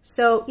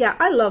 So yeah,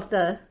 I love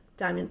the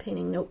diamond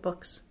painting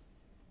notebooks.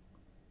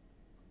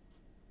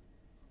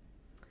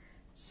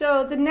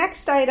 So the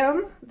next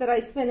item that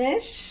I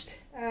finished,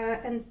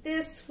 and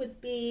this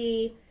would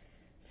be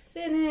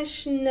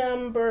finish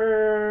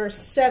number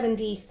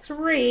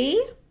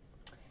 73,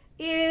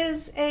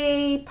 is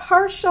a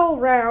partial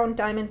round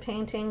diamond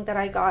painting that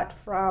I got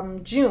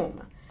from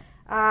Joom.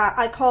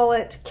 I call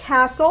it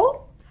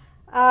Castle.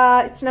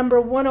 It's number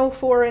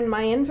 104 in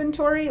my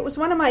inventory. It was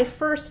one of my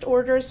first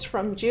orders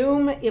from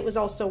Joom. It was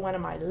also one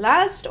of my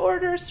last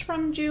orders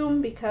from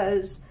Joom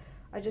because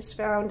I just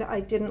found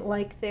I didn't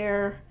like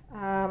their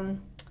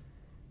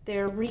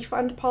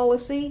refund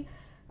policy.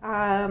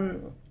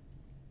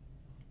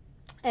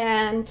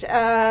 And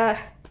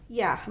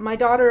yeah, my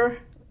daughter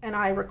and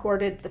I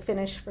recorded the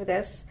finish for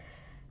this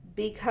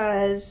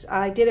because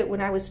I did it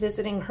when I was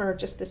visiting her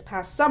just this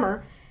past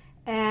summer,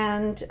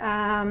 and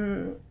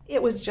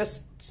it was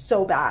just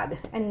so bad.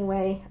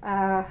 Anyway,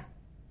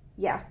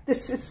 yeah,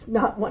 this is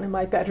not one of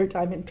my better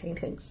diamond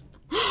paintings.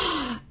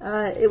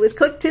 It was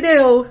quick to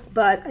do,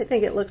 but I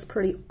think it looks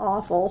pretty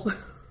awful.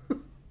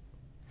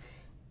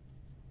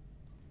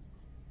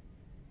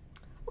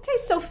 Okay,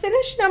 so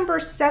finish number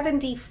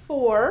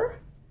 74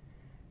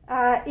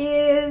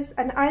 is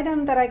an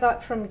item that I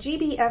got from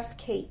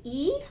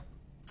GBFKE,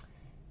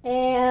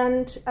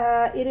 and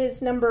it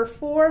is number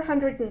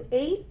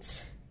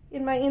 408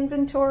 in my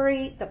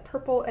inventory, the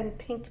purple and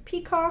pink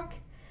peacock.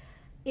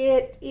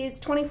 It is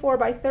 24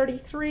 by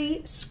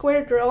 33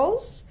 square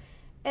drills,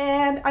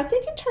 and I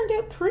think it turned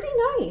out pretty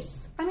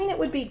nice. I mean, it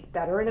would be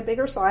better in a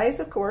bigger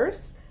size, of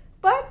course,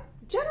 but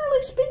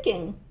generally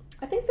speaking,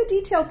 I think the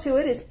detail to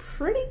it is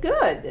pretty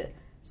good.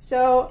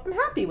 So I'm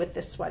happy with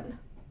this one.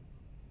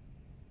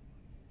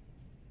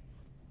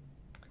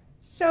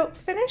 So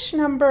finish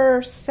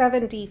number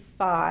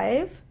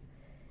 75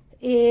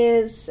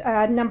 is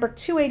number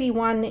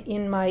 281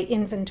 in my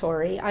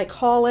inventory. I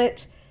call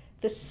it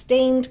the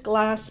stained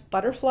glass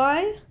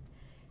butterfly.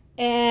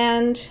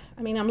 And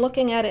I mean, I'm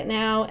looking at it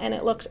now and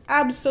it looks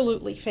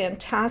absolutely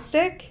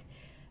fantastic,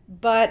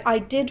 but I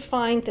did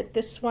find that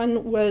this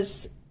one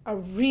was a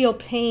real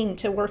pain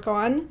to work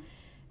on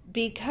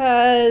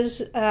because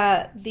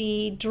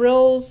the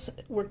drills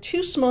were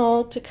too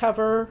small to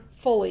cover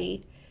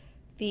fully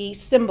the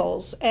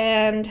symbols.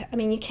 And I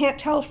mean, you can't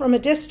tell from a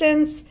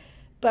distance,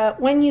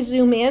 but when you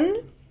zoom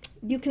in,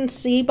 you can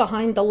see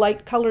behind the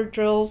light colored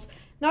drills,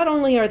 not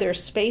only are there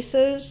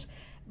spaces,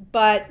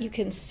 but you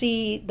can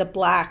see the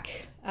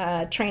black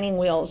training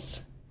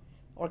wheels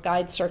or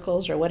guide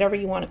circles or whatever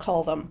you want to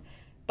call them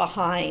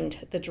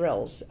behind the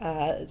drills.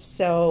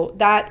 So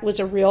that was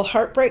a real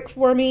heartbreak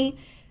for me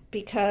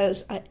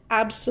because I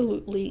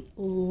absolutely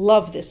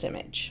love this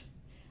image.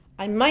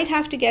 I might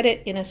have to get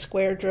it in a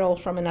square drill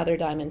from another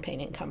diamond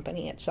painting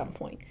company at some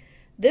point.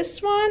 This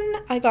one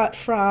I got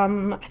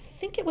from, I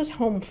think it was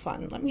Home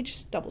Fun. Let me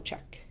just double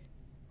check.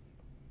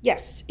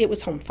 Yes, it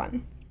was Home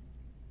Fun.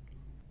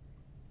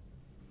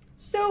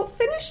 So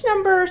finish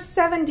number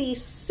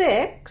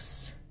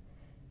 76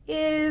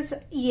 is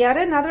yet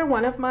another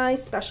one of my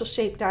special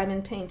shape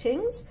diamond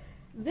paintings.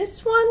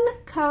 This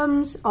one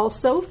comes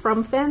also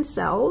from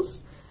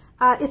Fancells.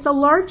 It's a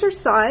larger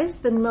size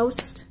than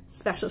most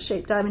special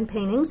shape diamond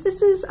paintings.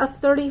 This is a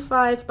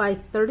 35 by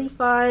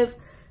 35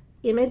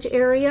 image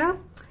area,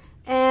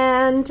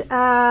 and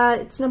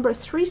it's number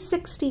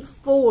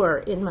 364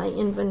 in my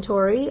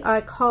inventory.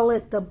 I call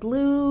it the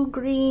blue,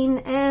 green,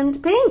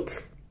 and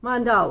pink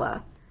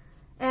mandala.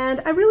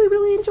 And I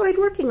really enjoyed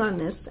working on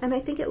this, and I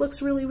think it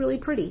looks really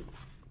pretty.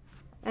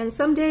 And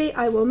someday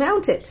I will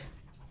mount it.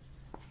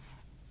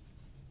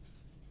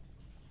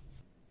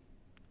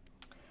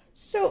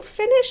 So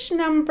finish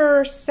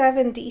number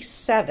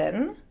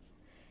 77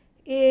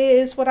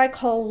 is what I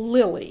call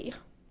Lily.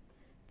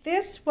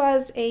 This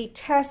was a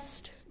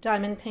test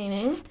diamond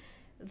painting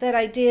that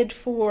I did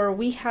for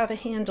We Have a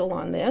Handle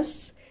on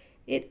This.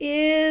 It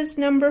is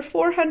number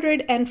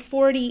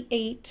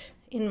 448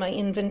 in my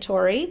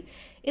inventory.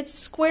 It's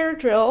square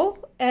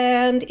drill,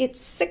 and it's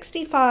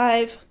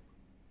 65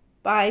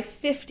 by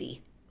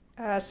 50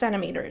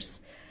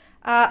 centimeters.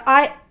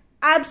 I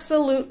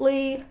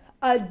absolutely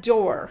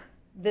adore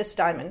this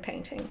diamond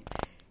painting,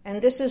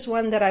 and this is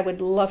one that I would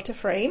love to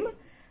frame.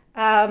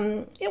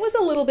 It was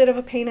a little bit of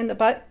a pain in the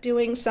butt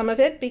doing some of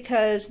it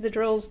because the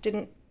drills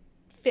didn't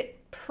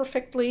fit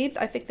perfectly.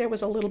 I think there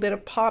was a little bit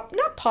of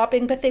not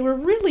popping, but they were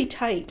really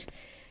tight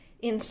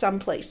in some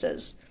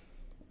places.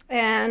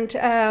 And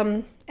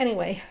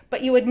anyway,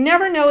 but you would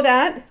never know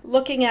that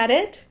looking at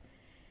it,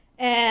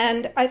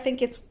 and I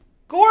think it's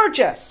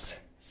gorgeous.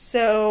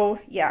 So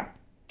yeah,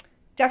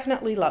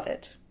 definitely love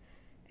it.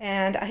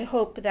 And I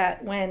hope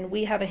that when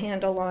We Have a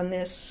Handle on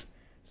This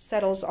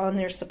settles on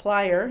their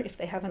supplier, if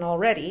they haven't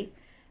already,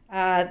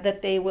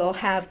 that they will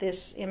have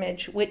this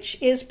image,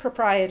 which is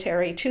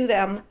proprietary to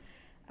them.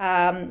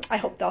 I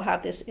hope they'll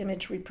have this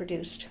image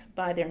reproduced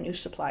by their new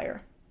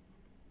supplier.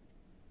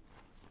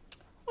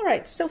 All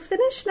right, so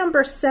finish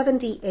number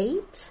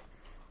 78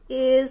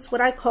 is what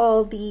I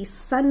call the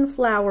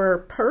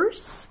sunflower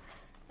purse,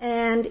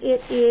 and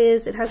it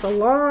has a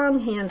long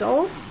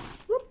handle,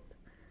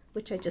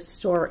 which I just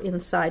store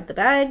inside the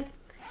bag,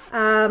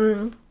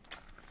 and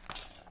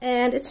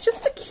it's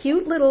just a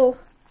cute little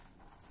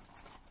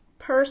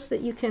purse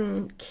that you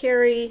can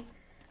carry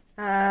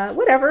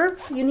whatever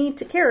you need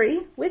to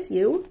carry with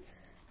you.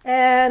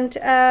 And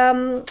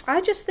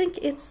I just think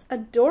it's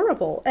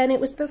adorable. And it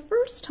was the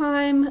first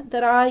time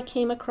that I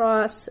came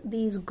across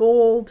these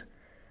gold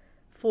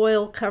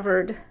foil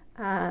covered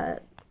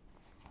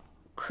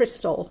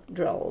crystal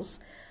drills.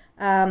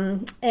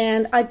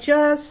 And I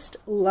just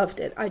loved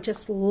it. I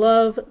just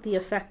love the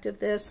effect of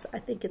this. I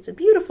think it's a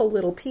beautiful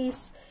little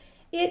piece.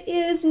 It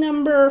is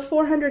number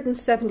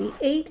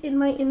 478 in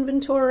my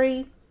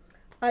inventory.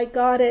 I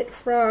got it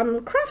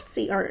from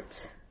Craftsy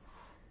Art.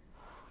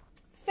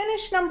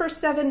 Finish number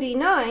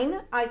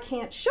 79, I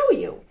can't show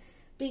you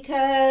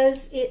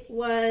because it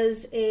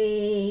was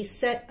a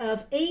set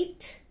of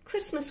 8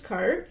 Christmas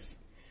cards,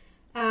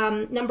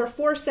 number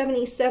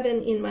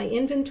 477 in my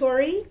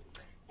inventory,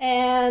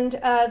 and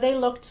they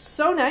looked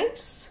so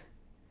nice.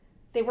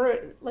 They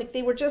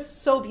were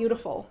just so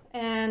beautiful,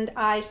 and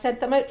I sent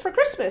them out for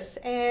Christmas,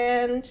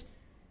 and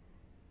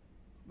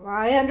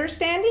my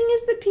understanding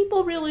is that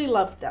people really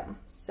loved them.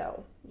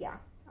 So yeah,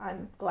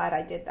 I'm glad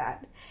I did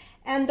that.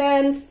 And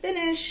then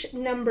finish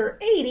number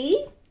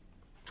 80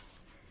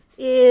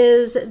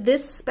 is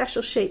this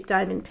special shape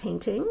diamond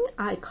painting.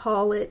 I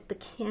call it the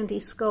Candy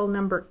Skull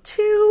number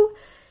 2.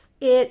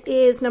 It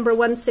is number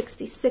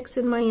 166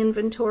 in my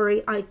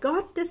inventory. I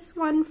got this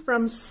one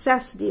from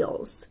Cess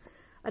Deals.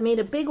 I made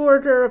a big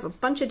order of a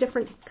bunch of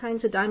different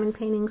kinds of diamond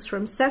paintings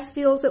from Cess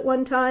Deals at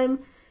one time.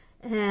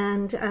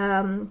 And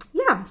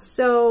yeah,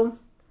 so,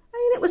 I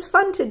mean, it was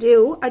fun to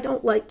do. I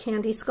don't like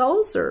candy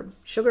skulls or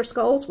sugar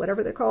skulls,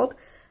 whatever they're called.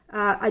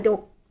 I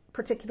don't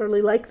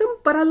particularly like them,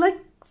 but I like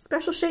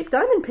special shaped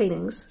diamond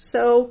paintings.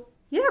 So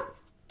yeah,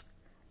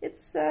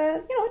 it's, you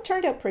know, it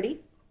turned out pretty.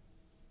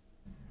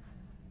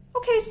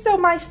 Okay, so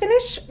my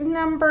finish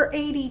number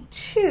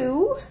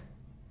 82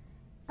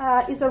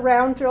 is a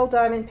round drill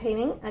diamond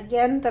painting,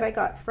 again, that I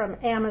got from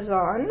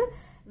Amazon.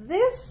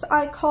 This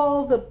I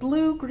call the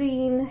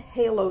blue-green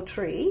halo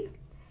tree,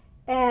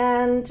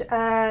 and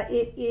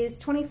it is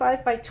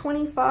 25 by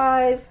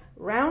 25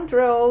 round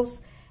drills,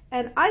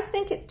 and I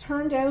think it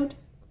turned out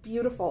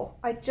beautiful.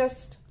 I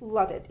just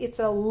love it. It's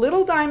a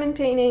little diamond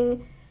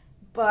painting,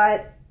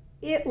 but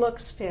it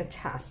looks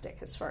fantastic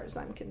as far as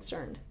I'm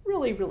concerned.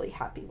 Really, really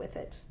happy with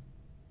it.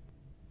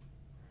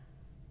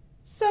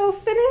 So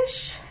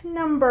finish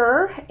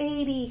number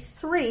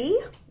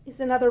 83 is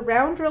another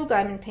round drill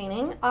diamond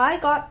painting. I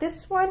got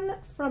this one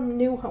from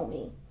New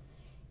Homey.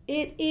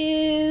 It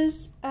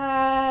is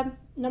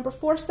number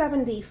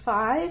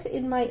 475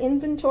 in my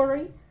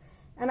inventory,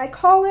 and I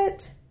call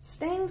it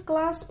Stained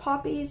Glass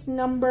Poppies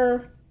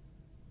number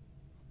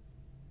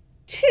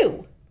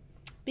 2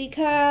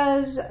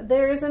 because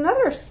there is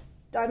another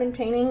diamond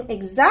painting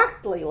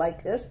exactly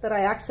like this that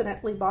I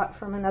accidentally bought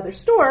from another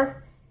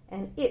store,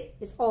 and it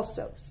is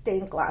also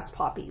Stained Glass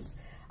Poppies.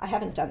 I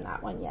haven't done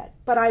that one yet,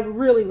 but I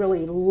really,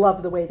 really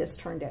love the way this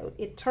turned out.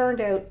 It turned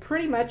out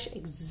pretty much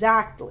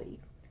exactly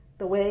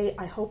the way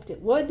I hoped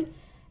it would,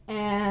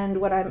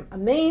 and what I'm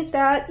amazed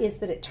at is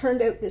that it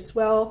turned out this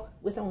well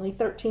with only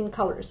 13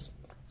 colors.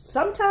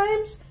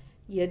 Sometimes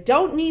you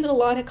don't need a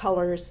lot of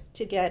colors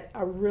to get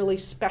a really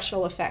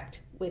special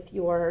effect with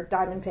your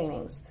diamond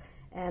paintings,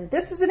 and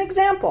this is an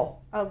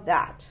example of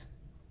that.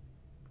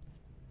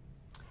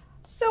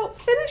 So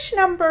finish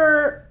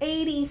number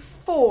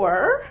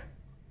 84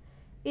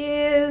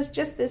 is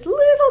just this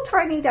little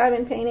tiny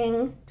diamond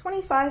painting,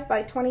 25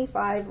 by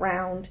 25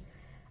 round,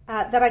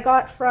 that I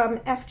got from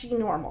FG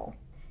Normal.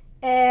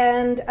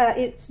 And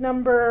it's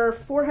number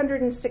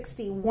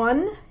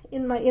 461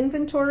 in my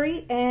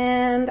inventory,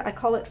 and I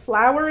call it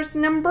Flowers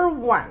number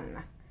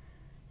 1.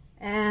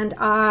 And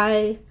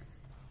I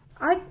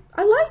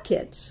like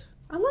it.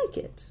 I like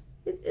it.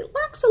 It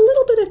lacks a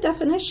little bit of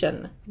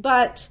definition,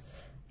 but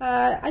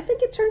I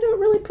think it turned out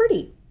really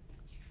pretty.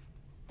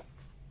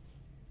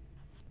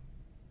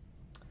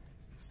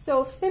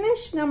 So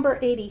finish number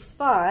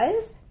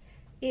 85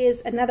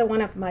 is another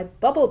one of my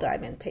bubble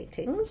diamond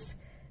paintings.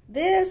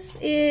 This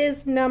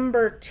is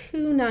number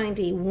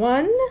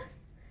 291.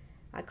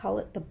 I call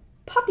it the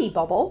Puppy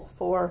Bubble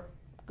for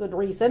good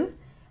reason.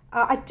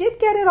 I did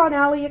get it on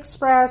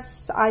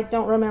AliExpress. I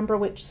don't remember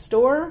which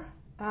store,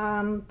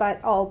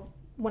 but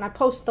when I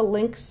post the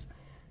links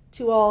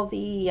to all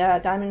the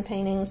diamond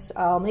paintings,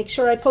 I'll make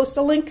sure I post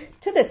a link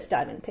to this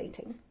diamond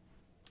painting.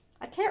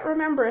 I can't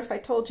remember if I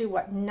told you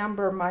what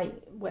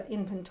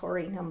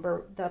inventory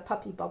number the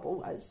Puppy Bubble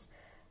was.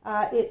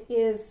 It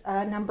is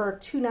number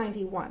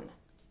 291.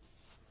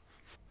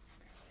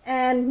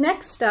 And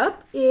next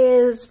up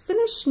is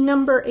finish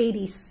number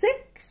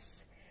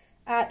 86.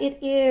 It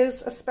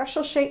is a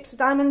Special Shapes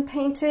diamond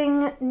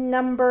painting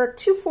number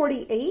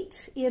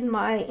 248 in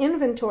my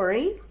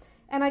inventory,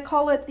 and I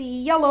call it the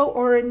Yellow,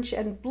 Orange,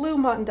 and Blue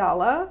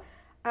Mandala.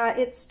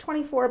 It's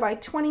 24 by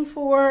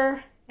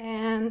 24,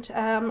 and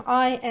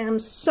I am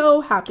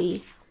so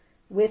happy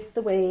with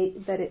the way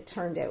that it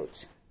turned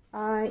out.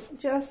 I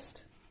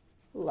just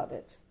love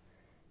it.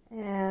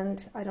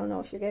 And I don't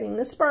know if you're getting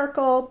the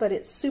sparkle, but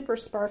it's super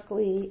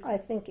sparkly. I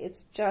think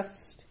it's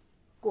just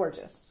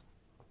gorgeous.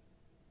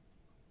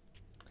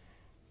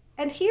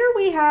 And here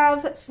we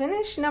have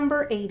finish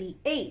number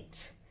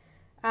 88.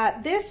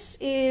 This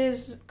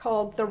is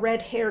called The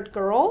Red-Haired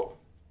Girl.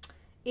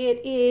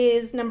 It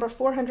is number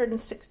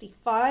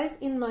 465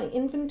 in my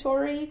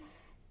inventory.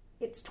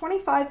 It's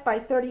 25 by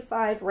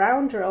 35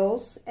 round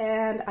drills,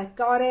 and I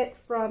got it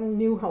from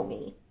New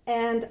Homey.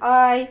 And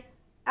I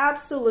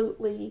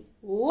absolutely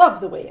love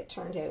the way it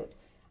turned out.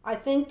 I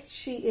think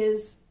she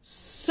is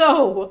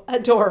so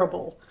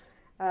adorable.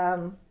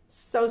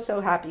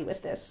 So happy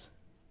with this.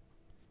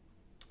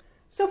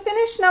 So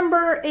finish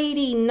number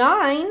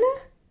 89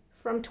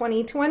 from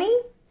 2020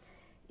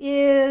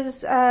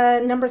 is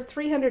number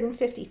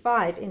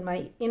 355 in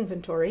my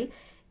inventory.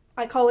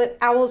 I call it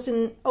Owls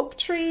in Oak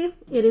Tree.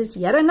 It is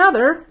yet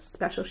another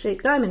special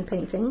shaped diamond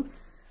painting.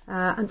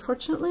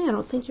 Unfortunately, I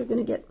don't think you're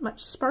going to get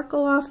much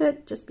sparkle off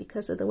it just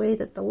because of the way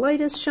that the light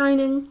is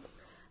shining.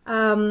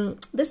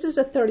 This is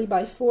a 30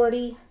 by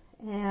 40,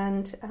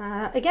 and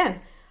again,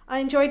 I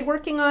enjoyed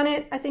working on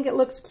it. I think it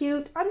looks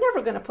cute. I'm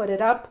never going to put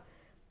it up,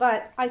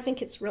 but I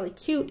think it's really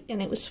cute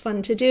and it was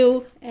fun to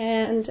do,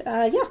 and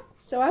yeah,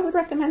 so I would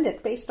recommend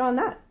it based on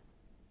that.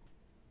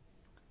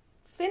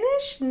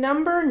 Finish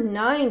number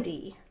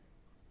 90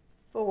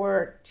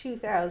 for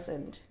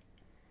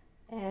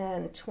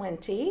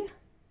 2020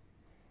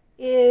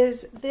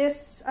 is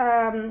this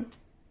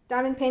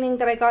diamond painting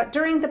that I got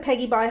during the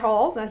Peggy Buy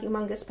haul, the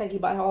humongous Peggy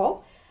Buy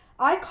haul.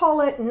 I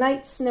call it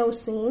Night Snow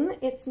Scene.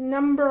 It's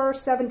number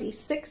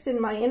 76 in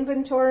my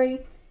inventory.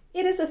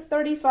 It is a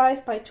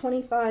 35 by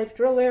 25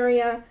 drill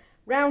area,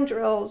 round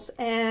drills,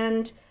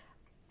 and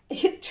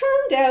it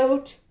turned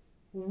out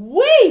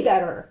way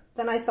better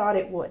than I thought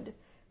it would.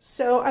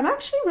 So I'm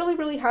actually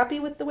really happy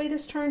with the way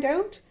this turned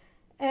out.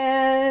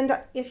 And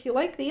if you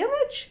like the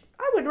image,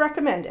 I would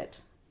recommend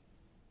it.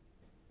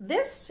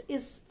 This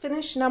is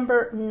finish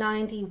number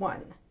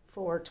 91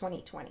 for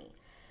 2020.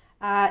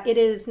 It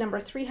is number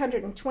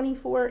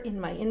 324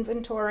 in my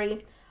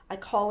inventory. I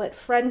call it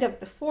Friend of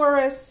the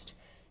Forest.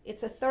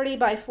 It's a 30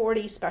 by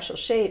 40 special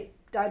shape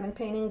diamond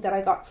painting that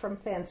I got from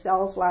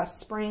Fancels last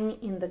spring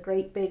in the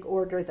great big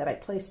order that I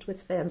placed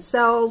with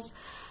Fancels.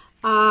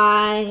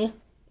 I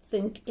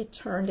think it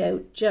turned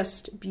out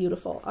just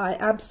beautiful. I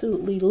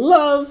absolutely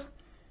love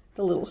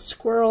the little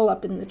squirrel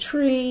up in the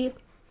tree.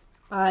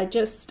 I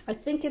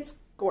think it's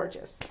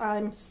gorgeous.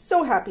 I'm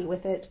so happy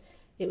with it.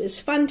 It was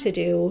fun to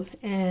do,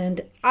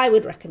 and I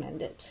would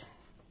recommend it.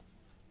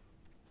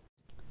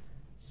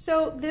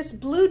 So this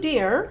blue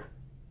deer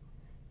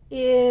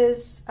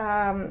is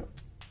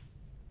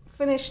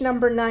finish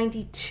number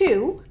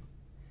 92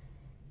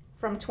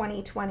 from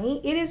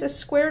 2020. It is a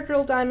square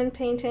drill diamond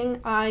painting.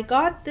 I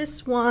got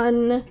this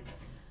one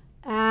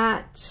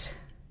at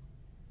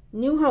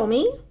New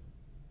Homey,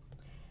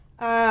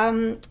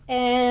 and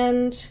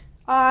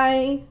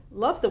I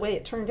love the way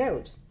it turned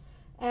out.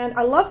 And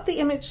I loved the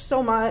image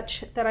so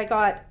much that I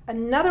got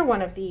another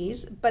one of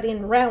these, but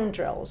in round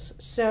drills.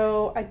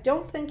 So I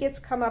don't think it's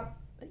come up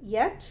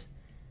yet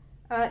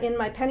in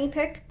my penny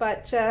pick,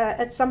 but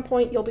at some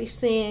point you'll be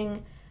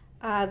seeing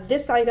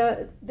this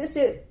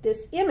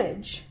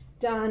image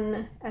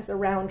done as a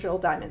round drill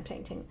diamond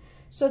painting.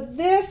 So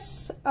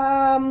this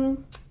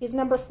is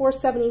number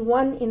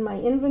 471 in my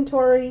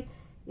inventory.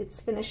 It's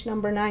finish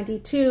number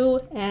 92,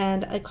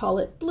 and I call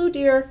it Blue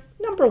Deer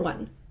number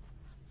 1.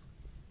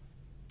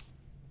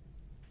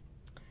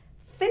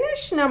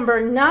 Finish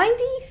number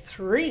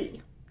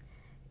 93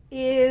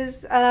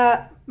 is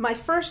my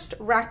first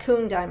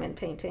raccoon diamond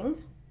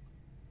painting.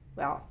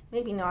 Well,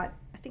 maybe not.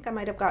 I think I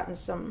might have gotten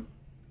some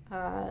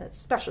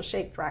special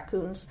shaped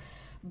raccoons,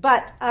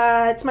 but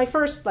it's my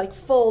first like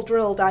full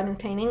drill diamond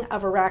painting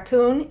of a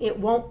raccoon. It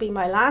won't be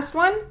my last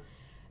one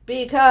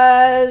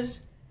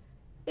because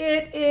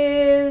it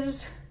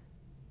is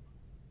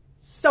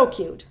so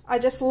cute. I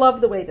just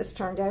love the way this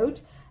turned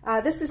out.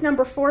 This is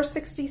number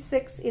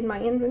 466 in my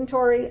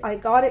inventory. I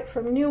got it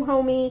from New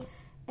Homey,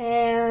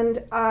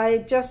 and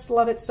I just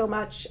love it so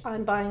much.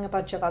 I'm buying a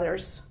bunch of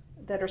others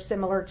that are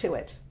similar to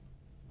it.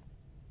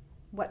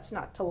 What's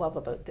not to love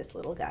about this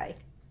little guy?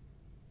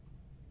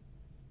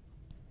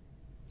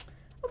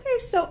 Okay,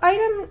 so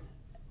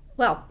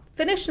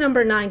finish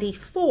number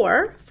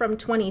 94 from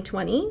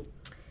 2020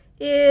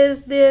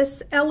 is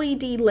this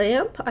LED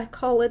lamp. I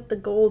call it the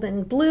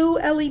golden blue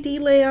LED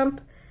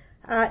lamp.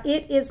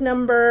 It is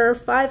number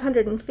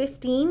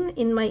 515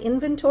 in my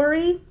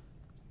inventory.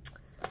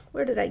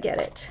 Where did I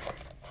get it?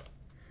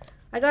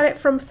 I got it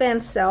from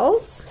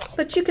Fancels,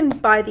 but you can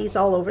buy these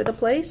all over the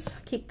place.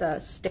 Keep the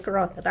sticker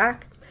on the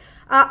back.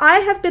 I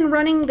have been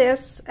running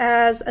this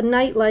as a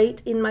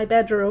nightlight in my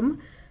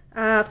bedroom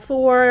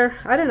for,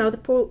 I don't know,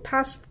 the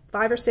past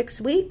 5 or 6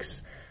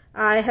 weeks.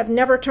 I have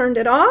never turned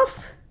it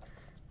off.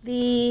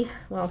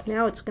 Well,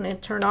 now it's going to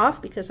turn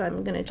off because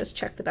I'm going to just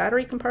check the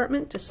battery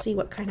compartment to see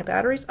what kind of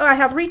batteries. Oh, I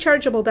have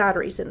rechargeable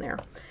batteries in there.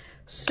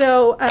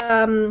 So,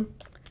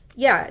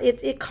 yeah,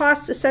 it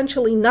costs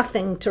essentially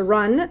nothing to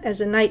run as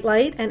a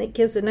nightlight, and it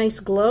gives a nice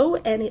glow,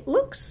 and it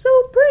looks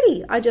so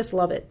pretty. I just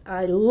love it.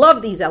 I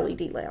love these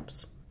LED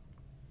lamps.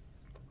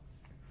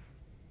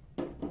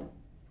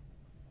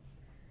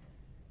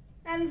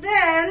 And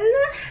then,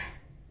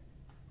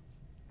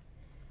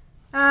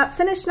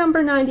 finish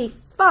number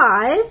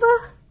 95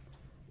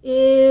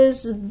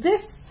 is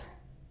this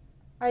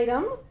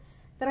item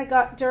that I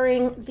got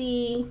during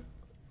the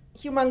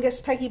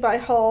humongous Peggy Buy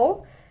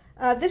haul.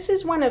 This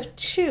is one of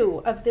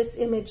 2 of this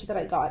image that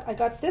I got. I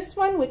got this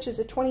one, which is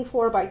a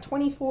 24 by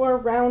 24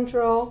 round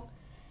drill,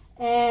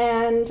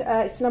 and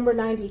it's number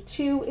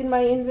 92 in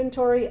my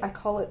inventory. I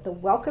call it the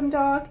Welcome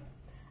Dog.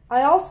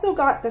 I also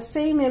got the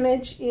same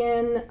image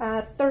in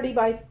 40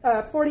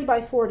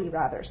 by 40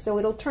 rather, so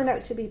it'll turn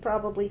out to be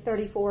probably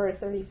 34 or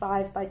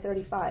 35 by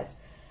 35.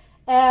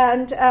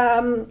 And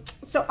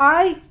so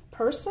I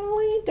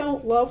personally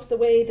don't love the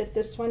way that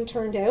this one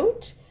turned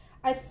out.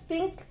 I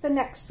think the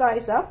next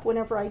size up,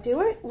 whenever I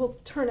do it, will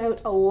turn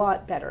out a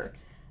lot better.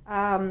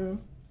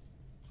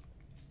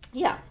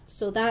 Yeah,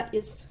 so that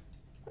is,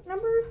 what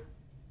number?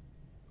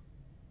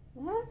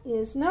 That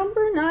is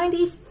number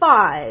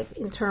 95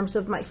 in terms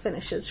of my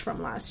finishes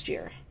from last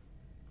year.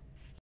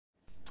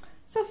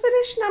 So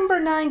finish number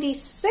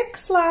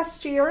 96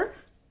 last year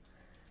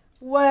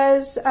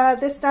was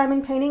this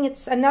diamond painting.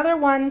 It's another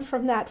one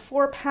from that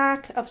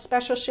 4-pack of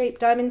special shape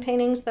diamond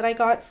paintings that I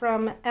got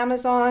from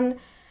Amazon.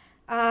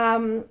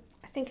 I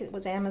think it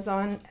was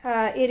Amazon.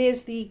 It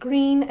is the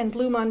green and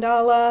blue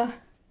mandala.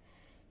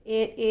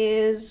 It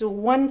is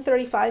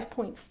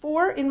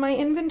 135.4 in my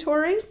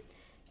inventory.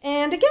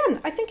 And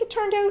again, I think it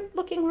turned out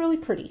looking really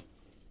pretty.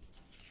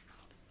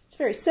 It's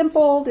very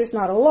simple. There's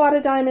not a lot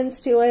of diamonds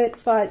to it,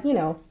 but you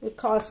know, it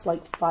costs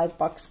like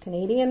 $5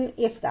 Canadian,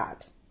 if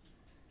that.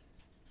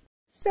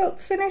 So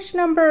finish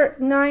number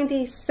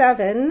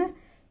 97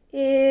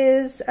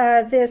 is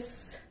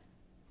this,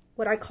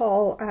 what I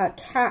call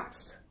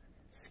Cat's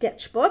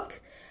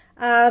sketchbook.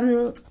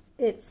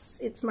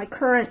 It's my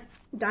current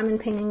diamond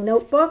painting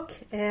notebook,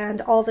 and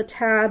all the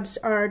tabs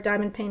are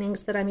diamond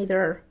paintings that I'm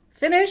either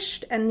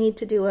finished and need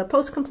to do a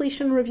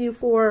post-completion review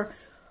for,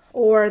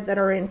 or that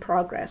are in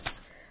progress.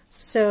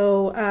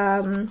 So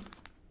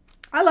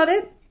I love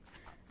it.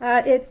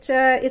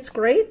 It's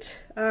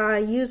great. I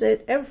use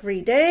it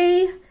every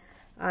day.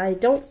 I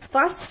don't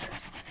fuss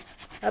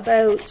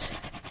about,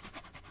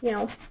 you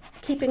know,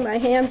 keeping my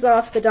hands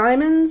off the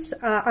diamonds.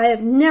 I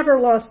have never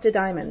lost a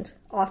diamond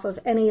off of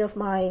any of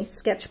my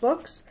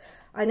sketchbooks.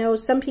 I know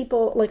some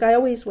people, like I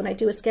always, when I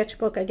do a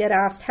sketchbook, I get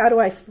asked, how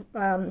do I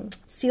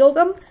seal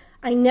them?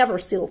 I never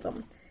seal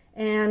them.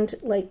 And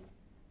like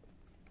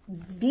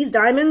these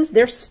diamonds,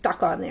 they're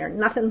stuck on there.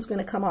 Nothing's going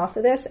to come off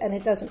of this, and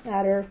it doesn't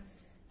matter.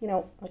 You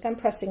know, like I'm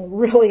pressing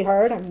really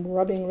hard. I'm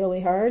rubbing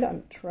really hard.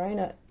 I'm trying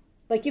to,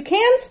 like, you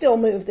can still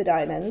move the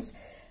diamonds,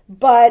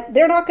 but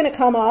they're not going to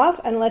come off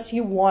unless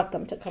you want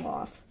them to come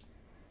off.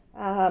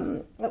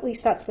 At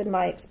least that's been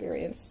my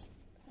experience.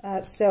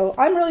 So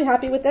I'm really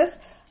happy with this.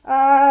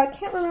 I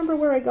can't remember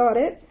where I got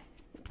it.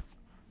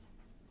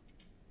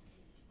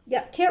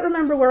 Yeah, can't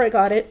remember where I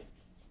got it.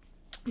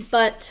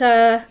 But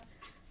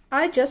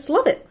I just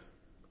love it.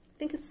 I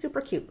think it's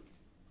super cute.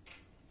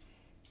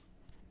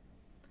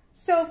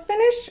 So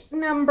finish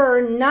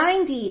number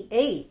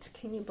 98,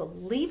 can you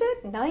believe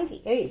it?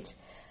 98,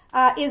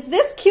 is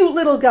this cute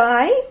little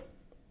guy.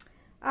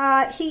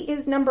 He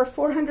is number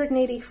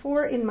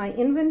 484 in my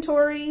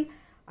inventory.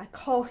 I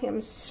call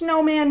him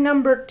Snowman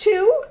number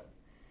 2,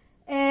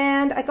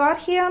 and I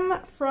got him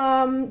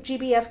from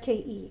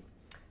GBFKE.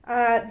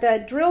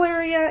 The drill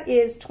area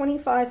is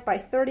 25 by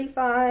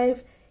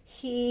 35.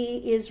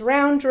 He is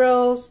round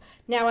drills.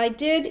 Now I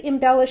did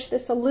embellish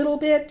this a little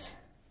bit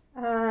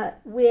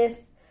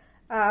with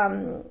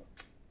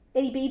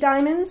AB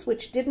diamonds,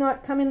 which did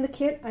not come in the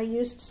kit. I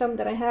used some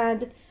that I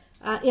had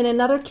in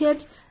another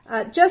kit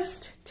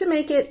just to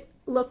make it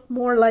look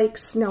more like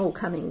snow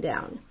coming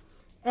down.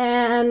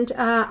 And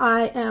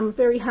I am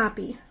very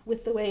happy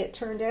with the way it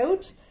turned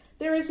out.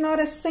 There is not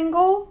a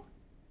single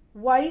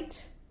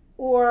white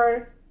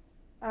or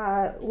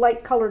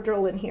light color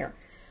drill in here.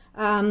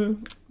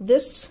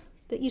 This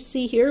that you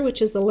see here,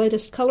 which is the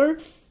lightest color,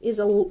 is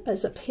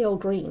a pale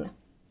green.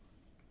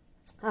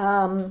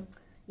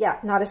 Yeah,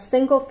 not a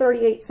single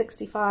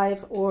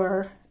 3865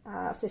 or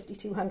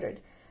 5200.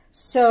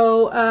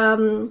 So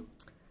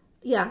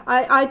yeah,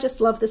 I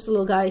just love this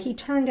little guy. He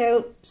turned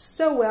out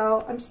so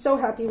well. I'm so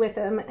happy with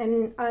him,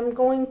 and I'm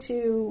going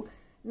to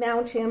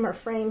mount him or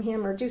frame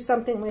him or do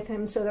something with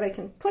him so that I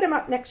can put him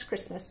up next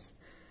Christmas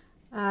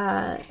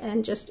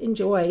and just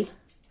enjoy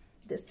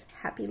this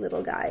happy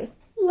little guy.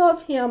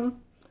 Love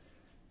him.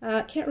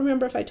 Can't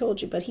remember if I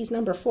told you, but he's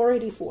number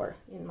 484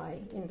 in my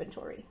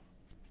inventory.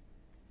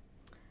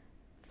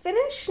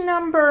 Finish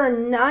number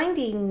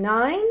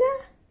 99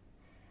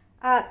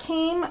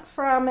 came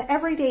from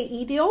Everyday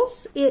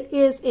E-Deals. It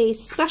is a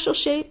special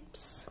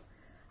shapes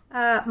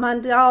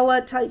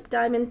mandala type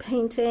diamond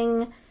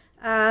painting.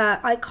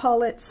 I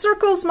call it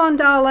Circles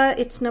Mandala.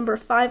 It's number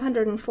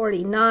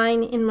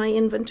 549 in my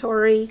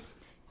inventory.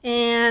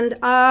 And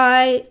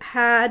I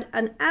had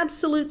an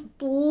absolute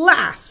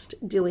blast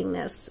doing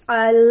this.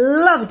 I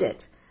loved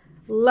it.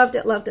 Loved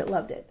it, loved it,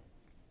 loved it.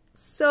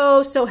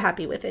 So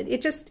happy with it.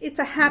 It's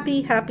a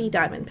happy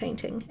diamond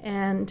painting.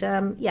 And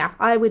yeah,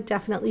 I would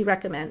definitely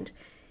recommend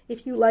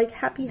if you like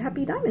happy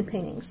diamond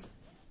paintings.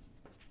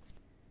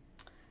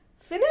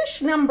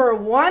 Finish number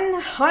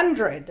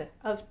 100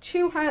 of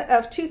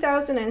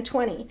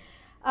 2020.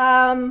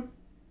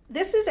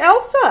 This is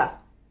Elsa.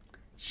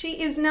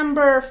 She is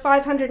number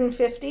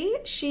 550.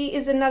 She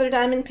is another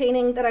diamond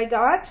painting that I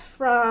got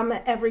from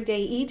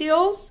Everyday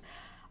E-Deals.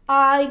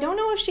 I don't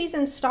know if she's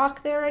in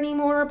stock there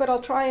anymore, but I'll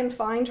try and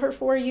find her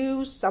for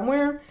you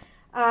somewhere.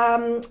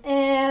 I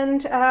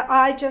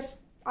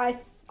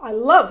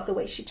love the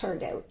way she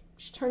turned out.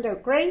 She turned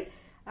out great.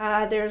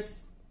 There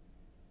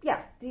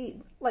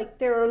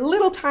are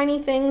little tiny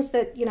things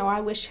that, you know,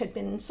 I wish had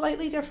been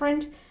slightly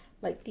different,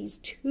 like these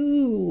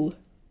 2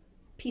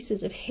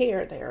 pieces of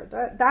hair there.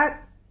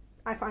 That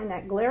I find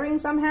that glaring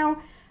somehow.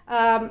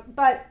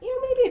 But, you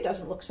know, maybe it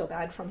doesn't look so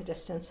bad from a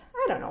distance.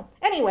 I don't know.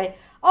 Anyway,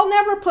 I'll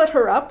never put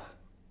her up,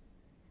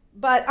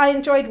 but I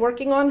enjoyed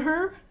working on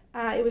her.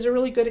 It was a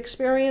really good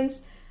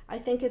experience. I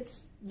think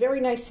it's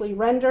very nicely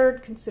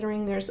rendered,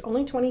 considering there's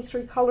only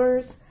 23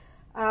 colors.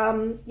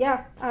 What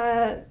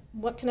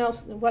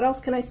else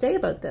can I say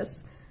about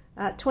this?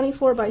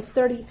 24 by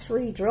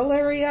 33 drill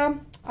area.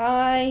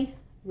 I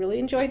really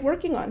enjoyed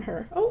working on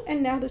her. Oh,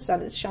 and now the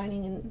sun is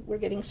shining and we're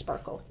getting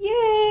sparkle.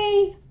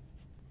 Yay!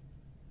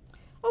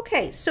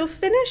 Okay, so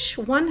finish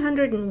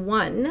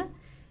 101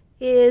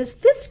 is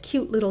this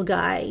cute little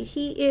guy.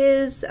 He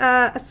is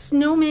a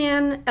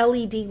snowman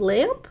LED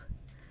lamp.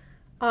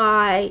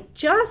 I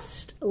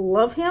just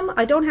love him.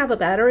 I don't have a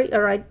battery,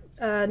 or I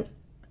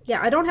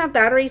don't have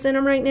batteries in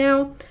him right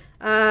now.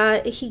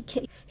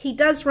 He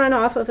does run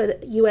off of a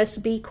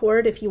USB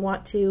cord if you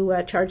want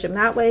to charge him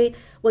that way.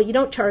 Well, you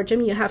don't charge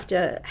him. You have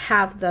to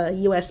have the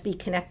USB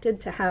connected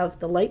to have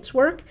the lights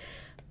work.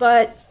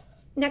 But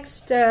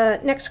next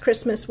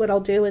Christmas, what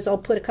I'll do is I'll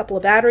put a couple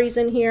of batteries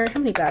in here.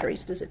 How many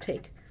batteries does it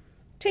take?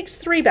 It takes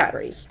 3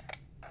 batteries.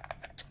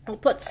 I'll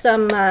put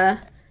some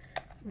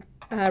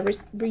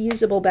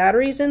reusable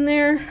batteries in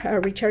there,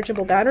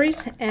 rechargeable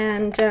batteries,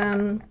 and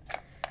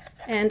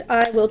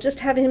I will just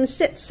have him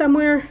sit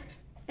somewhere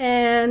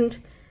and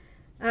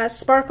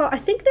sparkle. I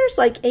think there's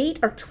like 8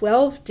 or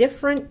 12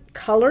 different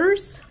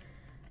colors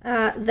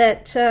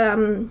that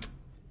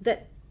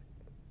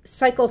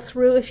cycle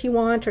through if you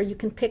want, or you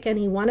can pick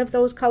any one of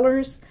those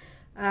colors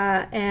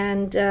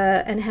and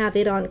have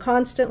it on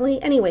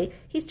constantly. Anyway,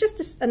 he's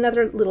just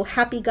another little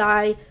happy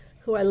guy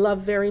who I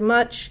love very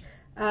much.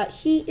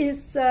 He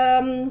is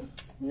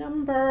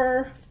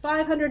number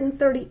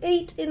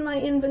 538 in my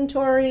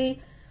inventory.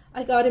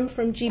 I got him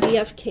from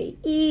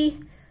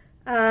GBFKE.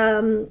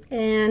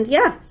 And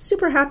yeah,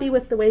 super happy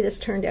with the way this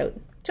turned out.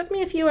 Took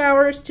me a few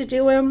hours to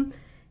do him,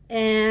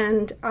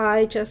 and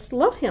I just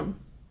love him.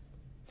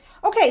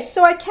 Okay,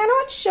 so I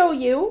cannot show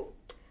you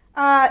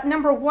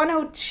number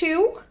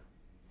 102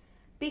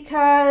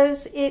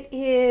 because it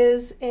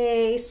is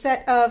a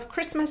set of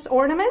Christmas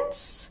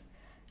ornaments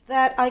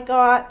that I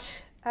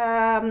got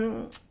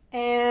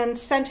and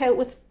sent out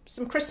with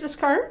some Christmas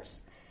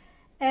cards,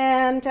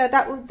 and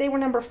they were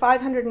number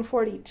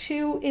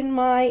 542 in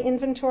my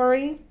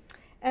inventory.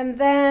 And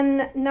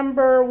then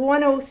number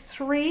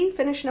 103,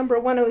 finish number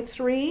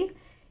 103,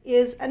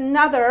 is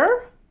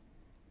another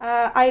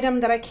item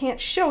that I can't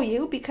show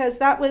you because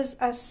that was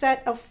a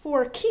set of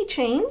 4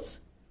 keychains,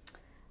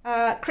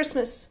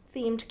 Christmas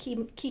themed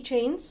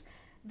keychains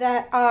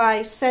that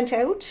I sent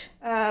out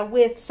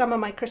with some of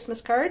my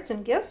Christmas cards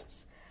and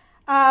gifts.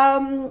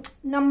 Finish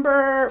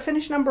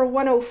number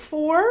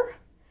 104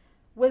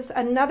 was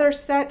another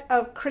set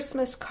of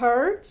Christmas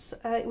cards.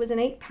 It was an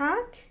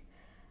 8-pack.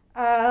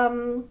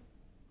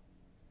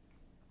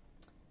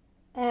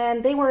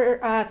 And they were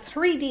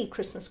 3D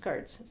Christmas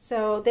cards,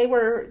 so they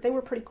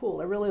were pretty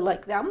cool. I really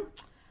like them.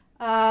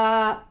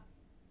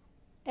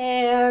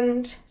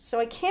 And so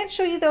I can't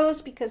show you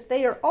those because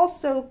they are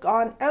also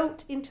gone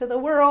out into the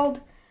world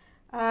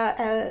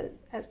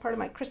as part of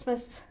my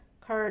Christmas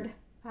card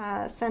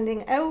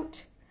sending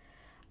out.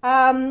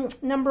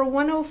 Number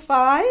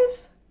 105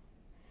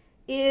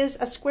 is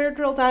a square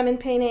drill diamond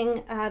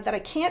painting that I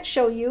can't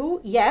show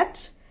you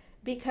yet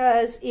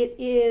because it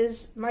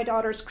is my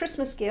daughter's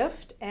Christmas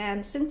gift,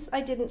 and since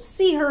I didn't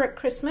see her at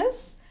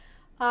Christmas,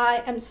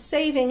 I am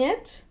saving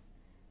it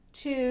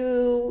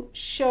to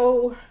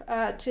show,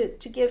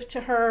 to give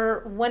to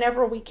her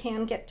whenever we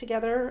can get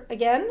together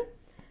again.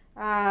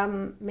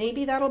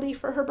 Maybe that'll be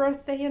for her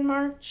birthday in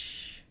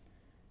March,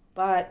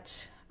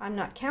 but I'm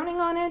not counting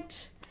on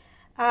it.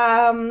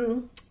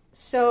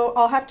 So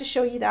I'll have to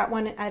show you that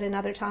one at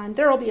another time.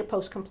 There will be a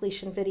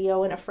post-completion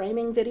video and a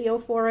framing video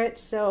for it.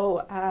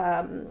 So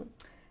I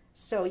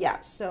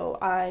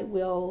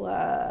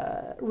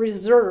will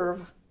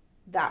reserve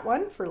that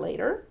one for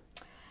later.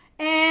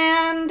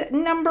 And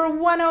number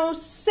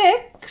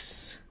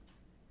 106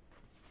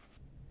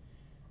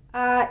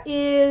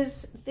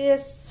 is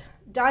this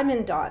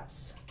diamond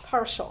dots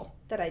partial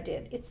that I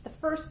did. It's the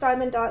first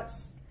diamond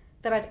dots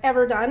that I've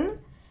ever done,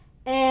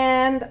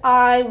 and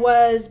I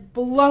was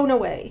blown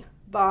away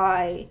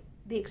by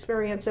the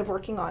experience of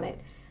working on it.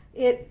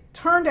 It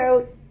turned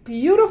out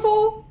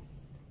beautiful.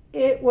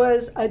 It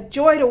was a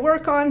joy to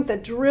work on. The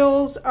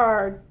drills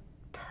are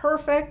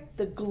perfect.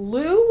 The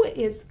glue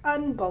is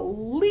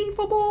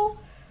unbelievable.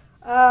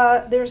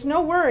 There's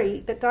no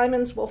worry that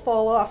diamonds will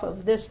fall off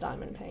of this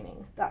diamond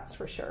painting, that's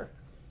for sure.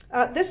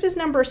 This is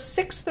number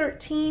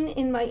 613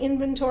 in my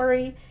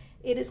inventory.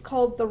 It is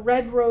called the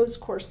Red Rose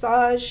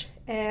Corsage,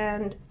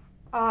 and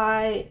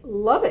I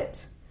love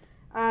it.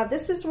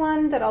 This is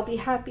one that I'll be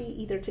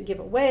happy either to give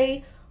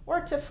away or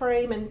to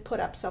frame and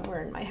put up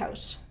somewhere in my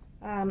house.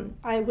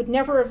 I would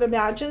never have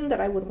imagined that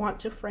I would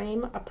want to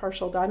frame a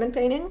partial diamond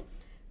painting,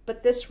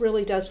 but this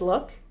really does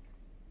look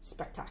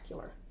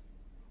spectacular.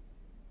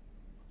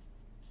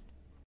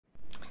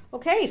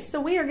 Okay, so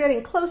we are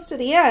getting close to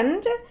the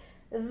end.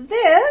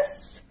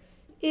 This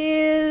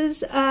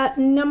is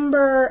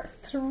number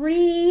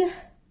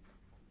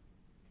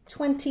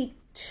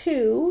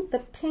 322, the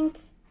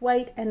pink,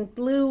 white, and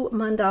blue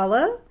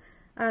mandala,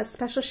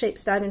 special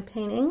shapes diamond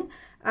painting.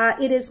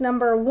 It is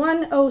number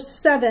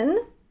 107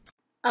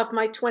 of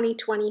my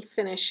 2020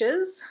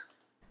 finishes.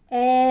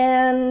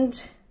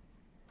 And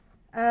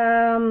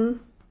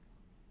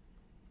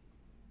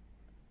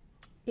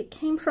it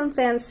came from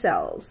Fan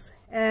Cells,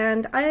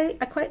 and I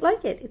quite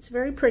like it. It's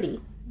very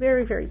pretty,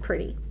 very, very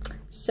pretty.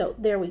 So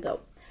there we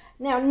go.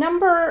 Now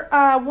number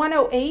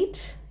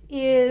 108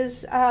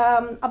 is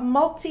a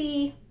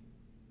multi-part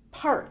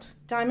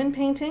diamond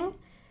painting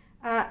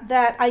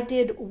that I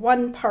did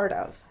one part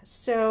of.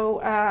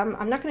 So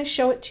I'm not going to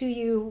show it to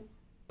you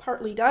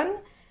partly done,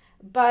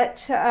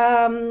 but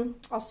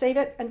I'll save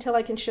it until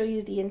I can show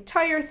you the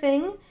entire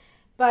thing.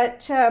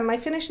 But my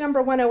finished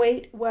number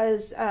 108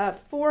 was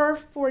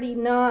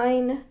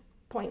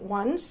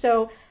 449.1.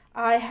 So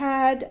I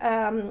had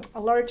a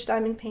large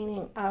diamond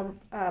painting of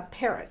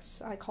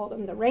parrots. I call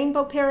them the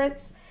rainbow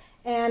parrots.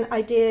 And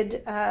I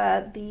did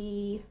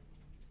the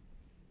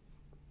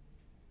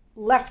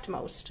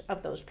leftmost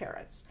of those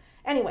parrots.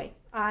 Anyway,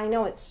 I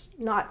know it's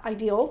not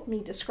ideal,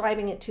 me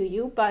describing it to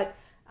you, but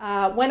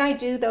when I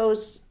do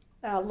those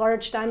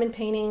large diamond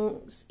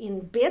paintings in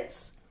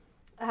bits,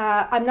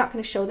 I'm not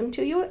going to show them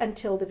to you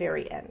until the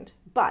very end,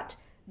 but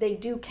they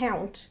do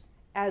count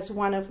as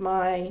one of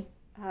my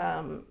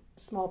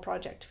small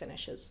project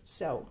finishes.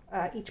 So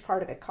each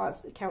part of it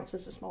counts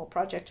as a small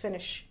project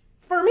finish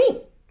for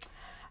me.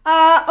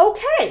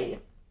 Okay,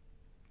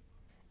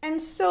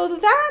 and so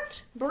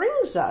that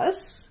brings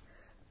us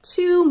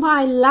to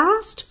my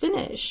last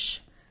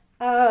finish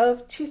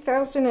of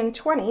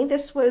 2020.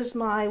 This was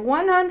my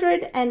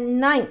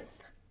 109th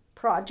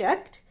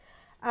project.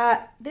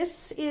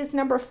 This is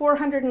number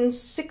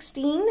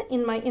 416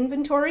 in my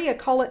inventory. I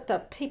call it the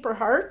Paper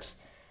Heart.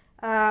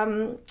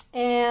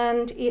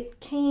 And it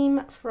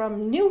came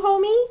from New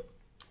Homey.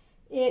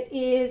 It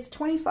is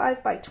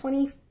 25 by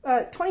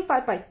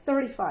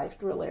 35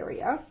 drill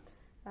area.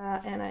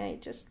 And I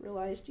just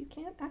realized you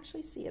can't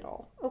actually see it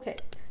all. Okay,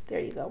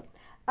 there you go.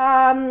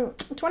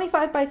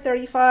 25 by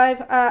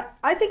 35.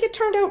 I think it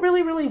turned out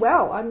really, really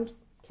well. I'm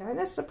kind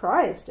of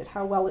surprised at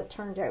how well it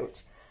turned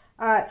out.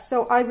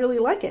 So I really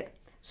like it.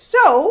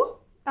 So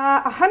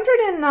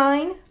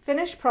 109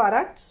 finished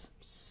products,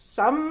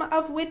 some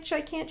of which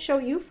I can't show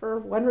you for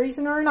one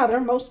reason or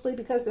another, mostly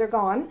because they're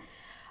gone,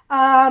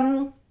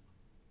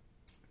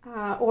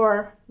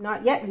 or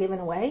not yet given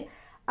away.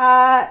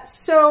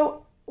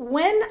 So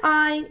when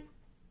I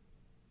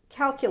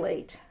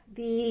calculate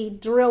the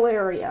drill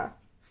area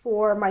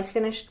for my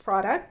finished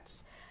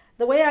products,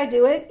 the way I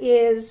do it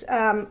is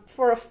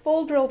for a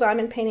full drill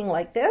diamond painting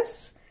like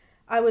this,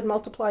 I would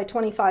multiply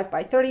 25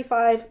 by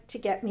 35 to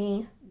get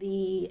me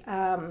the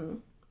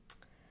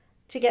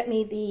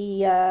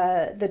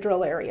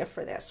drill area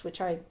for this,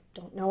 which I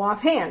don't know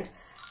offhand.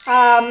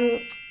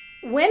 When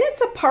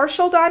it's a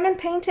partial diamond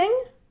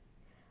painting,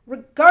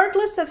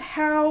 regardless of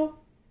how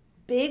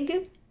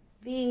big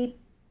the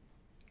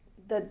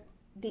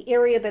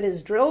area that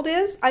is drilled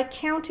is, I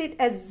count it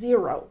as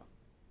 0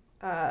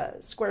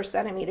 square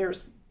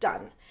centimeters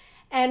done.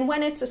 And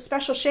when it's a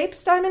special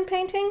shapes diamond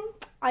painting,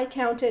 I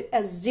count it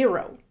as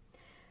 0.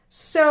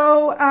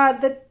 So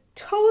the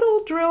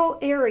total drill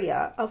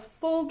area of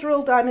full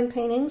drill diamond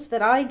paintings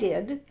that I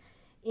did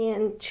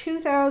in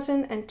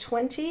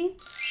 2020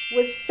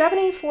 was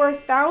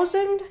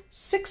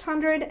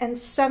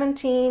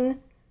 74,617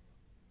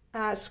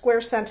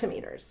 square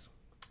centimeters.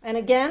 And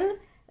again,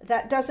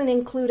 that doesn't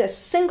include a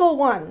single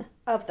one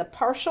of the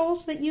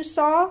partials that you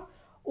saw,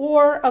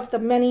 or of the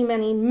many,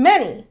 many,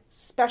 many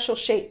special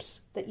shapes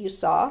that you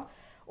saw,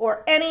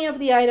 or any of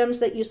the items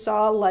that you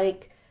saw,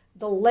 like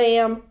the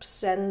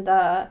lamps and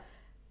the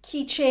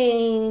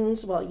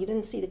keychains. Well, you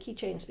didn't see the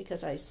keychains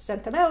because I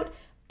sent them out,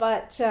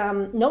 but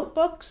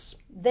notebooks,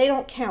 they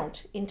don't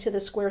count into the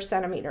square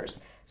centimeters.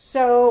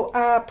 So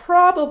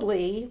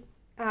probably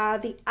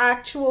the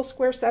actual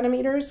square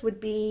centimeters would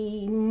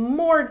be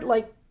more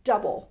like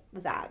double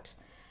that.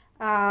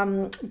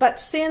 But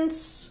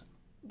since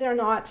they're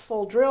not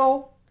full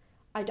drill,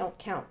 I don't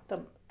count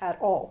them at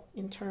all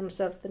in terms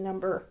of the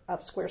number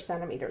of square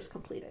centimeters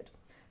completed.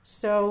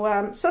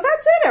 So, so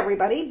that's it,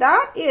 everybody.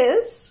 That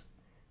is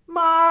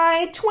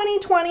my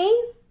 2020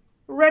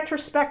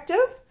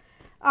 retrospective.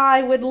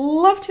 I would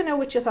love to know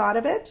what you thought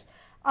of it.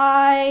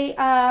 Like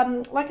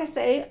I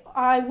say,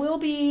 I will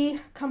be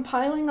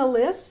compiling a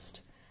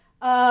list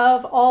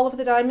of all of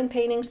the diamond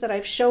paintings that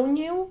I've shown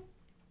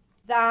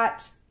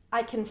that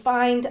I can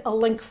find a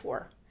link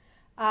for.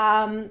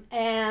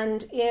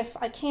 And if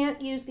I can't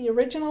use the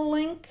original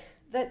link,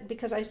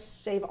 because I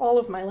save all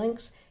of my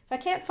links, if I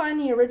can't find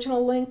the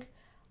original link,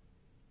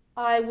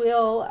 I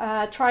will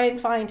try and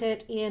find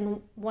it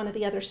in one of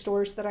the other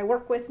stores that I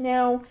work with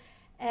now,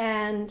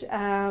 and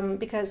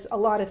because a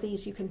lot of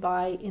these you can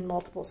buy in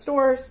multiple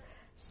stores,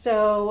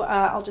 so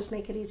I'll just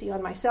make it easy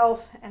on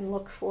myself and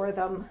look for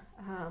them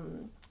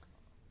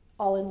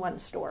all in one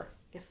store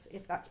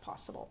if that's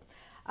possible.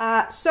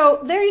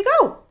 So there you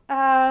go,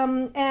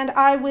 and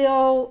I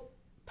will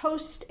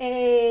post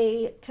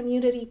a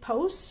community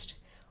post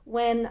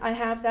when I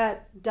have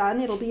that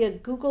done. It'll be a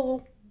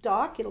Google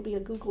Doc, it'll be a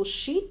Google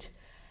Sheet,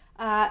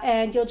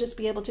 and you'll just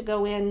be able to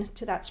go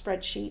into that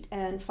spreadsheet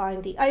and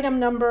find the item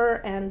number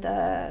and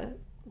the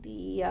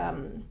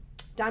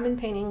diamond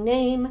painting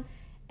name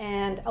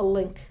and a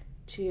link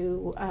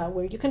to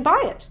where you can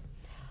buy it.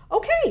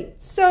 Okay,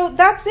 so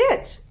that's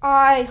it.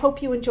 I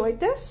hope you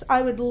enjoyed this.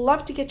 I would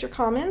love to get your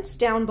comments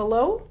down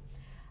below.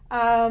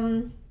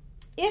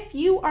 If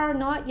you are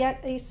not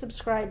yet a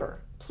subscriber,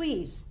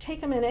 please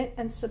take a minute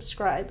and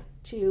subscribe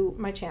to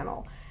my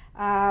channel.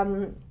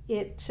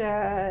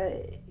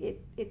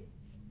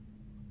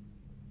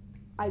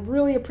 I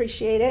really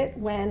appreciate it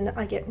when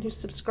I get new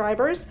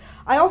subscribers.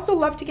 I also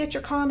love to get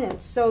your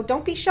comments, so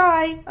don't be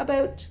shy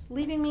about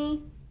leaving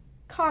me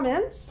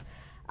comments.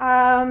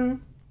 You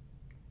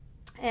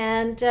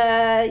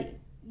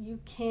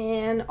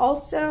can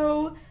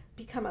also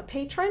become a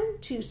patron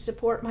to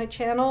support my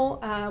channel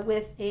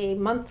with a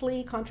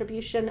monthly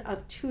contribution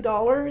of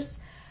 $2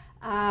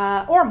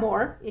 or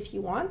more if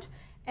you want.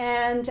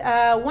 And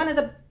one of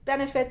the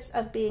benefits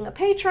of being a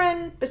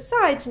patron,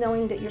 besides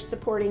knowing that you're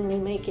supporting me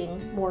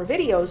making more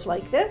videos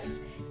like this,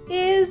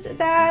 is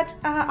that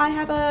I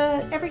have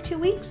every 2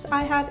 weeks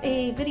I have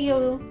a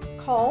video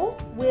call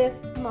with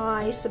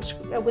my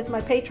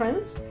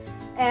patrons,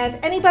 and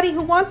anybody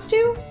who wants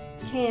to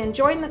can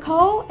join the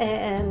call,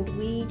 and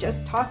we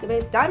just talk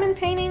about diamond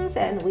paintings,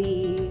 and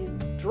we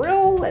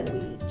drill, and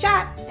we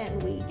chat,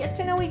 and we get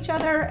to know each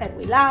other, and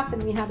we laugh,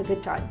 and we have a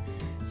good time.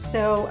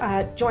 So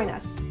join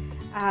us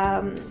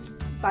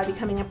by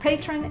becoming a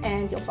patron,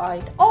 and you'll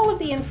find all of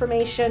the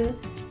information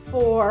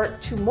for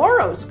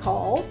tomorrow's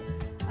call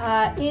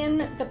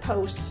in the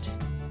post,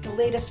 the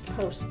latest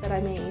post that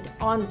I made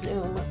on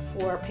Zoom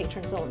for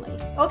patrons only.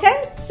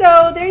 Okay,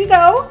 so there you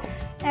go,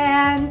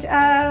 and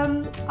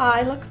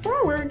I look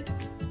forward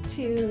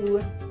to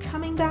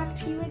coming back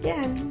to you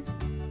again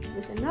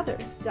with another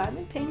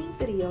diamond painting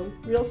video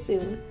real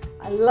soon.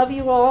 I love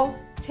you all.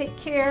 Take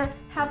care.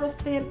 Have a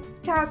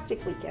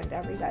fantastic weekend,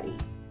 everybody.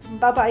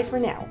 Bye-bye for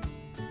now.